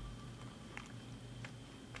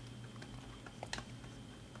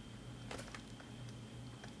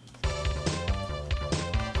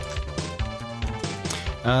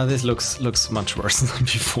 This looks much worse than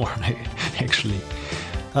before, actually.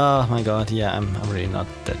 Oh my god, yeah, I'm really not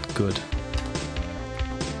that good.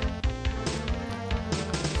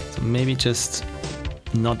 So maybe just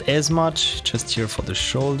not as much, just here for the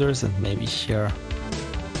shoulders, and maybe here.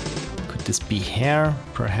 Could this be hair,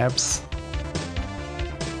 perhaps?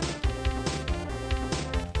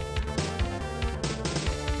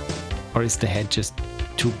 Or is the head just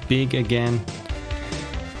too big again?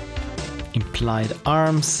 Implied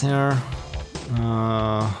arms here.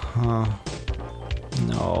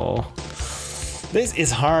 No. This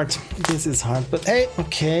is hard. This is hard. But hey,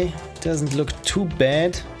 okay. Doesn't look too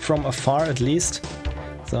bad from afar, at least.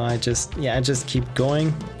 So I just keep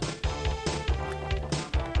going.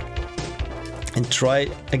 And try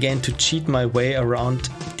again to cheat my way around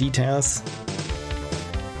details.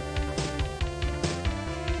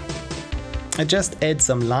 I just add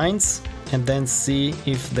some lines and then see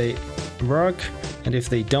if they work, and if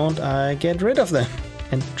they don't, I get rid of them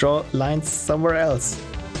and draw lines somewhere else.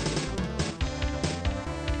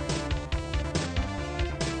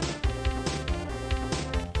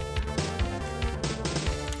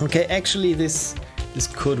 Okay, actually this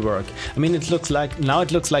could work. I mean, it looks like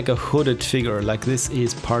a hooded figure, like this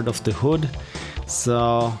is part of the hood.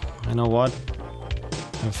 So you know what?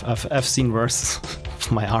 I've seen worse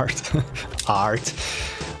of my art.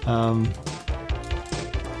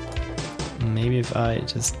 Maybe if I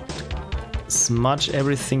just smudge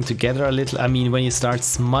everything together a little. I mean, when you start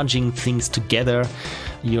smudging things together,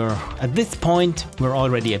 at this point we're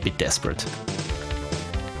already a bit desperate.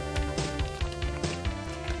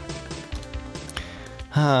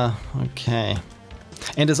 Okay.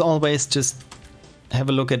 And as always, just have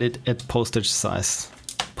a look at it at postage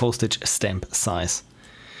stamp size.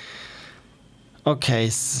 Okay,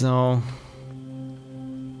 so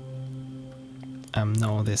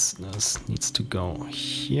no, this needs to go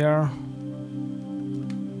here.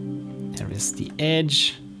 There is the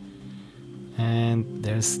edge, and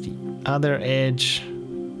there's the other edge.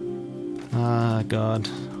 Ah, God.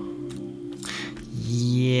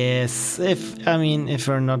 Yes, if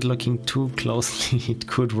we're not looking too closely, it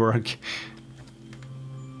could work.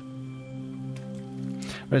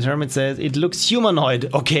 Red Hermit says, it looks humanoid.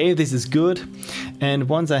 Okay, this is good. And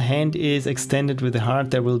once a hand is extended with the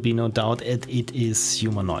heart, there will be no doubt it is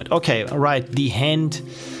humanoid. Okay, right, the hand,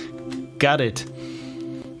 got it.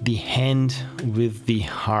 the hand with the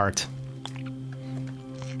heart.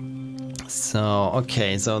 So,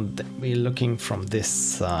 okay, so we're looking from this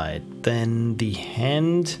side. Then the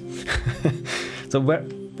hand. So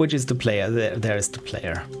which is the player? There is the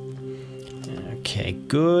player. Okay,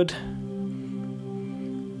 good.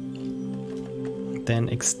 Then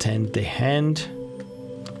extend the hand.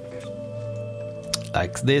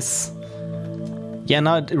 Like this. Yeah,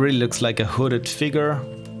 now it really looks like a hooded figure.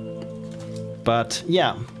 But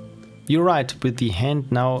yeah, you're right, with the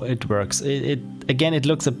hand now it works. Again, it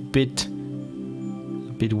looks a bit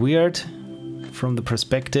weird from the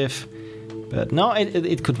perspective, but no,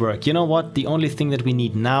 it could work. You know what? The only thing that we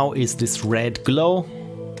need now is this red glow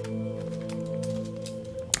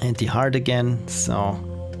and the heart again. So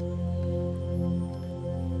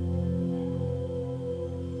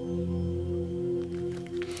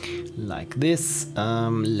like this,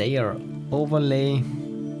 layer overlay,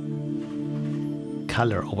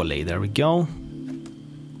 color overlay. There we go.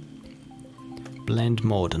 Blend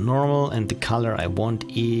mode normal, and the color I want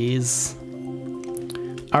is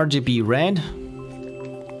RGB red.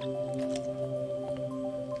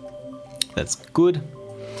 That's good.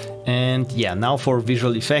 And yeah, now for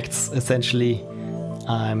visual effects, essentially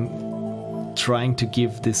I'm trying to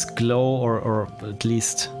give this glow, or at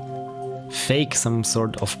least fake some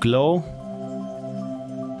sort of glow.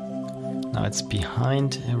 Now it's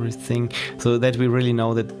behind everything, so that we really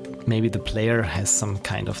know that maybe the player has some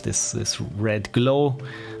kind of this red glow,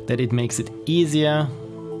 that it makes it easier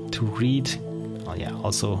to read. Oh yeah,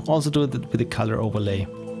 also do it with the color overlay.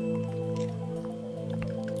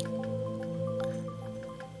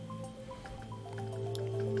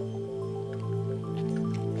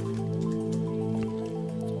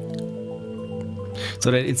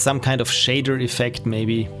 So that it's some kind of shader effect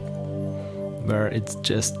maybe, where it's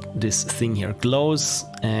just this thing here glows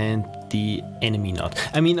and the enemy not.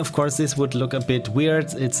 I mean, of course, this would look a bit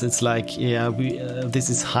weird. It's like, yeah, this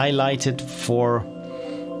is highlighted for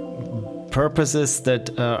purposes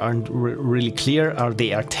that aren't really clear. Are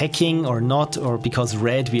they attacking or not? Or because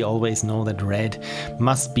red, we always know that red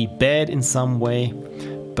must be bad in some way.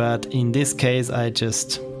 But in this case, I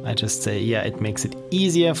just say, yeah, it makes it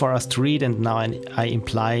easier for us to read, and now I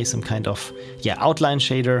imply some kind of, yeah, outline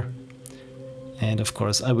shader. And of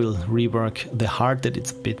course, I will rework the heart that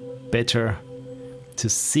it's a bit better to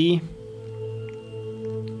see.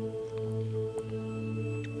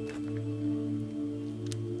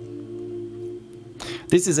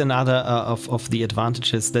 This is another of the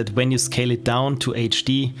advantages, that when you scale it down to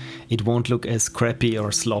HD, it won't look as crappy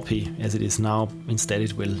or sloppy as it is now. Instead,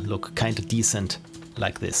 it will look kind of decent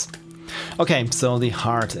like this. Okay, so the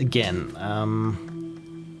heart again.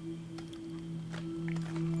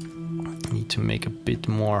 Need to make a bit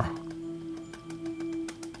more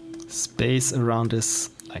space around this,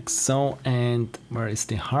 like so. And where is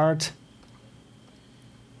the heart?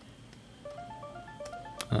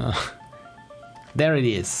 There it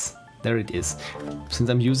is. There it is. Since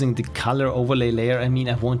I'm using the color overlay layer, I mean,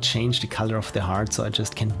 I won't change the color of the heart, so I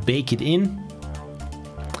just can bake it in.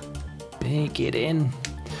 Bake it in.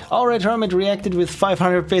 Oh, Red Hermit reacted with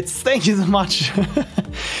 500 bits. Thank you so much.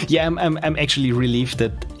 Yeah, I'm actually relieved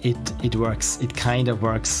that it works. It kind of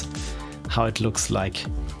works how it looks like.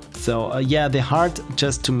 So yeah, the heart,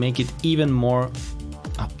 just to make it even more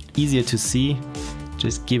easier to see,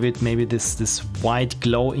 just give it maybe this white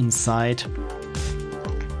glow inside.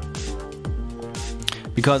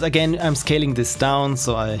 Because again, I'm scaling this down,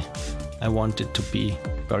 so I want it to be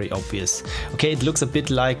very obvious. Okay, it looks a bit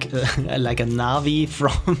like a Navi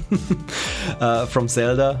from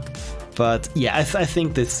Zelda, but yeah, I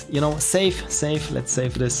think this, you know, save. Let's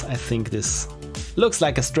save this. I think this looks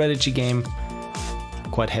like a strategy game.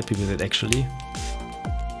 Quite happy with it actually.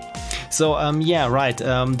 So yeah, right.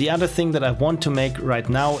 The other thing that I want to make right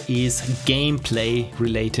now is gameplay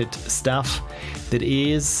related stuff. That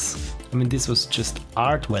is, I mean, this was just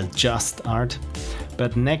art, well, just art.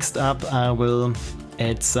 But next up, I will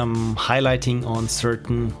add some highlighting on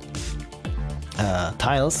certain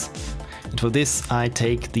tiles. And for this, I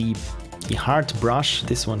take the heart brush,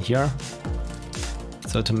 this one here.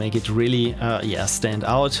 So to make it really, yeah, stand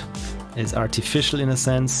out, as artificial in a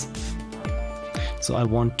sense. So I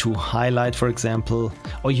want to highlight, for example,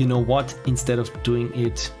 or you know what, instead of doing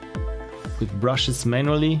it with brushes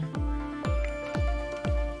manually,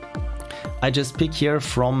 I just pick here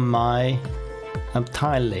from my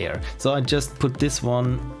tile layer. So I just put this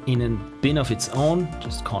one in a bin of its own,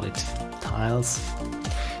 just call it tiles.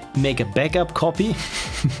 Make a backup copy.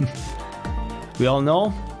 We all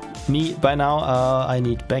know me by now, I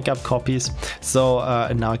need backup copies. So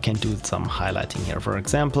now I can do some highlighting here. For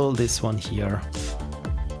example, this one here.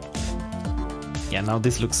 Yeah, now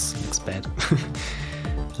this looks bad.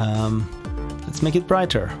 Let's make it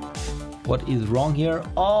brighter. What is wrong here?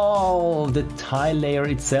 Oh, the tile layer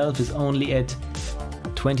itself is only at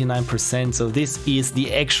 29%, so this is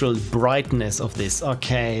the actual brightness of this.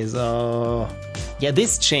 Okay, so yeah,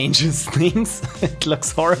 this changes things. It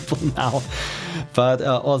looks horrible now, but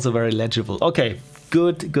also very legible. Okay,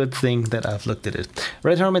 good thing that I've looked at it.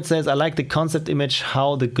 Red Hermit says, I like the concept image,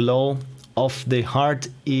 how the glow of the heart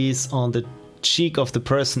is on the cheek of the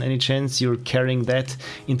person. Any chance you're carrying that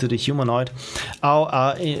into the humanoid?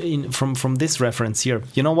 From this reference here,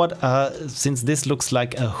 you know what, since this looks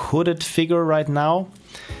like a hooded figure right now,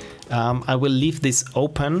 I will leave this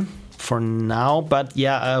open for now, but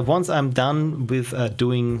yeah, once I'm done with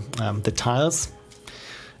doing the tiles,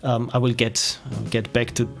 I will get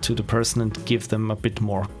back to the person and give them a bit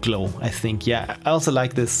more glow, I think. Yeah, I also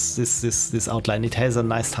like this outline. It has a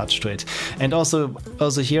nice touch to it. And also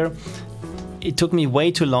here, it took me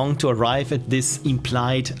way too long to arrive at this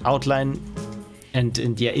implied outline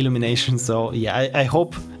and yeah, illumination. So yeah, I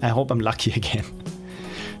hope I'm lucky again.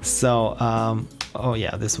 So oh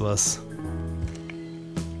yeah, this was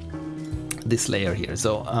this layer here.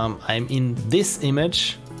 So I'm in this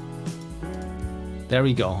image. There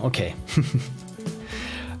we go. Okay.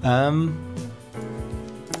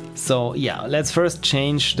 So yeah, let's first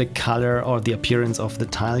change the color or the appearance of the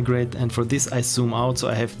tile grid, and for this I zoom out so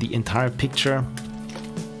I have the entire picture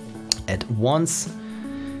at once.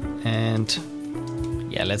 And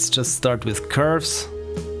yeah, let's just start with curves.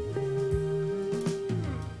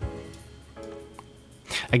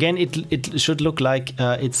 Again, it should look like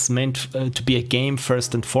it's meant to be a game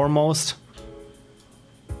first and foremost.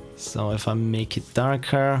 So if I make it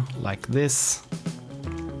darker like this,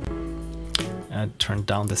 turn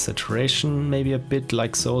down the saturation maybe a bit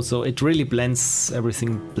like so, so it really blends,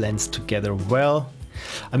 everything blends together well.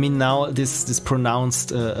 I mean, now this pronounced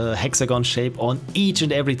hexagon shape on each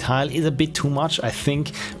and every tile is a bit too much, I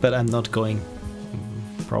think, but I'm not going,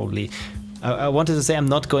 probably, I wanted to say I'm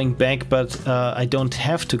not going back, but I don't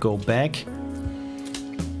have to go back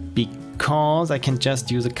because I can just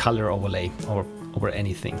use a color overlay over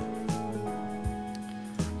anything.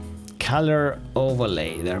 Color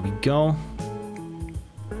overlay, there we go.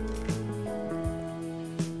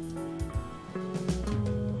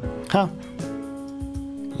 Huh.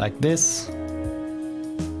 Like this.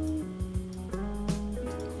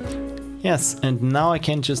 Yes, and now I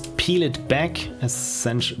can just peel it back.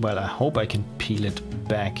 Essentially, well, I hope I can peel it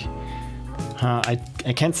back. I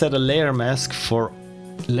can't set a layer mask for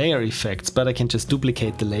layer effects, but I can just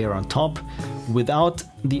duplicate the layer on top without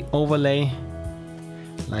the overlay,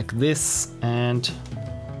 like this, and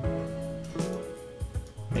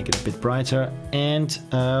make it a bit brighter, and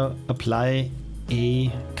apply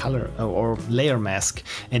a color or layer mask.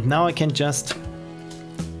 And now I can just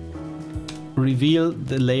reveal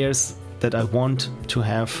the layers that I want to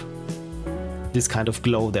have this kind of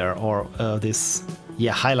glow there, or this,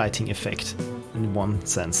 yeah, highlighting effect in one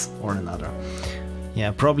sense or another.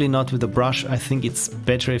 Yeah, probably not with a brush. I think it's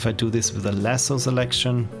better if I do this with a lasso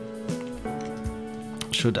selection.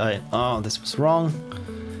 Should I? Oh, this was wrong.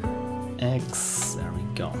 X, there we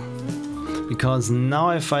go. Because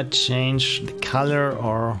now if I change the color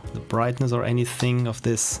or the brightness or anything of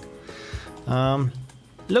this,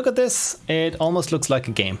 look at this, it almost looks like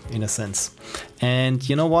a game in a sense. And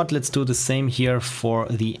you know what, let's do the same here for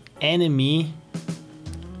the enemy.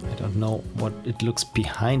 I don't know what it looks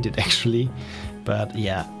behind it actually, but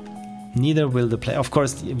yeah, neither will the player. Of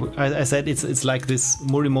course, I said it's like this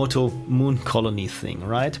Morimoto moon colony thing,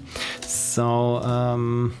 right?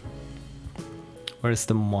 So where's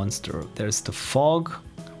the monster? There's the fog,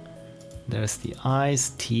 there's the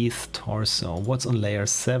eyes, teeth, torso. What's on layer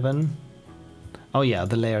 7? Oh yeah,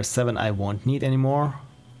 the layer 7 I won't need anymore.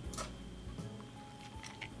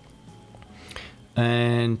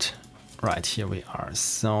 And right, here we are.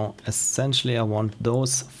 So essentially I want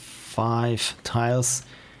those 5 tiles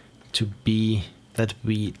to be that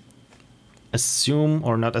we assume,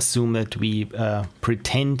 or not assume, that we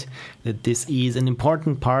pretend that this is an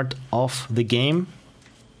important part of the game.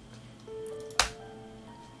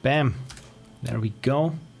 Bam, there we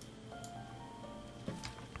go.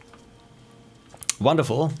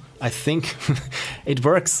 Wonderful. I think it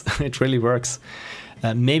works. It really works.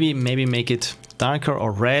 Maybe make it darker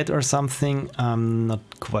or red or something. I'm not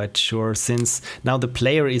quite sure, since now the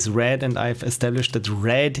player is red and I've established that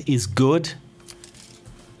red is good.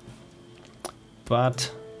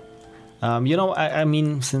 But you know, I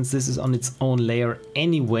mean, since this is on its own layer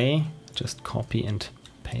anyway, just copy and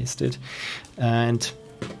paste it and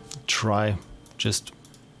try just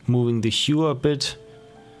moving the hue a bit.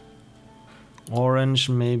 orange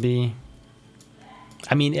maybe.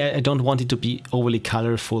 I mean, I don't want it to be overly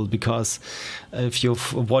colorful, because if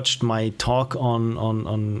you've watched my talk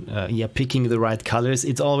on picking the right colors,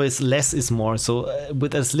 it's always less is more. So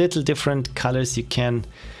with as little different colors you can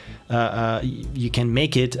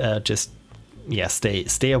make it.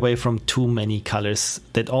 Stay away from too many colors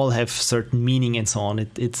that all have certain meaning and so on.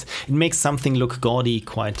 It makes something look gaudy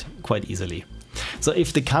quite easily. So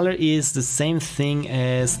if the color is the same thing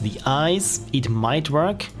as the eyes, it might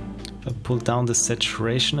work. If I pull down the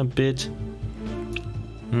saturation a bit,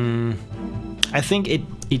 I think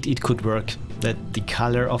it could work. That the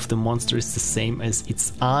color of the monster is the same as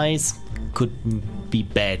its eyes could be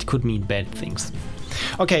bad, could mean bad things.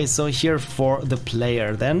 Okay, so here for the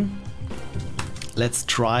player then. Let's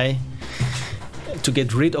try to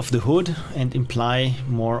get rid of the hood and imply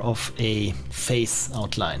more of a face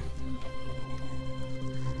outline.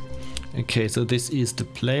 Okay, so this is the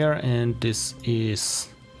player and this is...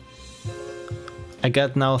 I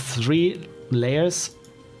got now 3 layers.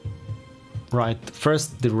 Right,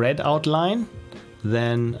 first the red outline,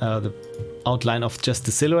 then the outline of just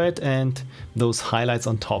the silhouette and those highlights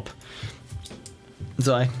on top.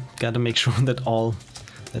 So I gotta make sure that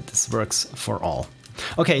this works for all.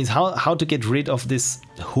 Okay, so how to get rid of this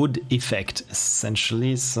hood effect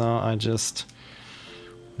essentially. So I just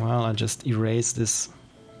erase this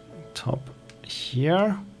top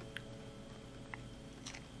here.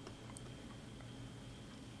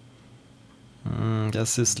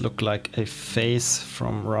 Does this look like a face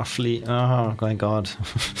from roughly... Oh my god.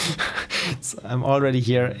 So I'm already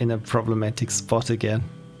here in a problematic spot again.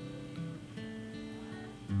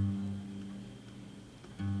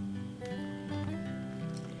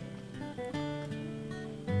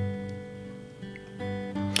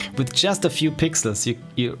 With just a few pixels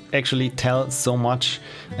you actually tell so much,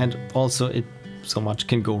 and also so much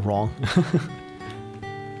can go wrong.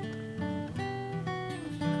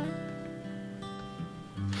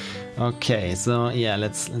 Okay, so yeah,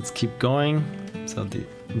 let's keep going. So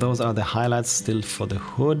those are the highlights still for the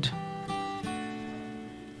hood,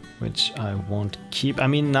 which I won't keep. I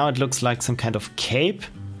mean, now it looks like some kind of cape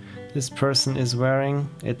this person is wearing.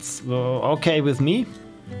 It's okay with me.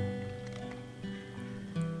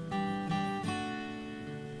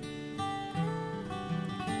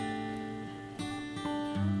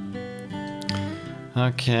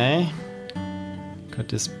 Okay, could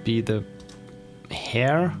this be the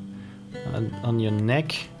hair on your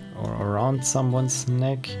neck or around someone's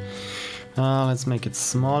neck? Let's make it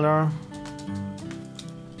smaller.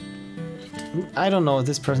 I don't know,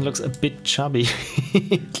 this person looks a bit chubby,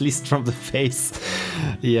 at least from the face.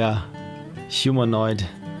 Yeah, humanoid.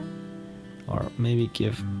 Or maybe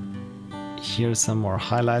give here some more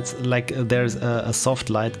highlights. Like there's a soft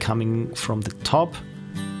light coming from the top.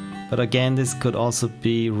 But again, this could also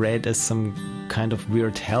be read as some kind of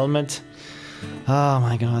weird helmet. Oh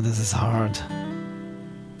my god, this is hard.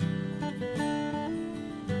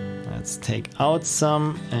 Let's take out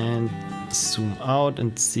some and zoom out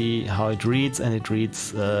and see how it reads, and it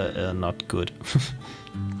reads not good.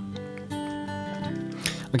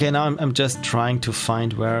 Okay, now I'm just trying to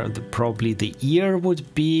find where probably the ear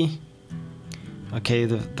would be. Okay,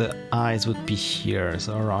 the eyes would be here,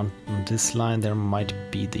 so around this line there might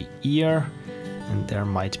be the ear, and there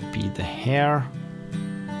might be the hair.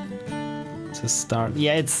 To start,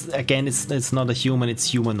 yeah, it's not a human,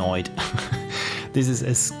 it's humanoid. This is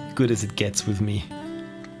as good as it gets with me.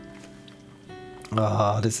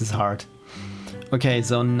 Oh, this is hard. Okay,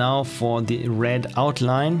 so now for the red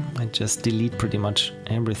outline, I just delete pretty much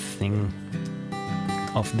everything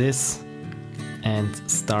of this and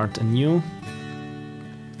start anew.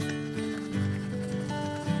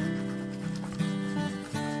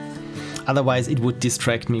 Otherwise it would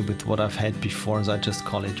distract me with what I've had before, so I just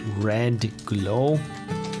call it red glow.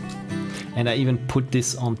 And I even put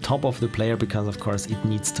this on top of the player because of course it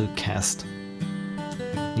needs to be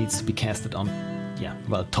casted on, yeah,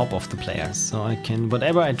 well, top of the player. So I can,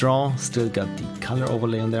 whatever I draw, still got the color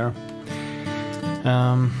overlay on there.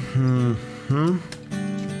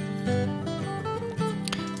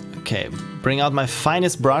 Okay, bring out my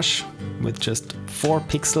finest brush with just 4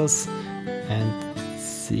 pixels and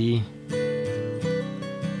see.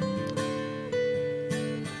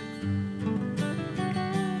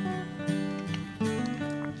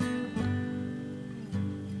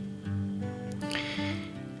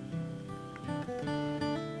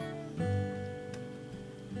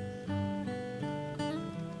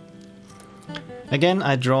 Again,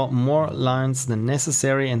 I draw more lines than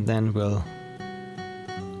necessary, and then we'll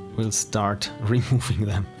start removing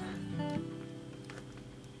them.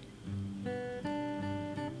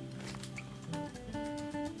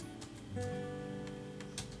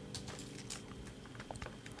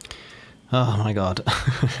 Oh my god.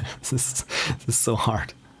 This is so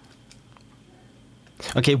hard.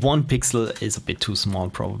 Okay, 1 pixel is a bit too small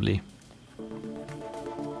probably.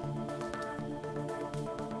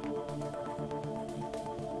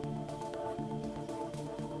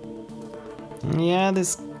 Yeah,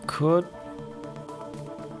 this could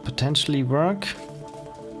potentially work.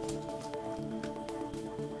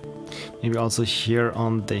 Maybe also here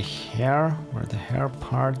on the hair, where the hair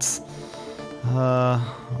parts.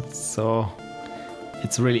 So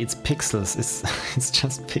it's pixels. It's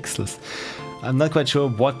just pixels. I'm not quite sure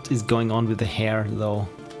what is going on with the hair though.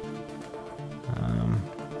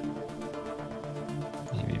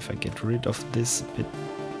 Maybe if I get rid of this a bit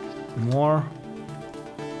more.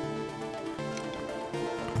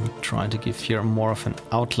 I'll try to give here more of an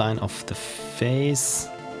outline of the face.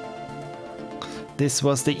 This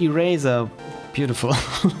was the eraser. Beautiful.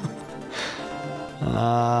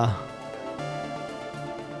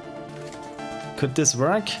 Could this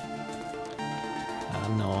work?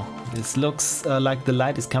 No. This looks like the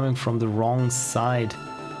light is coming from the wrong side.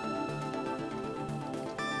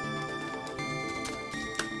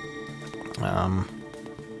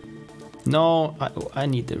 No, I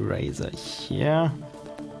need the eraser here.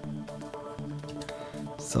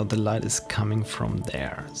 So the light is coming from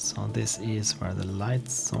there. So this is where the light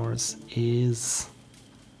source is.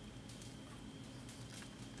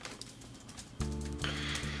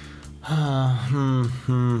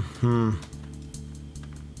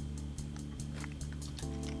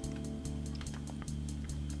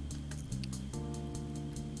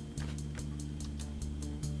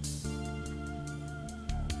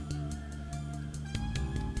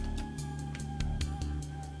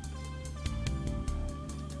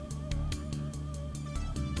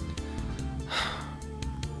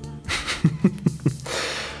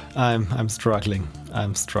 I'm struggling.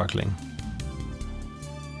 I'm struggling.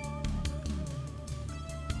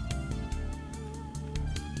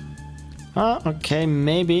 Okay,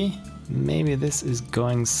 maybe this is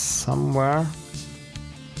going somewhere.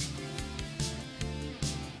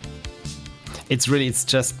 It's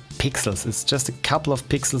just pixels. It's just a couple of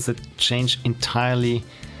pixels that change entirely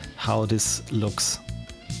how this looks.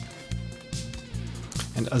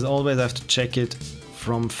 And as always, I have to check it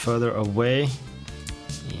from further away.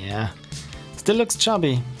 Yeah, still looks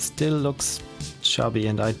chubby. Still looks chubby,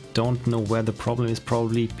 and I don't know where the problem is.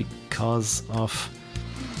 Probably because of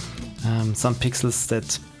some pixels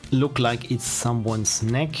that look like it's someone's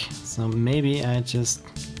neck. So maybe I just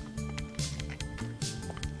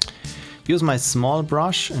use my small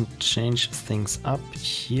brush and change things up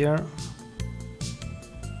here.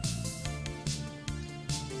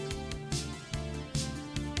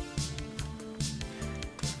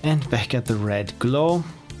 And back at the red glow.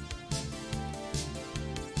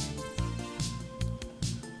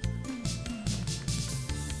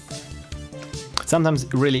 Sometimes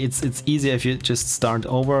really it's easier if you just start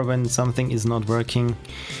over when something is not working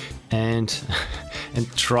and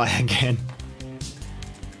try again.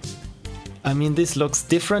 I mean, this looks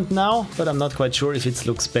different now, but I'm not quite sure if it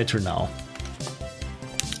looks better now.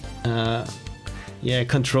 Yeah,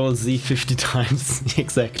 Control Z 50 times,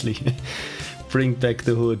 exactly. Bring back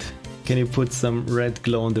the hood. Can you put some red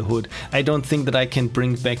glow on the hood? I don't think that I can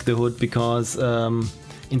bring back the hood because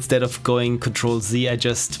instead of going Control Z, I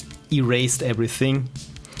just erased everything.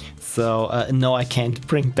 So no, I can't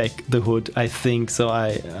bring back the hood, I think, so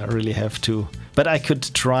I really have to. But I could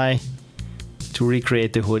try to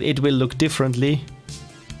recreate the hood. It will look differently,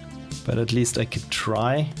 but at least I could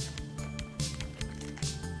try.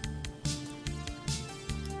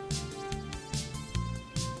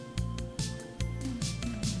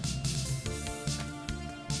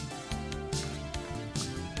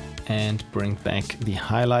 And bring back the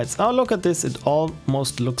highlights. Oh, look at this, it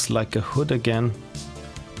almost looks like a hood again.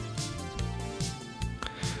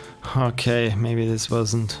 Okay, maybe this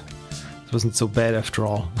wasn't so bad after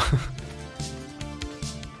all.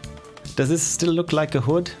 Does this still look like a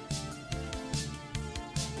hood?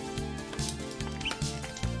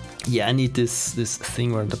 Yeah, I need this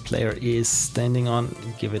thing where the player is standing on.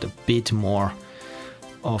 Give it a bit more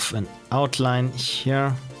of an outline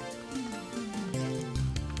here.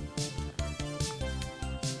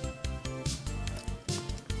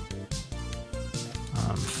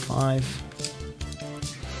 5.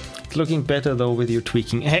 It's looking better though with your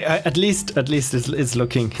tweaking. Hey, at least it's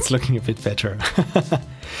looking a bit better.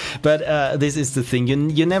 But this is the thing.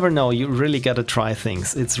 You never know. You really gotta try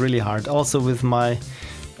things. It's really hard. Also with my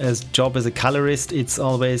as job as a colorist, it's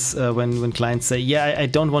always when clients say, yeah, I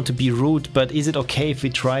don't want to be rude, but is it okay if we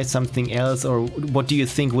try something else, or what do you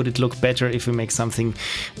think, would it look better if we make something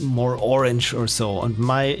more orange or so? And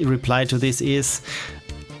my reply to this is,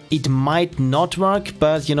 it might not work,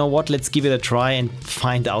 but you know what, let's give it a try and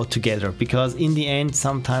find out together, because in the end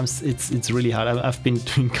sometimes it's really hard. I've been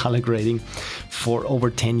doing color grading for over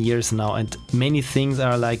 10 years now, and many things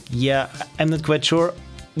are like, yeah, I'm not quite sure,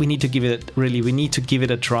 we need to give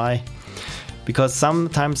it a try, because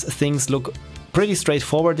sometimes things look pretty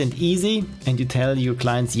straightforward and easy, and you tell your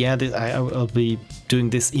clients, yeah, I'll be doing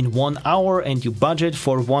this in 1 hour, and you budget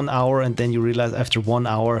for 1 hour, and then you realize after 1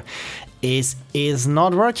 hour is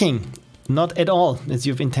not working, not at all as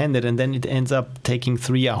you've intended, and then it ends up taking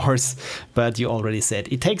 3 hours, but you already said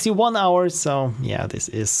it takes you 1 hour. So yeah, this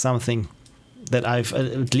is something that I've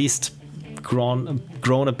at least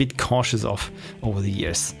grown a bit cautious of over the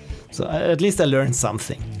years. So at least I learned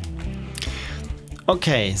something.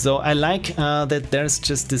 Okay, so I like that there's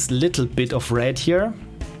just this little bit of red here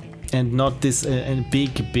and not this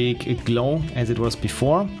big glow as it was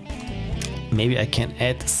before. Maybe I can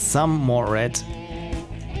add some more red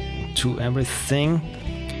to everything.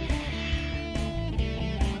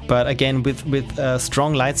 But again, with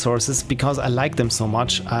strong light sources, because I like them so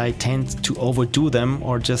much, I tend to overdo them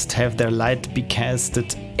or just have their light be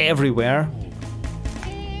casted everywhere.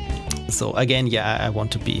 So again, yeah, I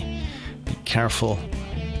want to be careful.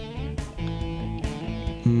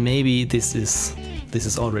 Maybe this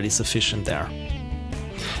is already sufficient there.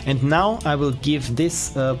 And now I will give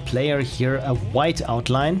this player here a white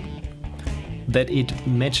outline that it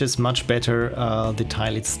matches much better the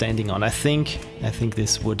tile it's standing on. I think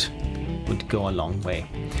this would go a long way.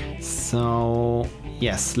 So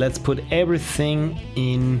yes, let's put everything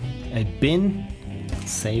in a bin,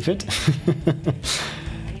 save it,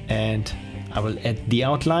 and I will add the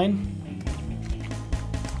outline.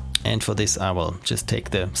 And for this I will just take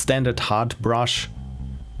the standard hard brush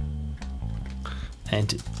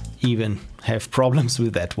and even have problems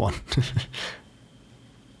with that one.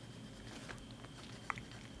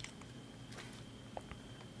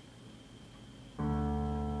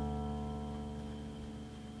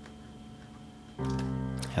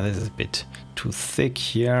 Yeah, this is a bit too thick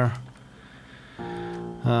here.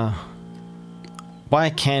 Why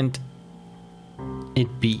can't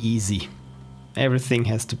it be easy? Everything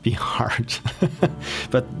has to be hard.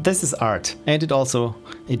 But this is art, and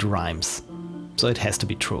it rhymes. So it has to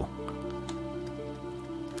be true.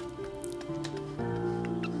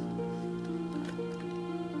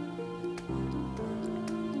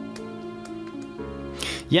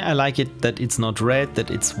 Yeah, I like it that it's not red, that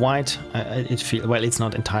it's white. Well, it's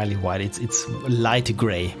not entirely white. It's light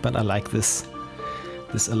gray, but I like this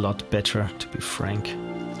a lot better, to be frank.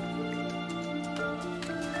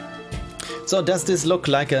 So does this look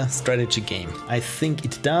like a strategy game? I think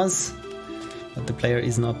it does. But the player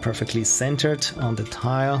is not perfectly centered on the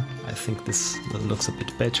tile. I think this looks a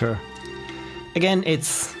bit better. Again,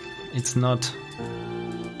 it's not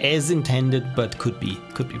as intended, but could be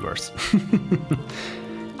worse.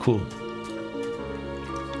 Cool.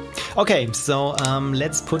 Okay, so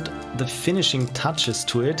let's put the finishing touches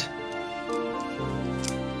to it.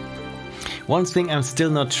 One thing I'm still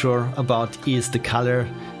not sure about is the color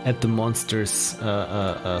at the monsters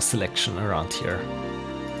selection around here.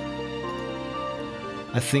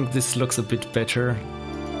 I think this looks a bit better,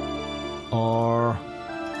 or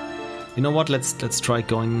you know what? Let's try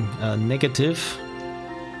going negative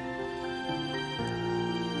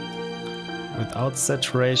without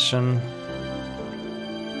saturation.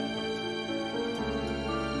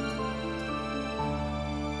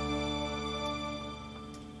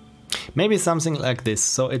 Maybe something like this.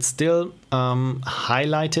 So it's still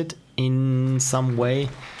highlighted in some way,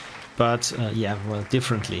 but yeah, well,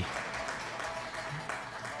 differently.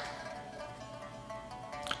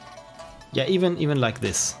 Yeah, even like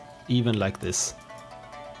this,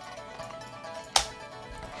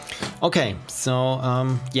 Okay,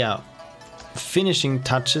 so yeah, finishing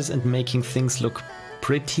touches and making things look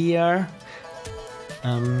prettier.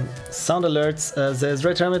 Sound alerts says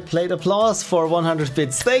Red Hermit played applause for 100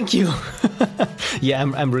 bits. Thank you. Yeah,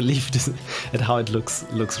 I'm relieved at how it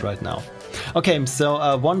looks right now. Okay,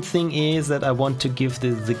 so one thing is that I want to give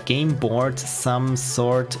the game board some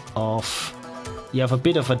sort of, you have a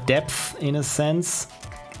bit of a depth in a sense.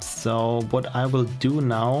 So what I will do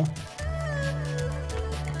now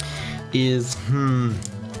is,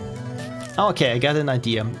 okay, I got an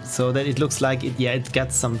idea. So that it looks like it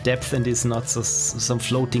got some depth and is not some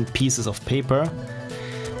floating pieces of paper.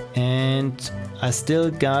 And I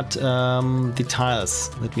still got the tiles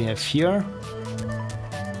that we have here.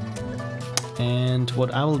 And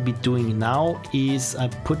what I will be doing now is I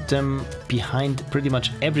put them behind pretty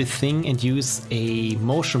much everything and use a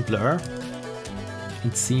motion blur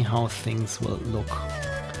and see how things will look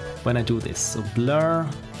when I do this. So blur,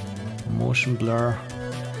 motion blur,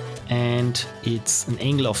 and it's an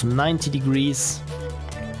angle of 90 degrees.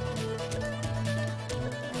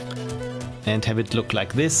 And have it look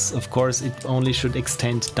like this. Of course, it only should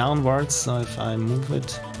extend downwards. So if I move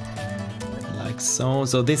it like so,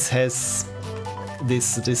 so this has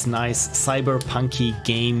this nice cyberpunky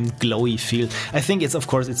game glowy feel. I think it's, of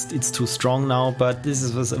course, it's too strong now, but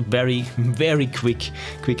this was a very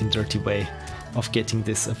quick and dirty way of getting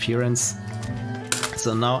this appearance.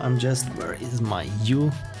 So now I'm just, where is my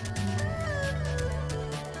U?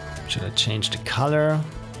 Should I change the color?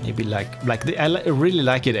 Maybe like the, I really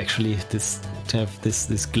like it actually, this to have this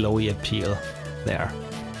glowy appeal there.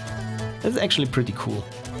 That's actually pretty cool.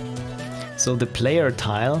 So the player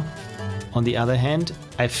tile, on the other hand,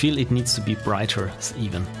 I feel it needs to be brighter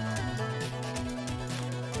even.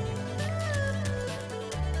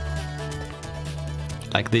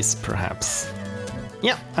 Like this perhaps.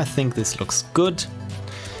 Yeah, I think this looks good.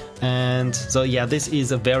 And so yeah, this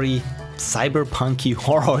is a very cyberpunky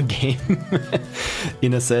horror game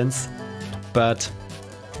in a sense. But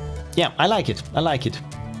yeah, I like it. I like it.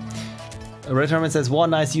 Red Hermit says, one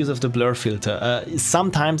nice use of the blur filter.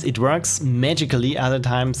 Sometimes it works magically, other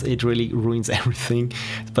times it really ruins everything.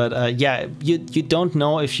 But yeah, you don't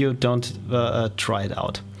know if you don't try it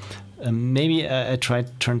out. Maybe I tried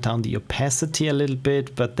to turn down the opacity a little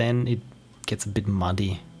bit, but then it gets a bit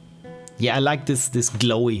muddy. Yeah, I like this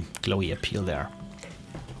glowy appeal there.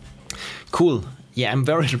 Cool. Yeah, I'm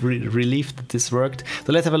very relieved that this worked.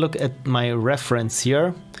 So let's have a look at my reference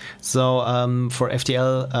here. So for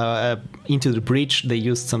FTL Into the Breach, they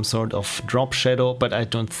used some sort of drop shadow, but I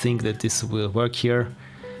don't think that this will work here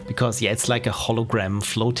because yeah, it's like a hologram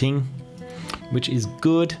floating, which is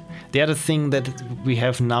good. The other thing that we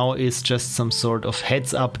have now is just some sort of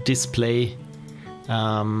heads-up display.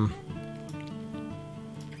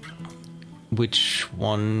 Which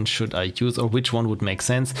one should I use, or which one would make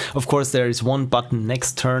sense? Of course, there is one button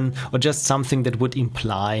next turn, or just something that would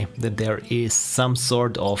imply that there is some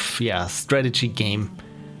sort of strategy game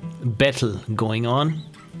battle going on.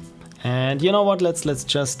 And you know what? Let's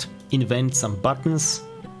just invent some buttons.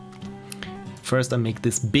 First, I make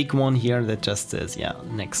this big one here that just says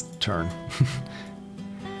next turn.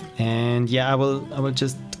 And yeah, I will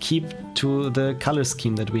just keep to the color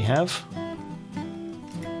scheme that we have.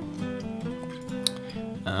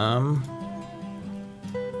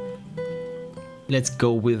 Let's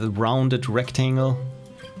go with a rounded rectangle.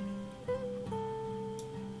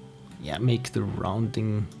 Yeah, make the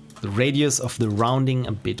radius of the rounding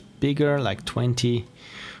a bit bigger, like 20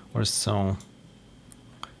 or so.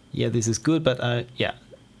 Yeah, this is good, but yeah,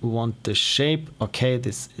 we want the shape. Okay,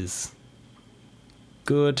 this is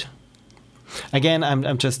good. Again,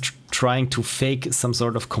 I'm just trying to fake some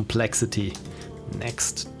sort of complexity.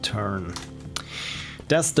 Next turn.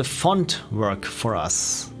 Does the font work for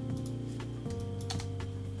us?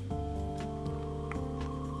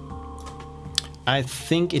 I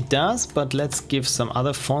think it does, but let's give some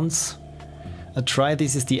other fonts a try.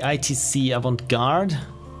 This is the ITC Avant-Garde.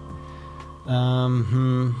 I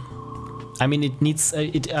mean, it needs.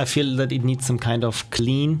 I feel that it needs some kind of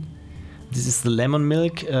clean. This is the lemon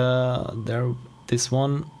milk. This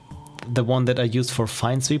one, the one that I used for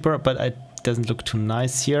Finesweeper, but it doesn't look too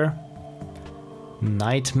nice here.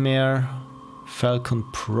 Nightmare, Falcon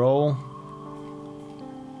Pro.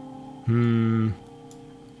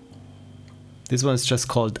 This one is just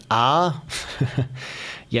called A.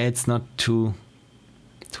 Yeah, it's not too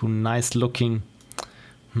nice looking.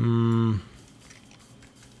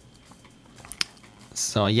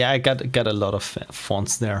 So yeah, I got a lot of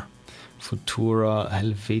fonts there. Futura,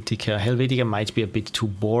 Helvetica. Helvetica might be a bit too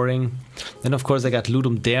boring. Then of course I got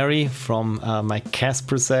Ludum Dare from my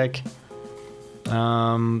Kaspersec.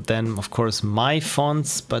 Then of course my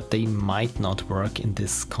fonts, but they might not work in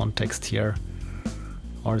this context here.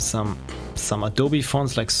 Or some Adobe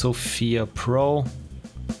fonts like Sophia Pro.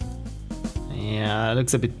 Yeah, it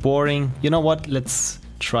looks a bit boring. You know what? Let's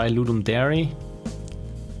try Ludum Dare.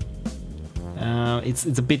 It's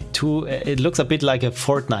a bit too. It looks a bit like a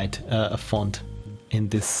Fortnite font in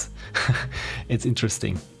this. It's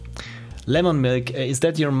interesting. Lemon Milk, is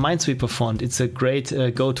that your Minesweeper font? It's a great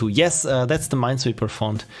go-to. Yes, that's the Minesweeper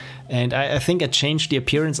font. And I think I changed the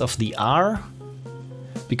appearance of the R,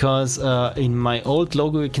 because in my old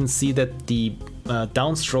logo you can see that the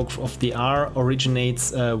downstroke of the R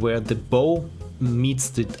originates where the bow meets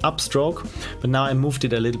the upstroke, but now I moved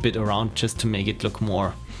it a little bit around just to make it look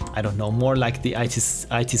more, I don't know, more like the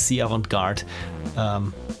ITC Avant-Garde.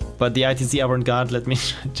 But the ITC Avant-Garde, let me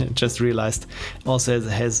just realized, also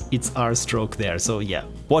has its R stroke there. So yeah,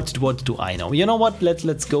 what do I know? You know what?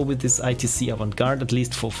 Let's go with this ITC Avant-Garde, at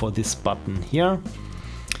least for this button here.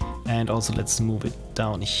 And also let's move it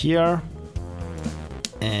down here.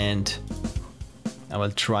 And I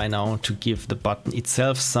will try now to give the button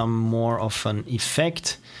itself some more of an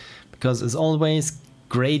effect, because as always,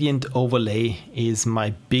 gradient overlay is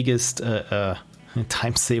my biggest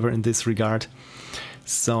time saver in this regard.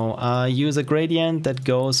 So I use a gradient that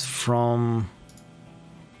goes from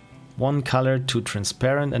one color to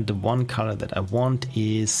transparent, and the one color that I want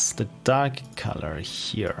is the dark color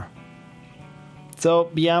here. So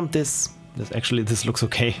yeah, this looks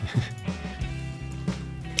okay.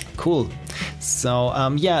 Cool. So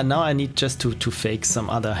yeah, now I need just to fake some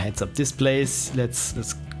other heads-up displays. Let's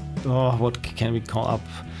oh, what can we call up?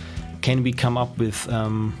 Can we come up with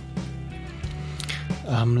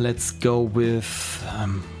let's go with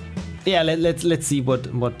yeah, let's see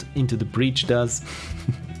what Into the Breach does.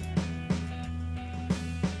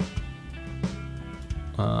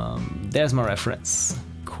 There's my reference.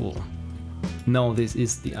 Cool. No, this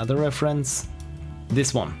is the other reference.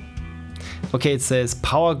 This one. Okay, it says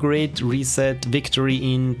power grid reset victory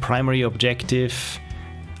in primary objective.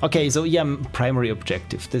 Okay, so yeah, primary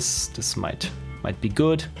objective. This might be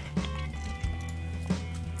good.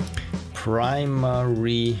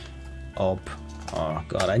 Primary oh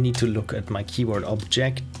god, I need to look at my keyword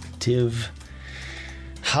objective.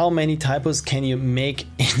 How many typos can you make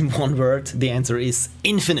in one word? The answer is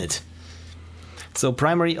infinite. So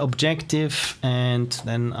primary objective, and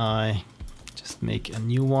then I just make a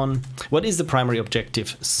new one. What is the primary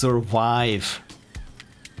objective? Survive.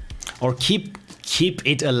 Or keep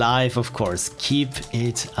it alive, of course. Keep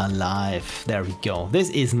it alive. There we go. This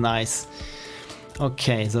is nice.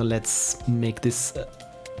 Okay, so let's make this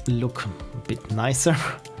look a bit nicer.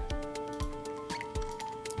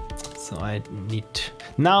 So I need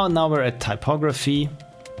now we're at typography.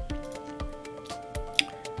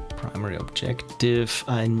 Primary objective.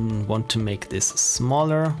 I want to make this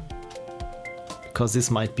smaller, because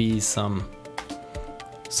this might be something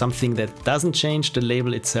that doesn't change the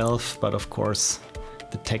label itself, but of course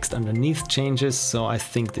the text underneath changes. So I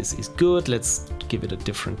think this is good. Let's give it a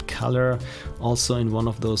different color, also in one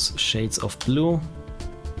of those shades of blue.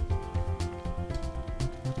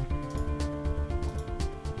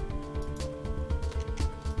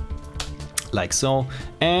 Like so.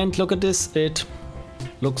 And look at this, it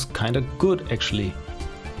looks kind of good actually.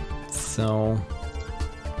 So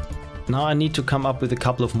now I need to come up with a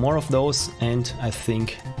couple of more of those, and I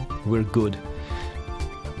think we're good.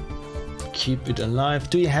 Keep it alive.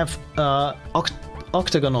 Do you have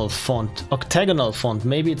octagonal font?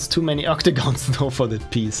 Maybe it's too many octagons though for that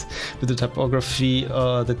piece. With the typography,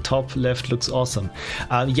 the top left looks awesome.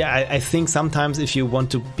 Yeah, I think sometimes if you want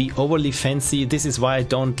to be overly fancy, this is why I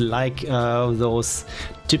don't like those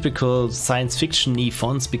typical science fiction-y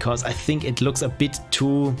fonts, because I think it looks a bit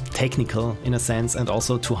too technical in a sense, and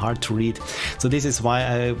also too hard to read. So this is why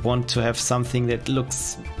I want to have something that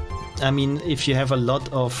looks, I mean, if you have a lot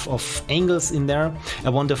of angles in there, I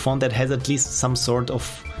want a font that has at least some sort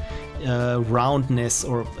of roundness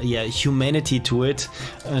or yeah, humanity to it.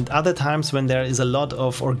 And other times when there is a lot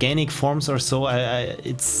of organic forms or so,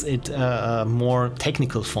 a more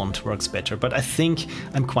technical font works better. But I think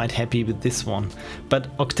I'm quite happy with this one. But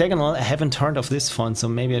octagonal, I haven't heard of this font, so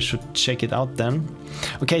maybe I should check it out then.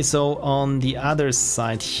 Okay, so on the other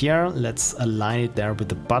side here, let's align it there with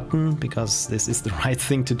the button, because this is the right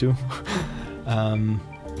thing to do.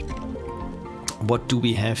 What do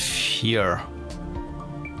we have here?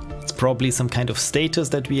 It's probably some kind of status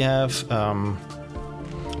that we have.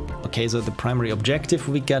 Okay, so the primary objective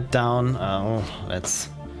we got down. Let's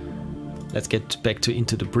get back to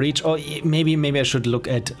Into the Breach. Or maybe I should look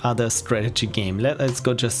at other strategy game. Let's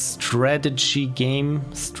go just strategy game,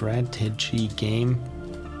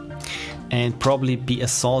 and probably be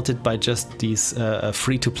assaulted by just these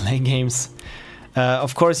free-to-play games.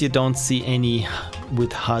 Of course, you don't see any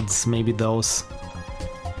with HUDs. Maybe those.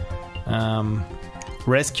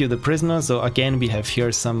 Rescue the prisoner. So again, we have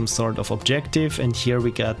here some sort of objective, and here we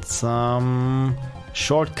got some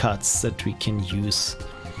shortcuts that we can use.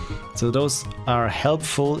 So those are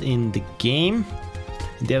helpful in the game.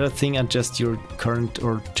 The other thing are just your current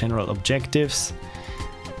or general objectives.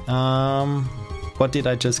 What did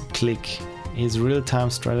I just click? Is real-time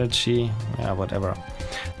strategy? Yeah, whatever.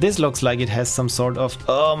 This looks like it has some sort of,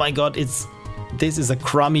 oh my god, this is a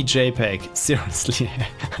crummy JPEG, seriously.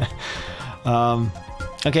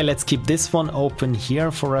 Okay, let's keep this one open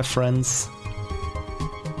here for reference.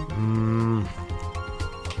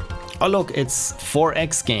 Oh look, it's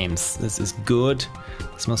 4X games. This is good.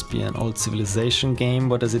 This must be an old civilization game.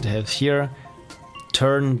 What does it have here?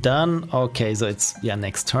 Turn done. Okay, so it's, yeah,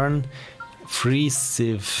 next turn. Free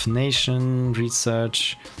Civ Nation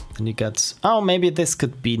research. And you got, oh, maybe this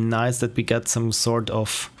could be nice that we got some sort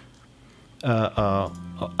of a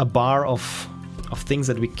bar of things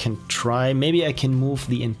that we can try. Maybe I can move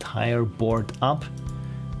the entire board up.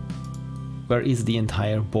 Where is the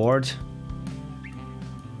entire board?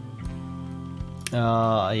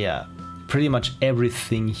 Yeah, pretty much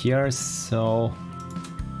everything here. So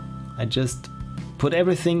I just put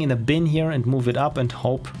everything in a bin here and move it up and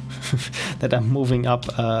hope that I'm moving up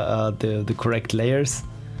the correct layers.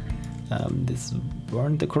 This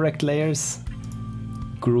weren't the correct layers.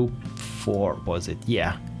 Group 4 was it?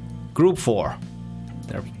 Yeah, group 4.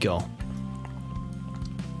 There we go.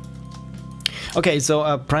 Okay,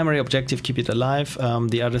 so primary objective, keep it alive.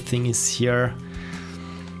 The other thing is here.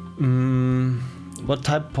 What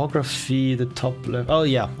typography? The top left. Oh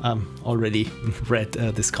yeah, already read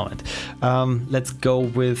this comment. Let's go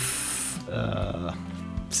with.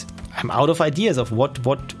 I'm out of ideas of what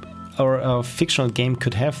our fictional game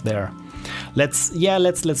could have there. Let's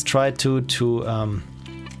try to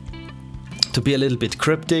be a little bit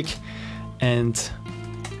cryptic, and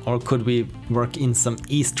or could we work in some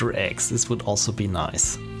Easter eggs? This would also be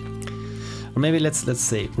nice. Or maybe let's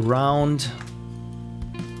say round.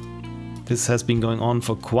 This has been going on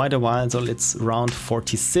for quite a while, so it's round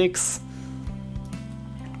 46.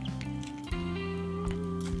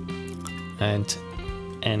 And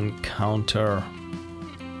encounter,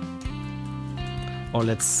 or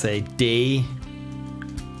let's say day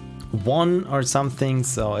 1 or something,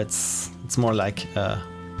 so it's more like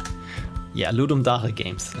yeah, Ludum Dare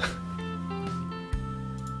games.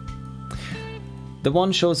 The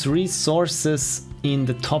one shows resources in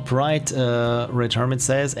the top right, Red Hermit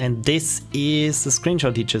says, and this is the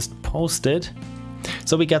screenshot he just posted.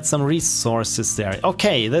 So we got some resources there.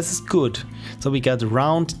 Okay, this is good. So we got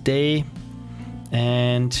round, day,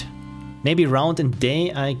 and maybe round and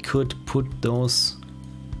day I could put those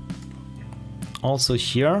also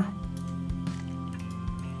here.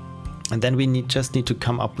 And then we just need to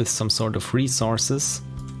come up with some sort of resources.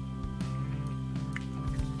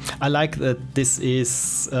 I like that this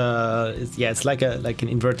is, yeah, it's like an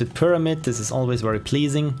inverted pyramid. This is always very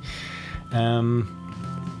pleasing.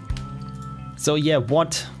 So yeah,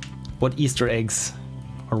 what Easter eggs,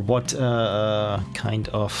 or what kind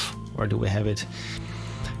of, where do we have it?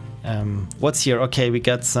 What's here? Okay, we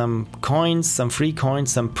got some coins, some free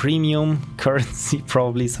coins, some premium currency,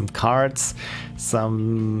 probably some cards,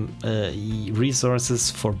 some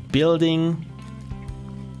resources for building,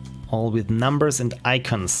 all with numbers and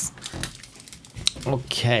icons.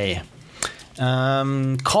 Okay,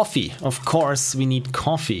 coffee, of course we need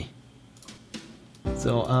coffee.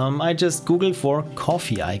 So I just googled for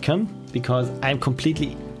coffee icon because I'm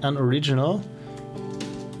completely unoriginal.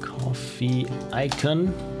 Coffee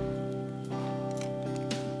icon.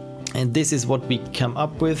 And this is what we come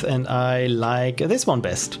up with, and I like this one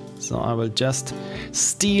best. So I will just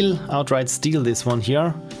outright steal this one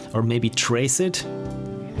here, or maybe trace it.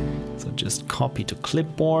 So just copy to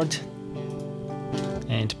clipboard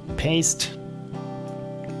and paste.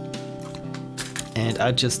 And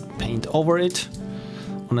I just paint over it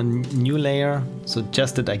on a new layer, so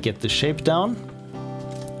just that I get the shape down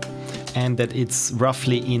and that it's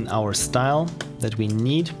roughly in our style that we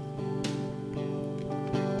need.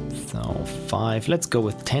 So 5, let's go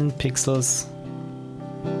with 10 pixels.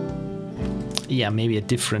 Yeah, maybe a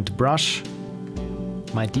different brush,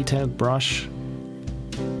 my detail brush.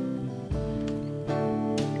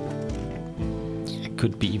 It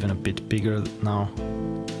could be even a bit bigger now.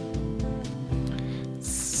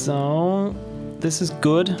 So this is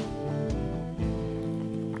good.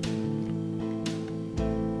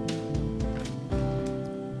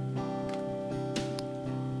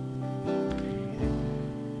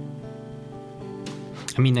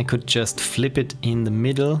 I mean, I could just flip it in the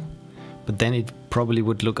middle, but then it probably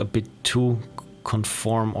would look a bit too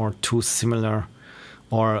conform or too similar,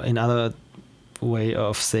 or another way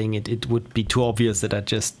of saying it, it would be too obvious that I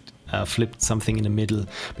just flipped something in the middle,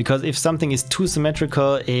 because if something is too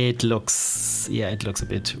symmetrical, it looks, yeah, it looks a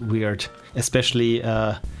bit weird, especially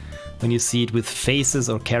when you see it with faces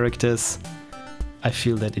or characters. I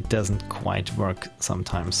feel that it doesn't quite work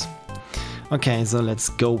sometimes. Okay, so let's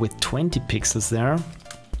go with 20 pixels there.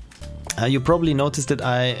 You probably noticed that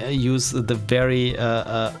I use the very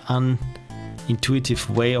intuitive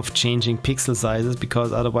way of changing pixel sizes,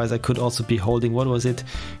 because otherwise I could also be holding, what was it,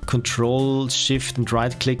 Control Shift and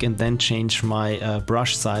right click and then change my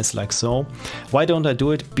brush size like so. Why don't I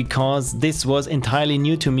do it? Because this was entirely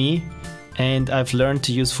new to me and I've learned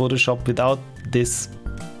to use Photoshop without this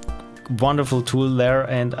wonderful tool there,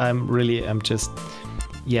 and I'm just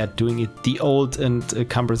doing it the old and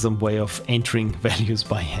cumbersome way of entering values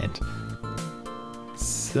by hand.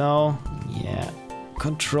 So yeah,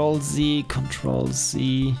 Control Z, Control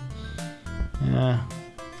Z.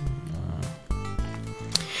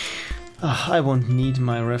 I won't need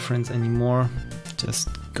my reference anymore. Just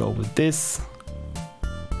go with this.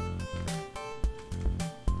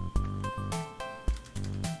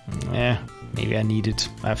 Maybe I need it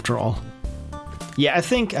after all. Yeah, I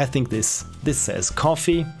think this says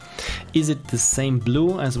coffee. Is it the same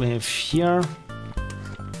blue as we have here?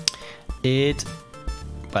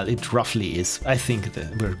 Well, it roughly is. I think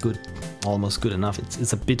that we're good, almost good enough.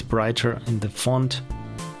 It's a bit brighter in the font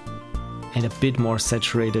and a bit more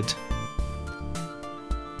saturated.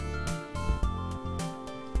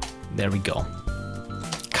 There we go.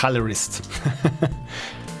 Colorist.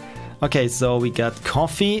 Okay, so we got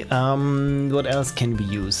coffee. What else can we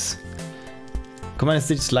use? Command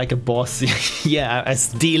stitch like a boss. Yeah, I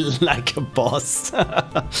steal like a boss.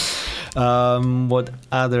 What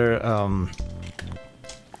other?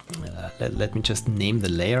 Let me just name the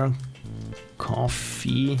layer.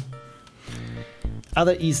 Coffee.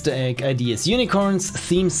 Other Easter egg ideas: unicorns,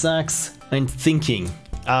 theme sacks, and thinking.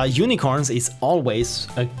 Unicorns is always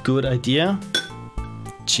a good idea.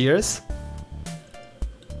 Cheers.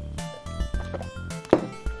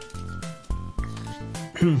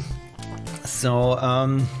 So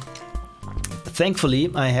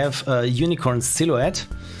thankfully I have a unicorn silhouette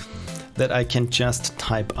that I can just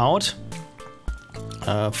type out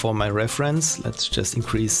for my reference. Let's just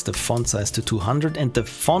increase the font size to 200, and the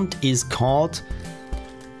font is called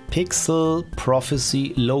Pixel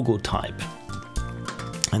Prophecy Logo Type.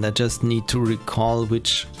 And I just need to recall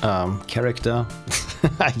which character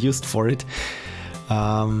I used for it.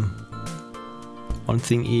 One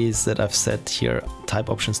thing is that I've set here type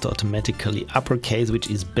options to automatically uppercase, which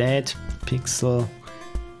is bad. Pixel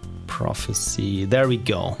Prophecy. There we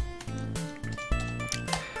go.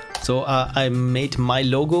 So I made my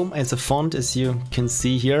logo as a font, as you can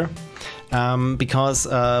see here, because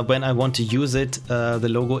when I want to use it, the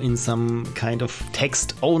logo in some kind of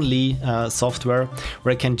text-only software,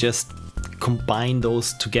 where I can just combine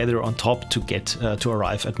those together on top to get to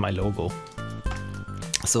arrive at my logo.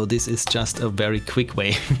 So this is just a very quick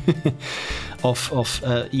way of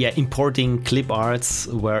importing clip arts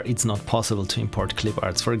where it's not possible to import clip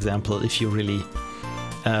arts. For example, if you really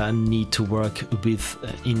need to work with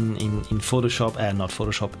in Photoshop, not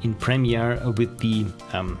Photoshop, in Premiere with the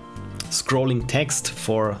scrolling text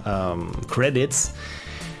for credits.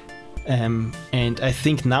 And I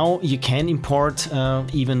think now you can import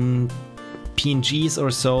even PNGs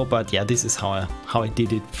or so, but yeah, this is how I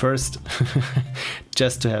did it first,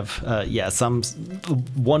 just to have some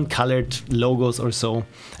one-colored logos or so.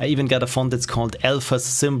 I even got a font that's called Alpha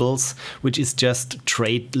Symbols, which is just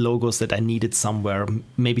trade logos that I needed somewhere,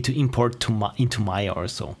 maybe to import into Maya or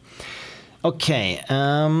so. Okay,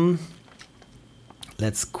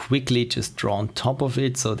 let's quickly just draw on top of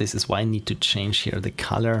it. So this is why I need to change here the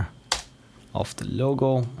color of the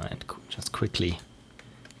logo, and just quickly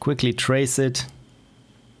trace it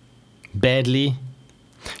badly.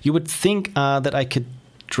 You would think that I could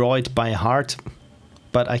draw it by heart,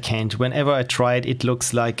 but I can't. Whenever I try it, it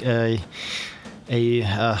looks like a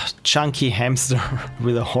chunky hamster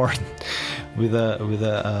with a horn, with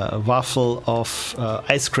a waffle of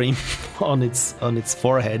ice cream on its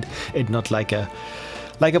forehead, and not like a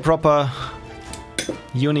proper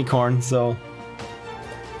unicorn. So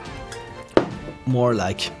more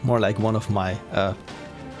like one of my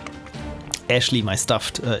Ashley, my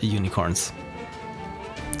stuffed unicorns.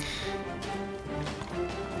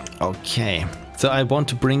 Okay, so I want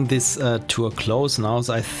to bring this to a close now,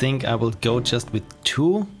 so I think I will go just with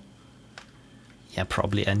 2. Yeah,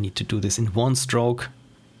 probably I need to do this in 1 stroke.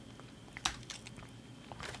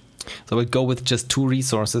 So we'll go with just 2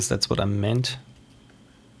 resources, that's what I meant.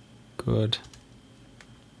 Good.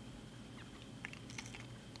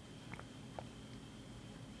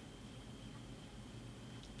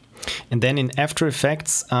 And then in After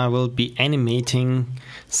Effects, I will be animating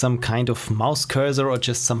some kind of mouse cursor or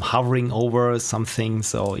just some hovering over something.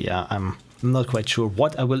 So yeah, I'm not quite sure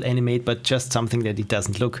what I will animate, but just something that it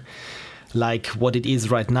doesn't look like what it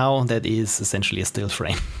is right now. That is essentially a still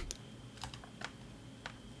frame.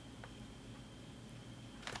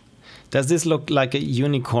 Does this look like a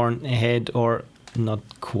unicorn head or not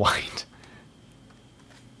quite?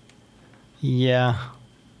 Yeah,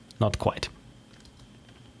 not quite.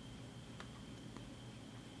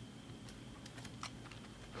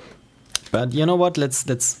 But you know what?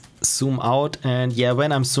 Let's zoom out, and yeah,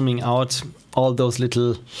 when I'm zooming out, all those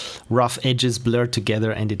little rough edges blur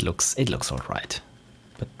together, and it looks all right.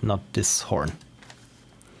 But not this horn.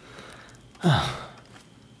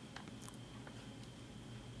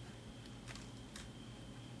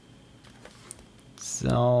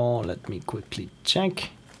 So let me quickly check.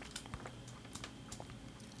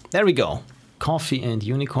 There we go. Coffee and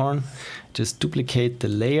unicorn. Just duplicate the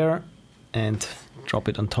layer and drop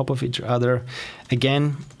it on top of each other.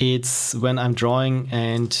 Again, it's when I'm drawing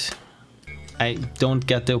and I don't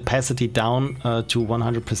get the opacity down to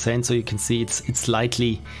 100%, so you can see it's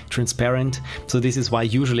slightly transparent. So this is why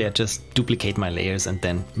usually I just duplicate my layers and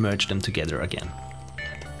then merge them together again.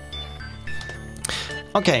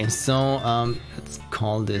 Okay, so let's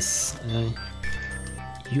call this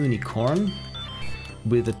unicorn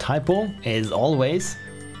with a typo, as always.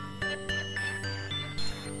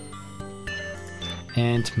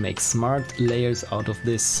 And make smart layers out of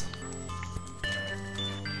this.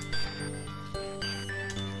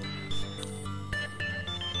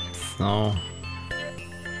 So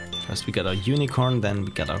first we got our unicorn, then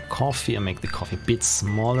we got our coffee. I make the coffee a bit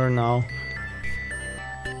smaller now.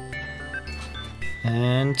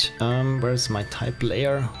 And where's my type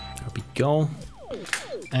layer? There we go.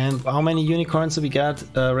 And how many unicorns do we got?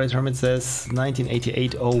 Red Hermit says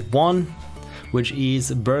 1988-01. Which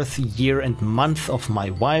is birth year and month of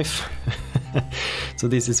my wife. So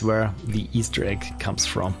this is where the Easter egg comes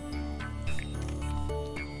from.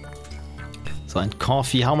 So, and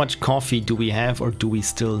coffee, how much coffee do we have, or do we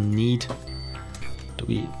still need? Do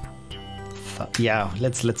we? Yeah,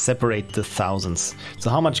 let's separate the thousands. So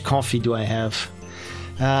how much coffee do I have?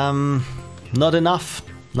 Not enough.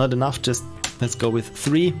 Not enough. Just let's go with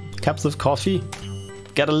 3 cups of coffee.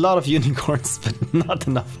 Got a lot of unicorns, but not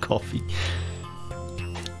enough coffee.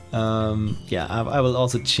 Yeah, I will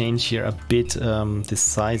also change here a bit the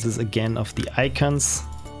sizes again of the icons.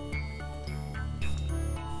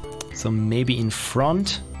 So maybe in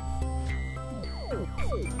front.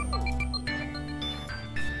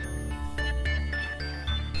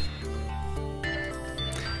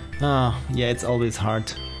 Yeah, it's always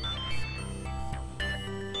hard.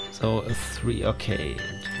 So a 3, okay,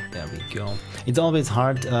 there we go. It's always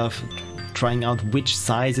hard trying out which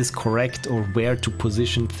size is correct or where to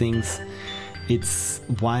position things. It's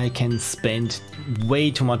why I can spend way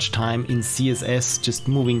too much time in CSS just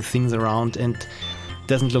moving things around, and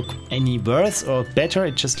doesn't look any worse or better,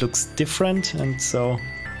 it just looks different. And so,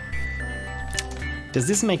 does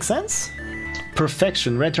this make sense?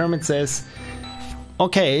 Perfection. Red Hermit says,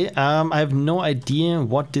 okay, I have no idea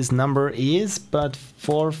what this number is, but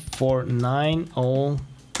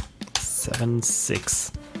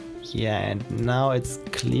 449076. Yeah, and now it's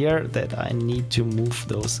clear that I need to move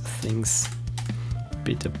those things a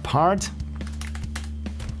bit apart.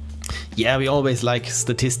 Yeah, we always like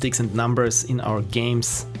statistics and numbers in our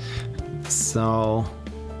games. So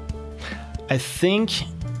I think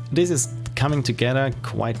this is coming together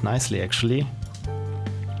quite nicely, actually.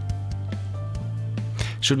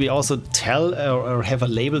 Should we also tell or have a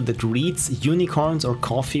label that reads unicorns or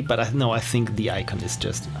coffee? But no, I think the icon is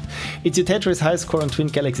just enough. It's your Tetris high score on Twin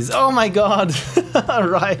Galaxies. Oh my god!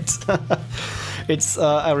 Right. It's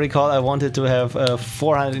I recall I wanted to have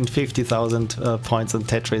 450,000 points on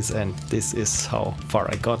Tetris, and this is how far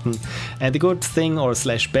I gotten. And the good thing or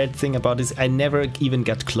slash bad thing about this, I never even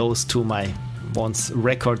got close to my once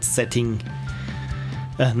record-setting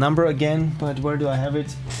number again. But where do I have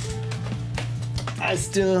it? I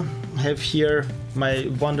still have here my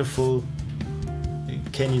wonderful,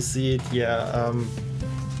 can you see it? Yeah,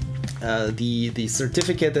 the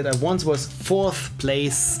certificate that I once was 4th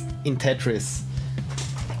place in Tetris.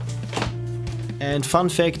 And fun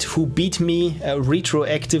fact, who beat me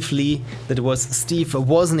retroactively, that was Steve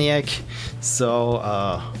Wozniak. So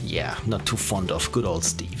yeah, not too fond of good old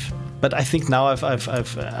Steve. But I think now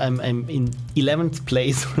I'm in 11th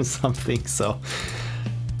place or something. So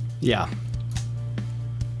yeah.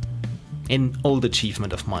 An old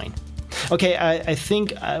achievement of mine. Okay, I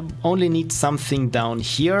think I only need something down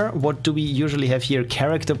here. What do we usually have here?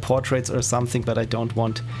 Character portraits or something, but I don't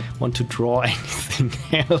want to draw anything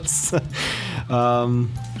else.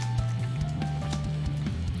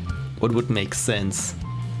 What would make sense?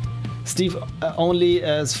 Steve only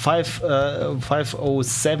has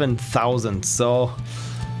 507,000. So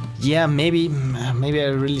yeah, maybe I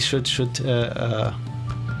really should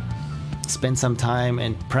spend some time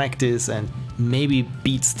and practice and maybe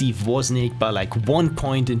beat Steve Wozniak by like 1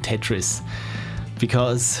 point in Tetris.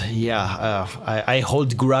 Because, yeah, I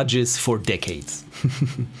hold grudges for decades.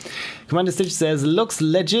 Commander Stitch says, looks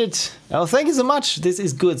legit. Oh, thank you so much. This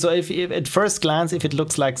is good. So if at first glance, if it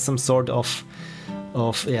looks like some sort of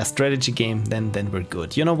strategy game, then we're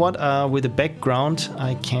good. You know what? With the background,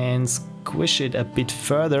 I can squish it a bit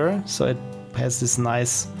further so it has this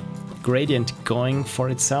nice gradient going for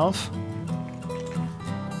itself.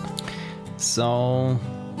 So,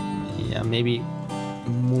 yeah, maybe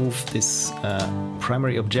move this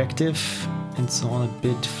primary objective and so on a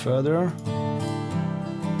bit further.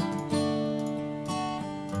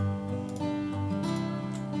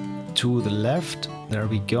 To the left, there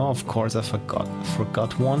we go. Of course, I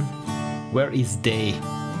forgot one. Where is day?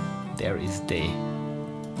 There is day.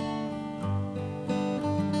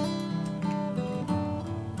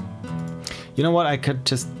 You know what? I could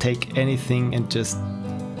just take anything and just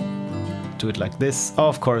do it like this. Oh,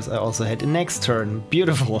 of course, I also had a next turn.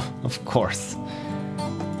 Beautiful, of course.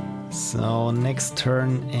 So next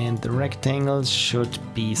turn, and the rectangle should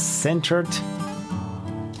be centered.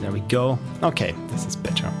 There we go. Okay, this is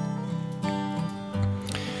better.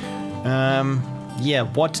 Yeah,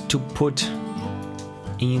 what to put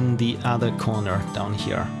in the other corner down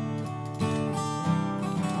here?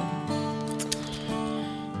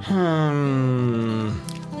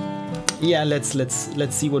 Yeah, let's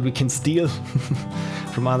see what we can steal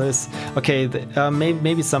from others. Okay,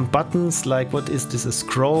 maybe some buttons, like what is this? A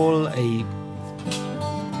scroll, an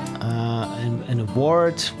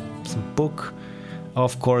award, some book.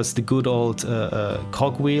 Of course, the good old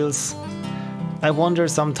cogwheels. I wonder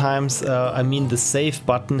sometimes. I mean, the save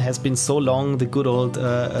button has been so long. The good old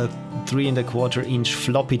 3¼ inch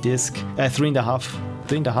floppy disk, 3.5,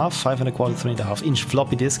 5¼ 3.5 inch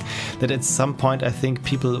floppy disk, that at some point I think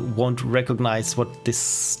people won't recognize what this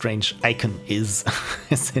strange icon is,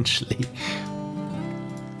 essentially.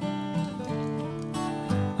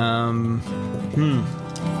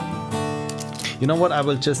 You know what? I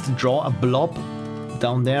will just draw a blob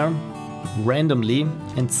down there randomly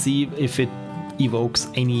and see if it evokes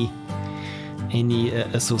any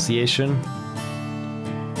association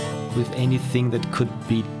with anything that could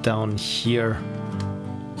be down here.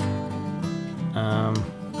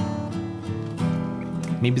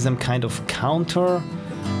 Maybe some kind of counter,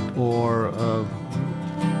 or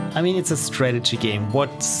I mean, it's a strategy game. What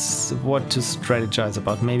to strategize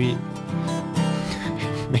about? Maybe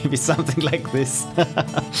something like this.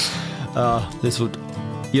 This would,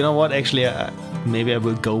 you know what? Actually, maybe I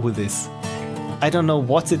will go with this. I don't know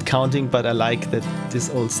what's it counting, but I like this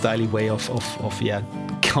old styly way of yeah,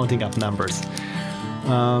 counting up numbers.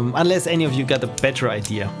 Unless any of you got a better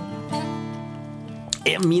idea.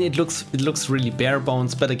 I mean, it looks really bare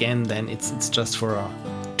bones, but again, then it's just for a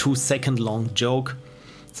 2-second long joke,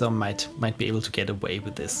 so might be able to get away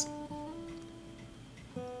with this.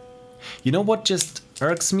 You know what just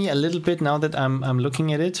irks me a little bit now that I'm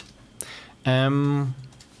looking at it?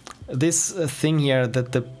 This thing here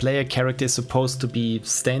that the player character is supposed to be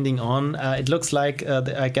standing on, it looks like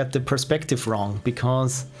I got the perspective wrong,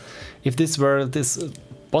 because if this were this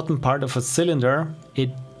bottom part of a cylinder, it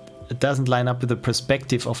doesn't line up with the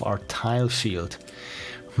perspective of our tile field.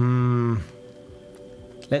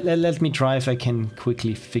 Let me try if I can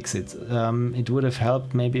quickly fix it. It would have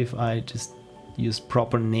helped maybe if I just used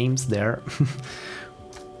proper names there.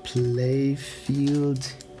 Play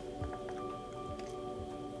field.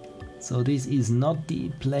 So this is not the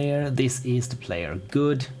player, this is the player.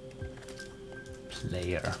 Good.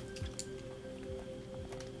 Player.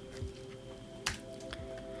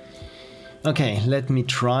 Okay, let me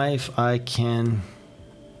try if I can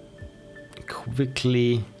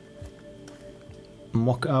quickly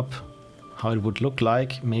mock up how it would look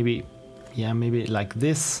like. Maybe, yeah, maybe like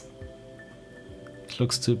this. It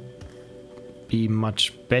looks to be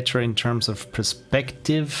much better in terms of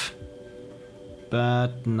perspective.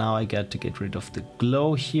 But now I got to get rid of the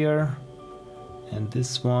glow here. And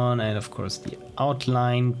this one, and of course the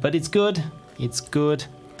outline. But it's good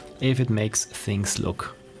if it makes things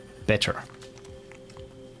look better.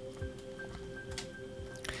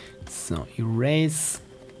 So erase.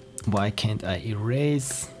 Why can't I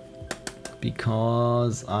erase?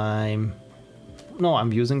 Because I'm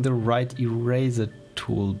using the right eraser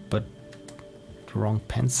tool, but the wrong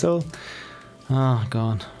pencil. Oh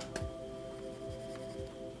god.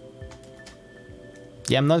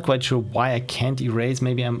 Yeah, I'm not quite sure why I can't erase.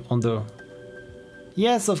 Maybe I'm on the...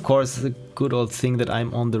 Yes, of course, the good old thing that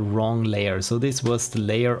I'm on the wrong layer. So this was the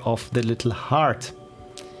layer of the little heart.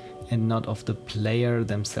 and not of the player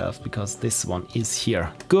themselves, because this one is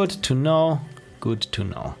here. Good to know, good to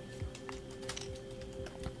know.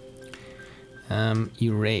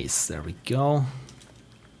 Erase, there we go.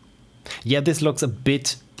 Yeah, this looks a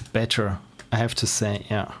bit better, I have to say,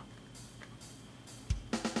 yeah.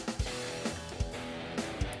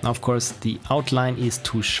 Now, of course, the outline is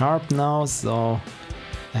too sharp now, so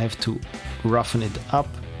I have to roughen it up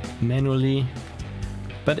manually.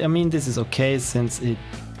 But I mean, this is okay, since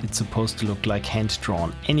it's supposed to look like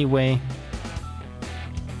hand-drawn anyway.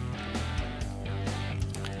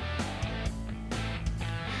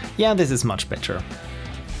 Yeah, this is much better.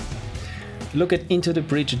 Look at Into the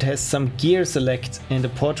Breach, it has some gear select and a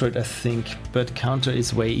portrait, I think, but counter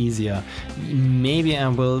is way easier. Maybe I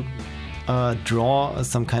will draw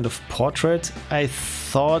some kind of portrait, I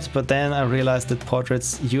thought, but then I realized that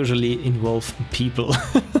portraits usually involve people.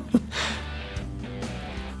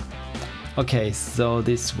 Okay, so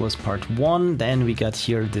this was part 1, then we got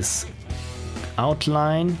here this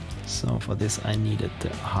outline. So for this I needed the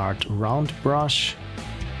hard round brush.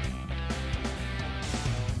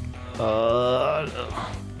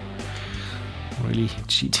 Really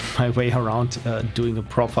cheating my way around doing a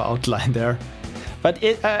proper outline there. But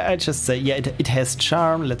I just say, yeah, it has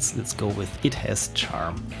charm. Let's go with it has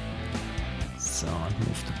charm. So I'll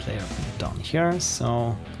move the player down here.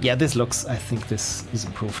 So yeah, this looks, I think this is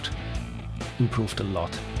improved a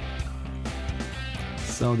lot.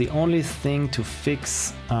 So the only thing to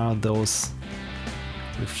fix are those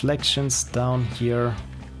reflections down here.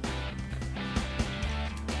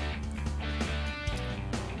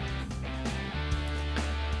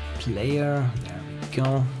 Player, there we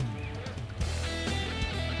go.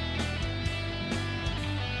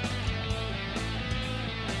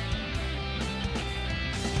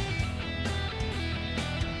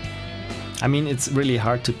 I mean, it's really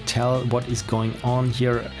hard to tell what is going on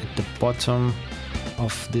here at the bottom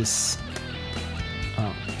of this.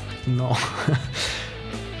 Oh, no.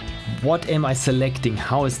 What am I selecting?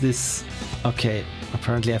 How is this? Okay,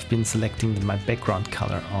 apparently I've been selecting my background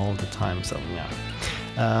color all the time, so yeah.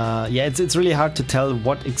 Yeah, it's really hard to tell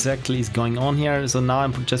what exactly is going on here. So now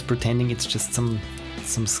I'm just pretending it's just some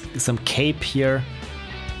cape here,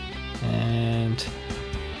 and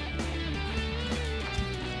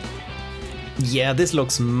yeah, this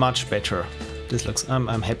looks much better. This looks.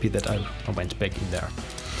 I'm happy that I went back in there.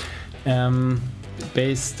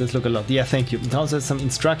 Base does look a lot. Yeah, thank you. It also has some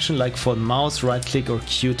instruction like for mouse, right click or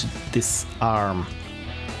Q to disarm.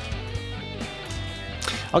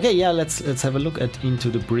 Okay, yeah, let's have a look at Into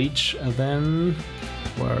the Breach then.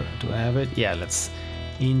 Where do I have it? Yeah, let's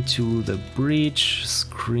Into the Breach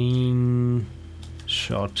screenshot.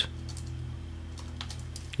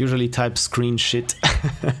 Usually type screen shit.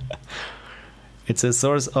 It's a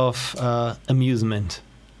source of amusement.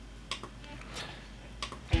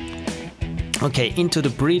 Okay, Into the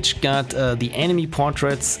Breach got the enemy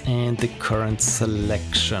portraits and the current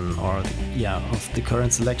selection, or yeah, of the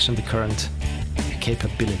current selection, the current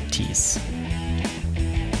capabilities.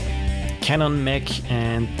 Cannon mech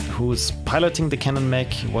and who's piloting the cannon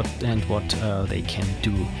mech, what they can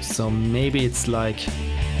do. So maybe it's like,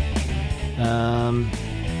 I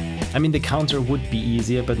mean the counter would be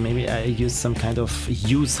easier, but maybe I use some kind of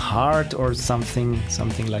use hard or something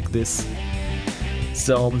like this.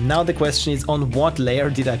 So now the question is, on what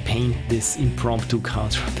layer did I paint this impromptu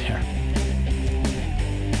counter there?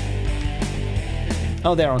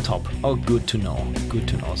 Oh, they're on top. Oh, good to know. Good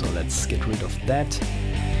to know. So let's get rid of that.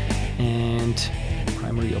 And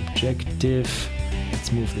primary objective.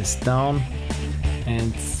 Let's move this down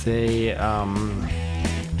and say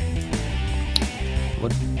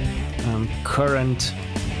current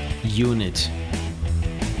unit.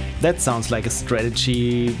 That sounds like a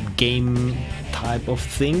strategy game type of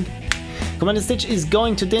thing. Commander Stitch is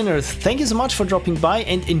going to dinner. Thank you so much for dropping by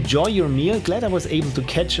and enjoy your meal. Glad I was able to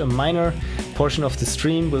catch a minor portion of the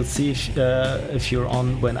stream. We'll see if you're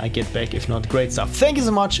on when I get back. If not, great stuff. Thank you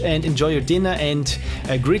so much and enjoy your dinner, and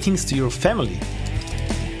greetings to your family.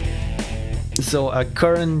 So a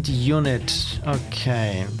current unit.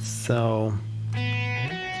 Okay, so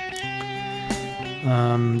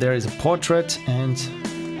there is a portrait, and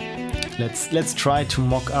let's try to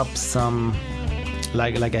mock up some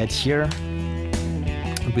like I had here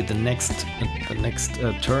with the next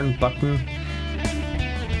turn button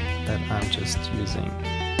that I'm just using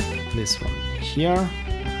this one here.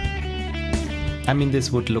 I mean,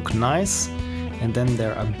 this would look nice, and then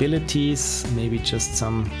their abilities, maybe just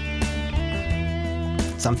something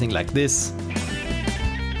like this.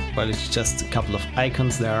 Well, it's just a couple of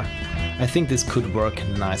icons there. I think this could work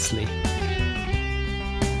nicely.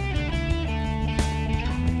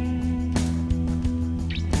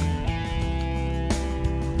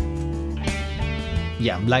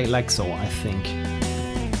 yeah, like so, I think.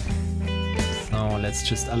 So let's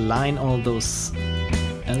just align all those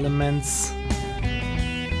elements.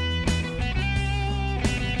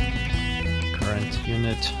 Current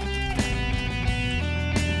unit.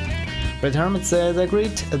 Red Hermit says,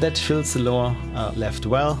 agreed, that fills the lower left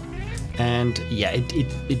well. And yeah,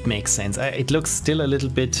 it makes sense. It looks still a little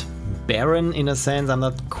bit barren in a sense. I'm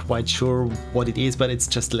not quite sure what it is, but it's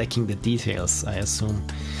just lacking the details, I assume.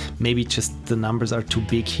 Maybe just the numbers are too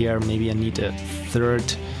big here. Maybe I need a third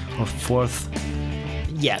or fourth.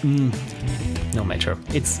 Yeah, no matter.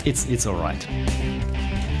 It's all right.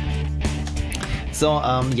 So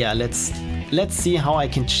yeah, let's see how I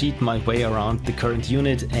can cheat my way around the current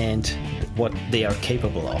unit and what they are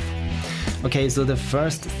capable of. Okay, so the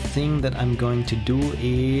first thing that I'm going to do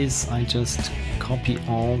is I just copy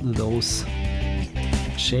all those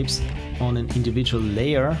shapes on an individual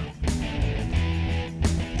layer.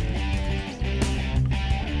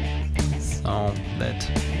 So that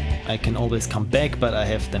I can always come back, but I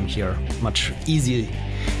have them here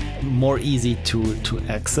more easy to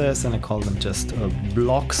access, and I call them just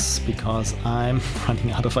blocks because I'm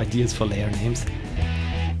running out of ideas for layer names.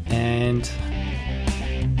 And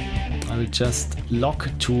I will just lock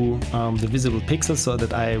to the visible pixels so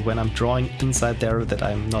that when I'm drawing inside there, that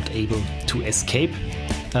I'm not able to escape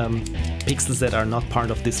pixels that are not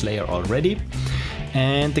part of this layer already.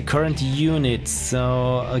 And the current unit.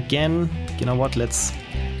 So again, you know what? Let's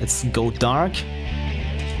go dark.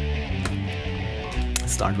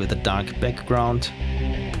 Start with a dark background.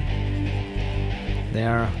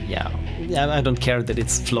 There, yeah. I don't care that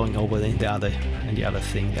it's flowing over the other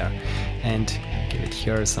thing there, and give it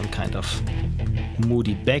here some kind of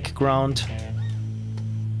moody background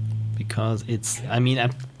because it's. I mean,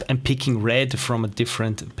 I'm picking red from a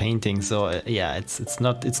different painting, so yeah, it's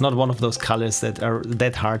not one of those colors that are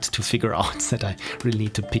that hard to figure out that I really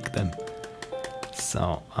need to pick them.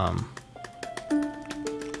 So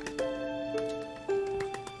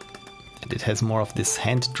and it has more of this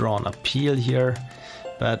hand-drawn appeal here.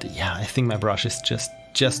 But yeah, I think my brush is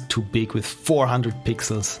just too big with 400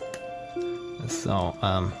 pixels. So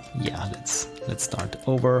yeah, let's start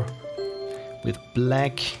over with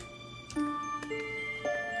black.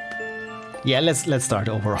 Yeah, let's start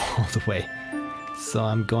over all the way. So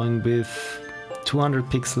I'm going with 200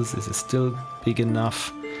 pixels. This is still big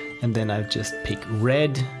enough, and then I just pick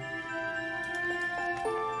red.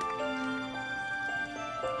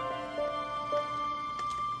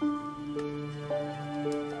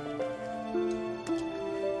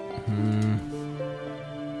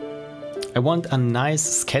 I want a nice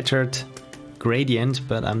scattered gradient,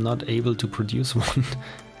 but I'm not able to produce one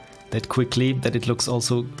that quickly, that it looks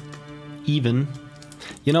also even.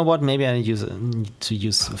 You know what, maybe I need to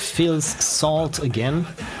use Phil's salt again.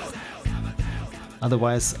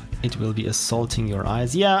 Otherwise it will be assaulting your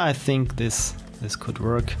eyes. Yeah, I think this could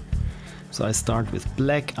work. So I start with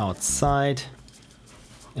black outside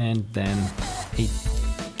and then a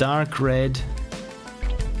dark red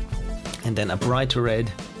and then a brighter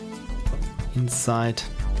red inside,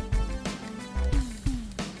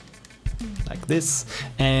 like this.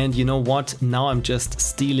 And you know what, now I'm just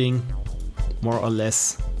stealing more or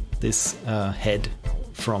less this head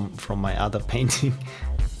from my other painting.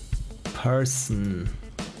 Person.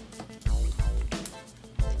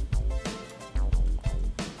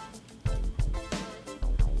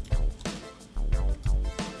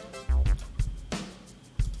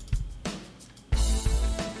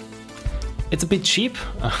 It's a bit cheap,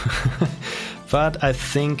 but I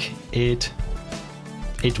think it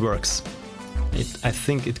works. I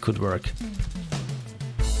think it could work.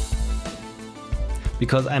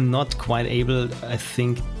 Because I'm not quite able, I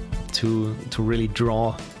think, to really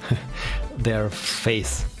draw their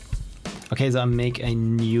face. Okay, so I make a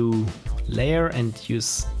new layer and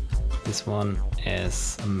use this one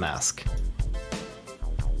as a mask.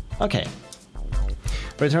 Okay.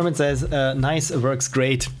 Red Hermit says, nice, works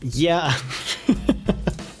great. Yeah,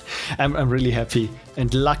 I'm really happy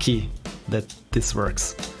and lucky that this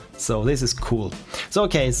works. So this is cool. So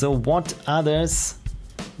okay, so what other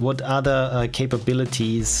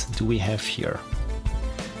capabilities do we have here?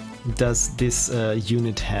 Does this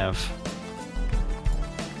unit have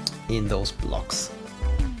in those blocks?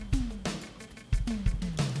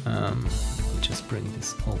 Let me just bring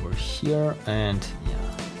this over here and yeah.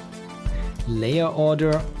 Layer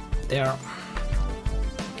order, there,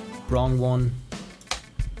 wrong one,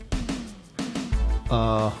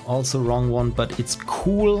 also wrong one, but it's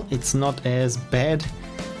cool, it's not as bad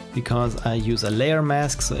because I use a layer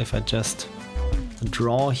mask. So if I just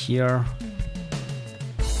draw here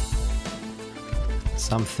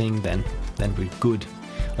something, then we're good.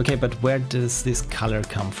 Okay, but where does this color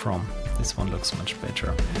come from? This one looks much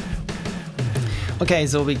better. Okay,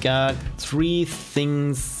 so we got 3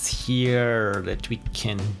 things here that we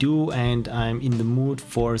can do, and I'm in the mood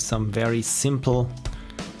for some very simple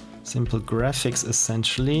graphics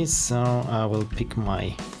essentially. So I will pick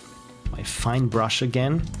my fine brush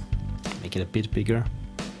again, make it a bit bigger.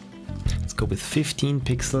 Let's go with 15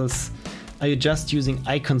 pixels. Are you just using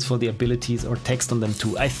icons for the abilities or text on them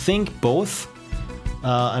too? I think both.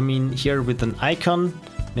 I mean, here with an icon,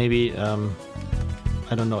 maybe,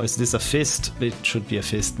 I don't know, is this a fist? It should be a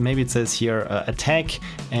fist. Maybe it says here attack,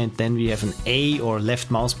 and then we have an A or left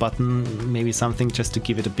mouse button, maybe something just to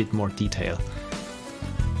give it a bit more detail.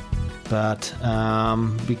 But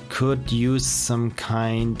we could use some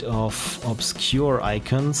kind of obscure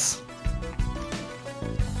icons.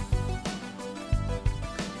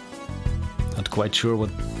 Not quite sure what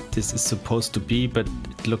this is supposed to be, but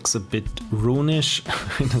it looks a bit runish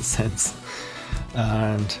in a sense.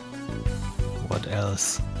 And what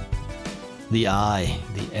else? The eye,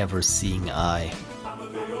 the ever-seeing eye.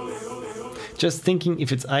 Just thinking,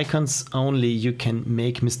 if it's icons only, you can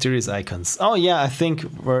make mysterious icons. Oh yeah, I think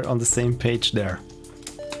we're on the same page there.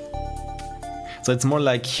 So it's more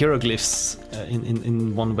like hieroglyphs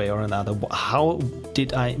in one way or another. How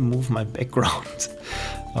did I move my background?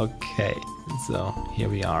 Okay, so here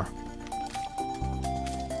we are.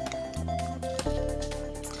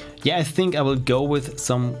 Yeah, I think I will go with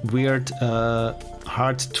some weird,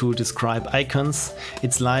 hard to describe icons.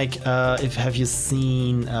 It's like, have you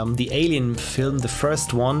seen the Alien film, the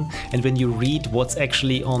first one, and when you read what's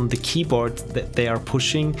actually on the keyboard that they are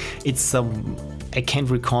pushing, it's some, I can't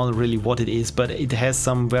recall really what it is, but it has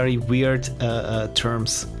some very weird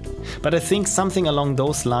terms. But I think something along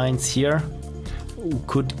those lines here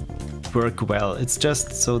could work well. It's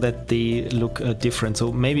just so that they look different.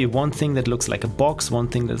 So maybe one thing that looks like a box, one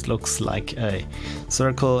thing that looks like a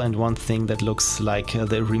circle, and one thing that looks like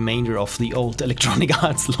the remainder of the old Electronic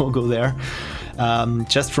Arts logo there.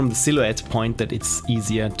 Just from the silhouette point that it's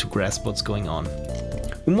easier to grasp what's going on.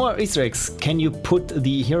 More Easter eggs. Can you put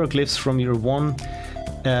the hieroglyphs from your one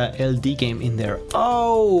LD game in there?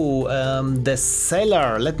 Oh, the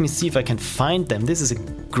cellar. Let me see if I can find them. This is a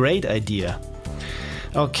great idea.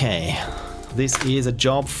 Okay, this is a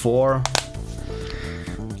job for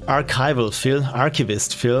archival Phil,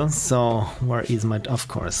 archivist Phil. So where is my, of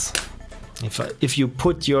course, if you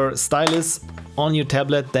put your stylus on your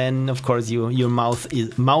tablet, then of course your mouse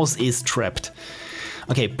is trapped.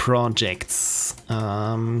 Okay, projects,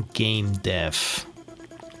 game dev.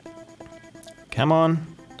 Come on,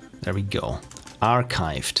 there we go.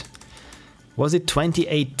 Archived. Was it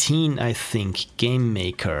 2018? I think. Game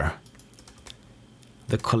Maker.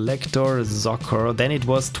 The Collector, Zocker, then it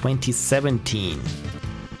was 2017.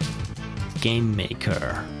 Game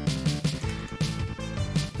Maker.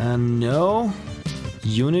 No.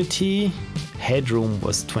 Unity, Headroom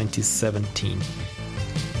was 2017.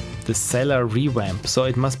 The Cellar revamp, so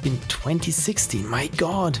it must be 2016, my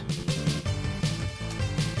god.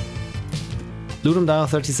 Ludum Dao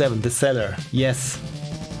 37, The Cellar, yes.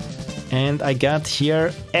 And I got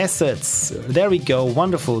here assets. There we go,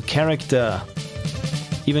 wonderful character.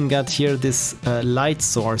 Even got here this light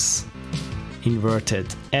source inverted.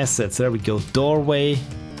 Assets, there we go. Doorway.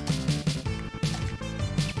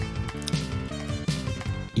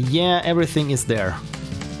 Yeah, everything is there.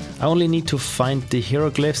 I only need to find the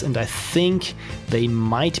hieroglyphs, and I think they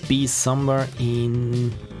might be somewhere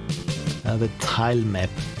in the tile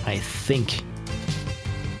map. I think.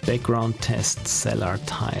 Background test, cellar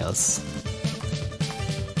tiles.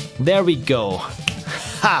 There we go.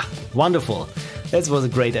 Ha! Wonderful. That was a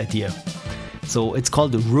great idea. So it's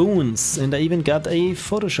called the Runes, and I even got a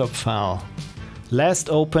Photoshop file. Last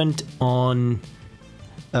opened on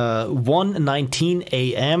 1:19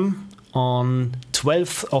 AM on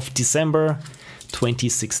 12th of December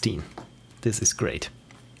 2016. This is great.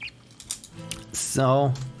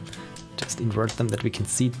 So just invert them that we can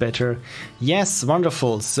see it better. Yes,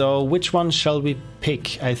 wonderful. So which one shall we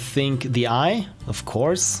pick? I think the eye, of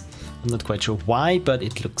course. I'm not quite sure why, but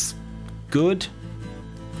it looks good.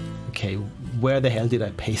 Okay, where the hell did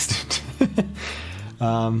I paste it?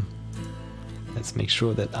 Let's make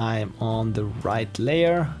sure that I'm on the right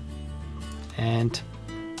layer and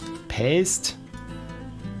paste.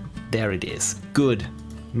 There it is. Good.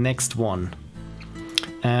 Next one.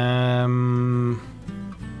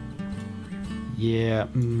 Yeah,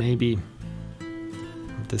 maybe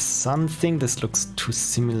the sun thing. This looks too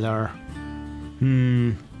similar.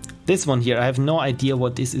 This one here, I have no idea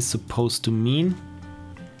what this is supposed to mean,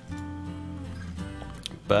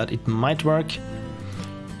 but it might work.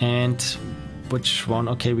 And which one?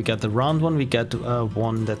 Okay, we got the round one, we got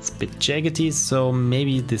one that's a bit jaggedy, so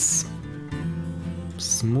maybe this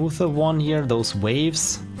smoother one here, those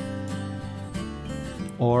waves.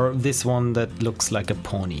 Or this one that looks like a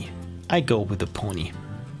pony. I go with the pony.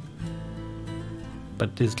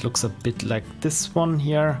 But this looks a bit like this one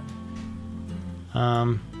here.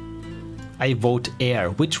 I vote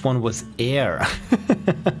air. Which one was air?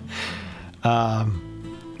 No,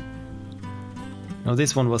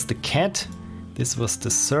 this one was the cat. This was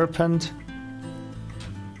the serpent.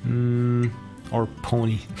 Or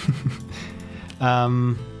pony.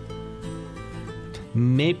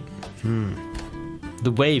 Maybe.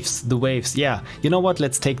 The waves, yeah. You know what?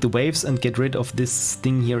 Let's take the waves and get rid of this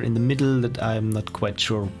thing here in the middle that I'm not quite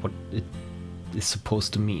sure what it is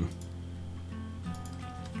supposed to mean.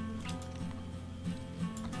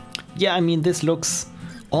 Yeah, I mean, this looks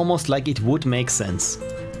almost like it would make sense.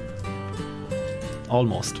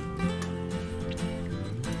 Almost.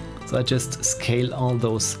 So I just scale all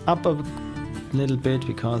those up a little bit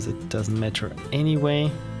because it doesn't matter anyway.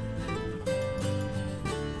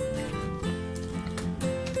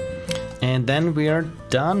 And then we are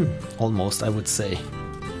done, almost, I would say.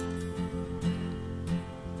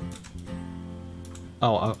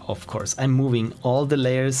 Oh, of course, I'm moving all the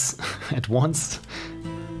layers at once.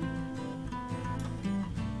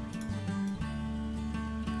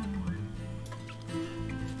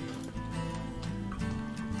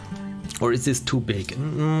 Or is this too big?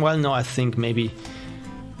 Well, no, I think maybe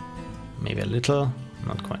a little,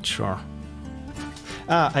 not quite sure.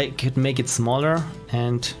 I could make it smaller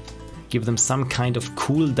and give them some kind of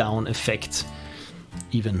cool down effect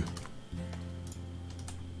even.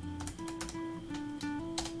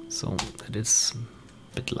 So that is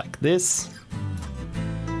a bit like this.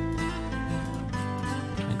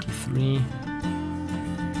 23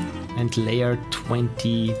 and layer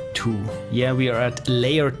 22. Yeah, we are at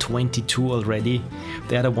layer 22 already.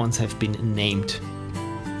 The other ones have been named,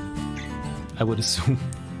 I would assume.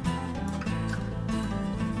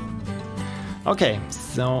 Okay,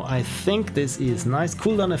 so I think this is nice.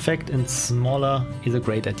 Cooldown effect and smaller is a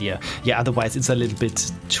great idea. Yeah, otherwise it's a little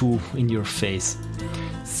bit too in your face.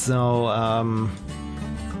 So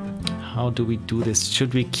how do we do this?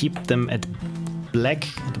 Should we keep them at black,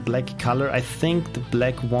 the black color? I think the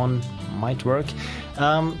black one might work.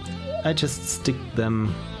 I just stick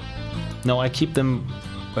them. No, I keep them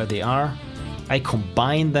where they are. I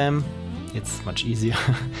combine them. It's much easier.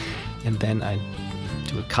 And then I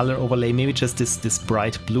do a color overlay, maybe just this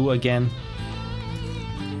bright blue again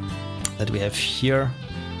that we have here,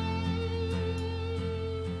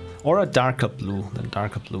 or a darker blue than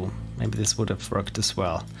darker blue. Maybe this would have worked as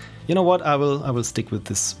well. You know what? I will stick with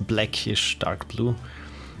this blackish dark blue,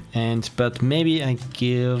 but maybe I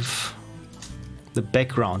give the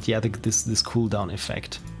background, yeah, this cooldown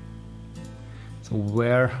effect. So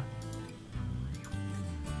where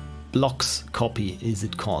blocks copy is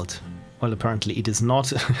it called? Well, apparently it is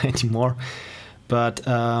not anymore, but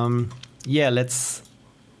yeah, let's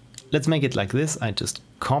make it like this. I just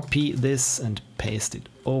copy this and paste it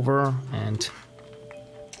over and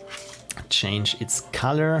change its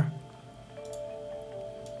color.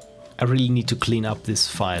 I really need to clean up this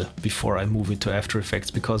file before I move it to After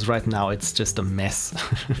Effects, because right now it's just a mess.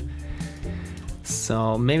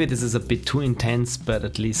 So maybe this is a bit too intense, but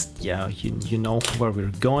at least, yeah, you know where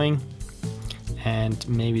we're going. And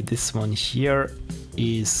maybe this one here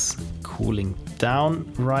is cooling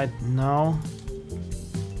down right now.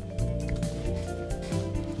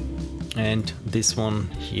 And this one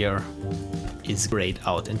here is grayed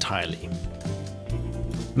out entirely.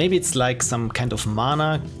 Maybe it's like some kind of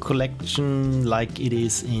mana collection like it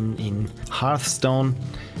is in Hearthstone.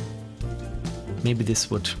 Maybe this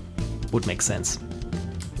would make sense.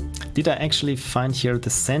 Did I actually find here the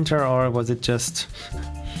center, or was it just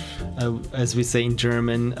as we say in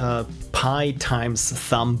German, pi times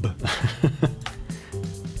thumb?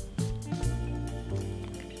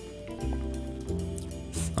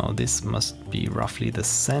 So this must be roughly the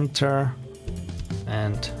center,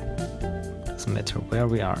 and doesn't matter where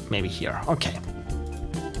we are, maybe here. Okay.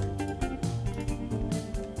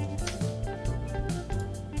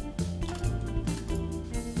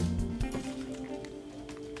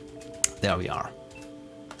 There we are.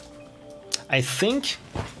 I think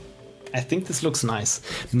this looks nice.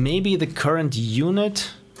 Maybe the current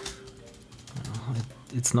unit,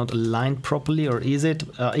 it's not aligned properly, or is it?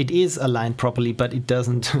 It is aligned properly, but it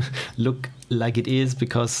doesn't look like it is,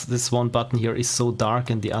 because this one button here is so dark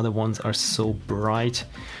and the other ones are so bright.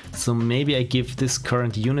 So maybe I give this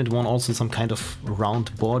current unit one also some kind of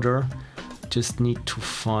round border. Just need to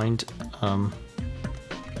find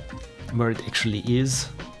where it actually is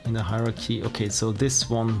in the hierarchy. Okay, so this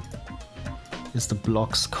one is the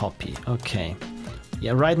blocks copy. Okay,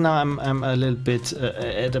 yeah, right now I'm a little bit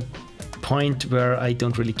at a point where I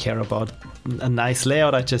don't really care about a nice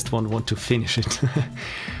layout. I just want to finish it.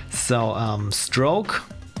 So stroke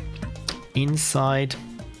inside,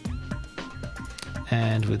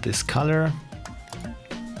 and with this color.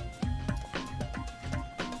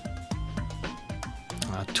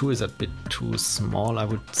 2 is a bit too small, I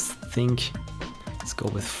would think. Let's go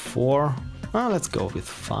with 4. Let's go with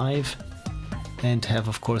 5. And have,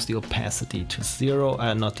 of course, the opacity to 0.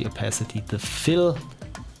 Not the opacity, the fill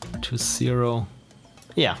to 0.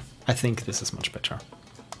 Yeah, I think this is much better.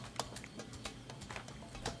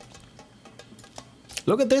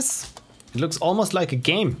 Look at this. It looks almost like a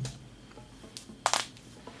game.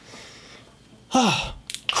 Ah,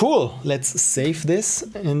 cool. Let's save this.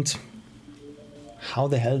 And how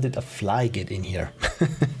the hell did a fly get in here?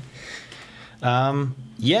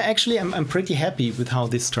 Yeah, actually, I'm pretty happy with how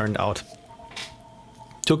this turned out.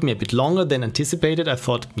 Took me a bit longer than anticipated. I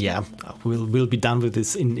thought, yeah, we'll be done with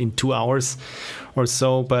this in 2 hours or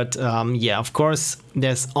so. But yeah, of course,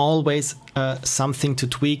 there's always something to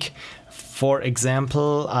tweak. For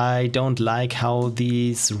example, I don't like how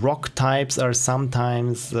these rock types are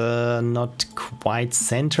sometimes not quite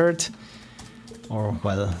centered. Or,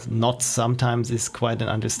 well, not sometimes is quite an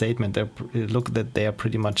understatement. Look that they are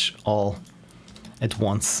pretty much all at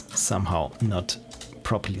once somehow not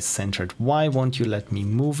properly centered. Why won't you let me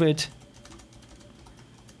move it?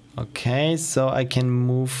 Okay, so I can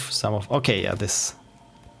move some of... Okay, yeah, this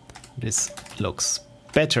looks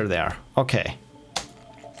better there. Okay.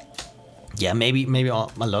 Yeah, maybe a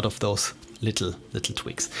lot of those little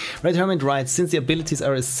tweaks. Red Hermit writes, since the abilities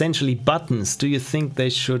are essentially buttons, do you think they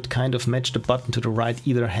should kind of match the button to the right,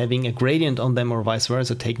 either having a gradient on them or vice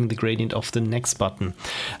versa, taking the gradient off the next button?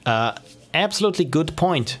 Absolutely good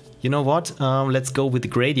point. You know what? Let's go with the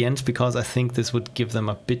gradient, because I think this would give them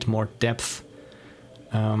a bit more depth.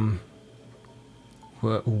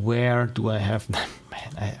 Where do I have them?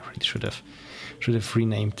 Man, I really should have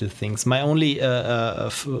renamed the things. My only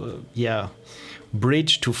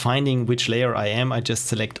bridge to finding which layer I am, I just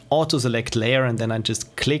select auto select layer, and then I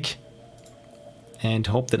just click and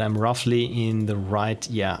hope that I'm roughly in the right,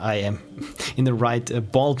 yeah, I am in the right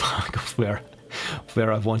ballpark of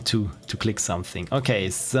where I want to click something. Okay,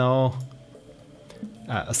 so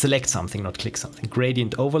select something, not click something.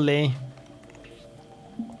 Gradient overlay,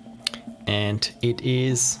 and it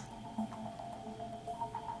is,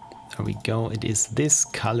 there we go, it is this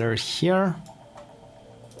color here.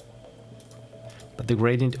 But the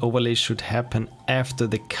gradient overlay should happen after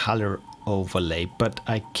the color overlay, but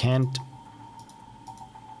I can't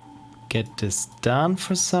get this done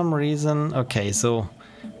for some reason. Okay, so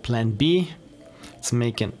plan B, let's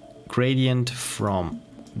make a gradient from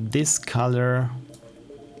this color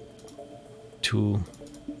to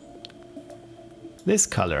this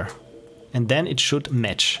color, and then it should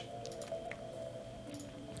match.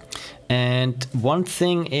 And one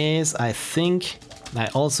thing is, I think I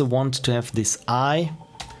also want to have this eye,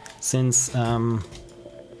 since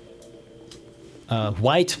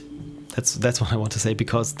white, that's what I want to say,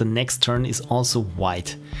 because the next turn is also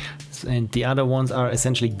white, and the other ones are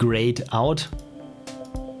essentially grayed out.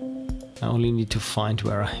 I only need to find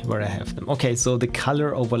where I have them. Okay, so the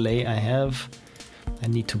color overlay I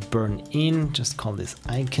need to burn in, just call this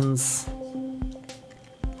icons.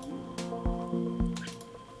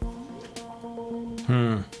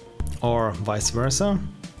 Or vice versa.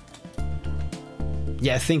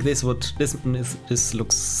 Yeah, I think this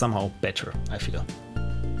looks somehow better, I feel.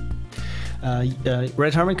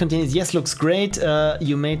 Red Hermit continues, yes, looks great.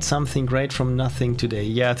 You made something great from nothing today.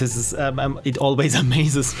 Yeah, this is it always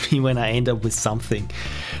amazes me when I end up with something.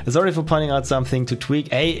 Sorry for pointing out something to tweak.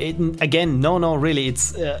 Hey, again, no, really,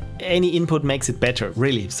 it's any input makes it better,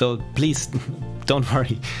 really. So please don't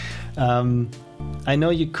worry. I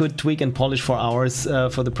know you could tweak and polish for hours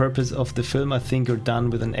for the purpose of the film. I think you're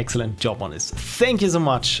done with an excellent job on this. Thank you so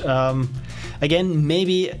much. Again,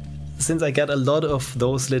 maybe since I got a lot of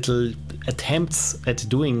those little attempts at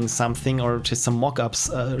doing something, or just some mock-ups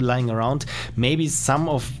lying around, maybe some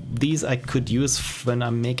of these I could use when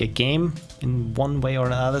I make a game in one way or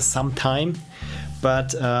another sometime.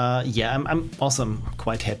 But yeah, I'm also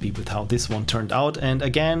quite happy with how this one turned out. And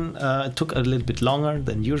again, it took a little bit longer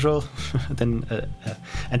than usual, than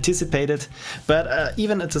anticipated. But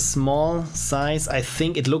even at a small size, I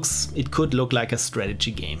think it could look like a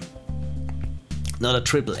strategy game. Not a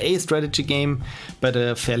AAA strategy game, but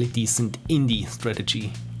a fairly decent indie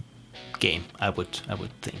strategy game, I would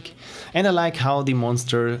think. And I like how the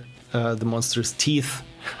monster's teeth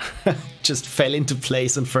just fell into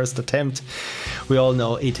place on first attempt. We all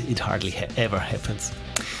know it hardly ever happens.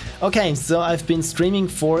 Okay, so I've been streaming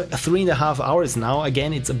for 3.5 hours now.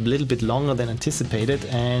 Again, it's a little bit longer than anticipated.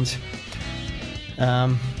 And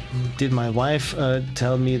did my wife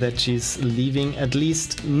tell me that she's leaving? At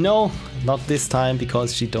least no, not this time,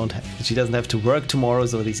 because she doesn't have to work tomorrow.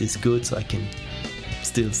 So this is good, so I can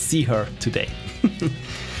still see her today.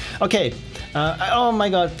 Okay. Oh my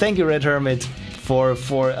God! Thank you, Red Hermit, for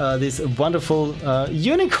this wonderful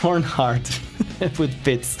unicorn heart with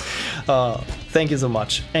bits. Thank you so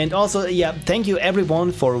much. And also, yeah, thank you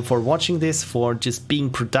everyone for watching this, for just being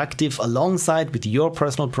productive alongside with your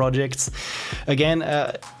personal projects. Again,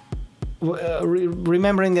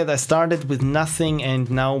 remembering that I started with nothing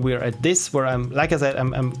and now we're at this where like I said,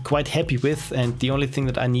 I'm quite happy with, and the only thing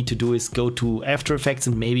that I need to do is go to After Effects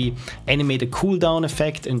and maybe animate a cooldown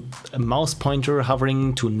effect and a mouse pointer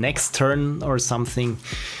hovering to next turn or something.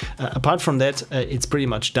 Apart from that, it's pretty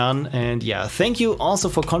much done. And yeah, thank you also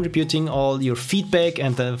for contributing all your feedback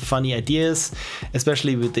and the funny ideas,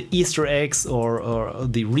 especially with the Easter eggs or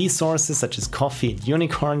the resources such as coffee and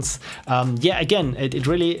unicorns. Yeah, again, it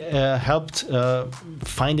really helped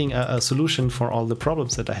finding a solution for all the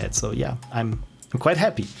problems that I had. So yeah, I'm quite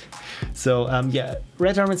happy. So yeah,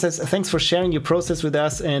 Red Hermit says, thanks for sharing your process with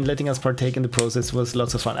us and letting us partake in the process. It was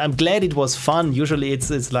lots of fun. I'm glad it was fun. Usually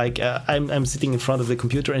it's like I'm sitting in front of the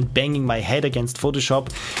computer and banging my head against Photoshop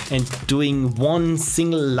and doing one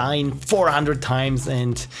single line 400 times,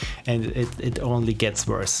 and it only gets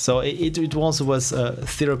worse. So it also was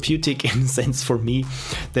therapeutic in a sense for me,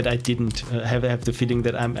 that I didn't have the feeling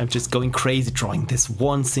that I'm just going crazy drawing this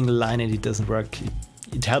one single line and it doesn't work.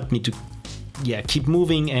 It helped me to keep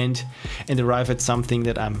moving and arrive at something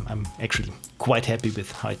that I'm actually quite happy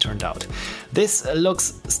with how it turned out. This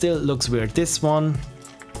still looks weird. This one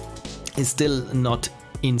is still not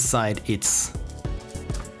inside its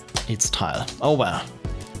tile. Oh well,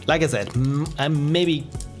 like I said, I maybe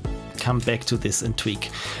come back to this and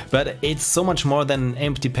tweak, but it's so much more than an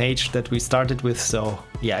empty page that we started with. So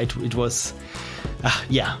yeah, it was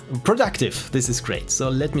productive. This is great. So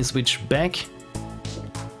let me switch back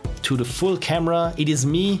to the full camera. It is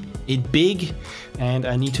me, it's big, and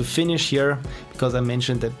I need to finish here because I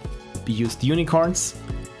mentioned that we used unicorns.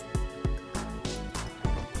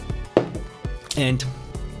 And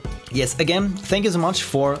yes, again, thank you so much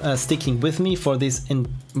for sticking with me for this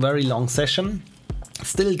very long session.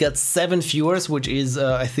 Still got 7 viewers, which is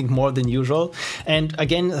I think more than usual. And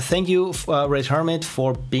again, thank you, Red Hermit,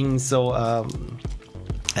 for being so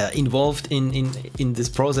involved in this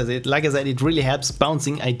process. Like I said, it really helps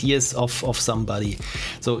bouncing ideas off somebody.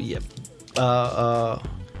 So yeah,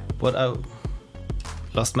 what I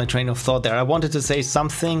lost my train of thought there. I wanted to say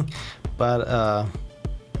something, but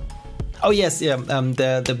oh yes, yeah,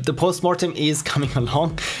 the post-mortem is coming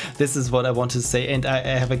along. This is what I want to say, and I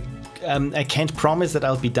have I can't promise that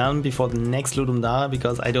I'll be done before the next Ludum Dare,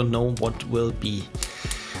 because I don't know what will be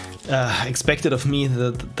expected of me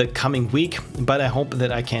the coming week, but I hope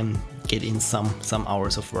that I can get in some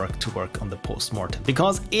hours of work to work on the post-mortem,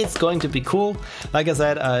 because it's going to be cool. Like I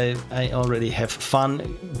said, I already have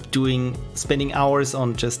fun spending hours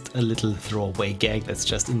on just a little throwaway gag that's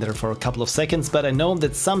just in there for a couple of seconds, but I know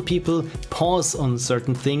that some people pause on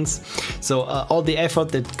certain things, so all the effort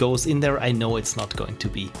that goes in there, I know it's not going to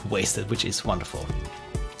be wasted, which is wonderful.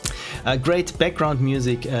 Great background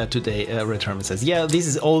music today, Red Hermit says. Yeah, this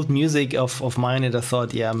is old music of mine, and I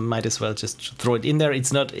thought, yeah, might as well just throw it in there.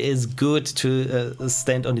 It's not as good to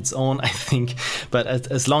stand on its own, I think, but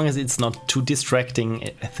as long as it's not too distracting,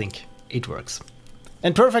 I think it works.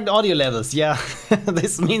 And perfect audio levels, yeah,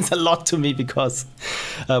 this means a lot to me, because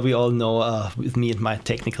we all know with me and my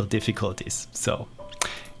technical difficulties. So,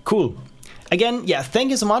 cool. Again, yeah, thank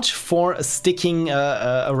you so much for sticking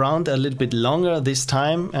around a little bit longer this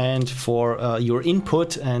time, and for your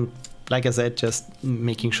input, and like I said, just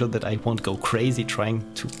making sure that I won't go crazy trying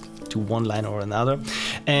to do one line or another.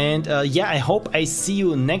 And yeah, I hope I see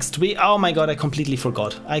you next week. Oh my god, I completely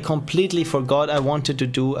forgot. I wanted to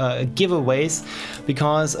do giveaways,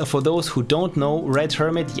 because for those who don't know, Red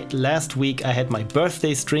Hermit, last week I had my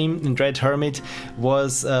birthday stream, and Red Hermit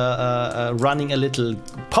was running a little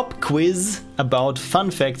pop quiz about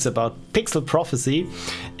fun facts about Pixel Prophecy,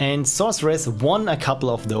 and Sorceress won a couple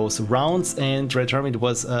of those rounds, and Red Hermit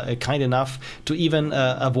was kind enough to even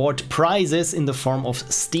award prizes in the form of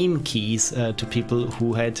Steam keys to people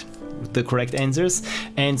who had the correct answers.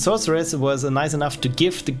 And Sorceress was nice enough to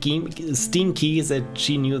give the Steam keys that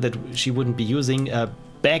she knew that she wouldn't be using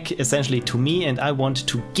back essentially to me, and I want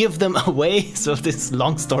to give them away. So this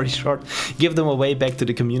long story short, give them away back to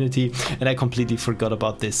the community, and I completely forgot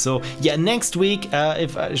about this. So yeah, next week,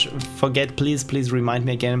 if I forget, please remind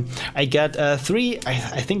me again. I got three,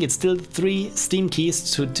 I think it's still 3 Steam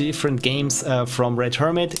keys to different games from Red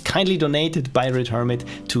Hermit, kindly donated by Red Hermit,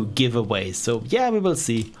 to give away. So yeah, we will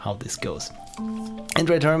see how this goes. And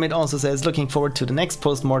Red Hermit also says, looking forward to the next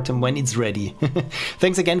postmortem when it's ready.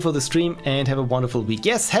 Thanks again for the stream and have a wonderful week.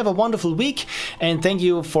 Yes, have a wonderful week, and thank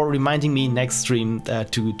you for reminding me next stream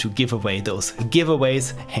to give away those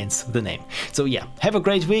giveaways, hence the name. So yeah, have a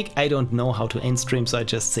great week. I don't know how to end stream, so I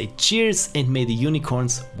just say cheers, and may the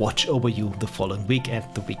unicorns watch over you the following week and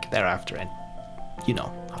the week thereafter, and you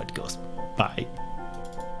know how it goes. Bye.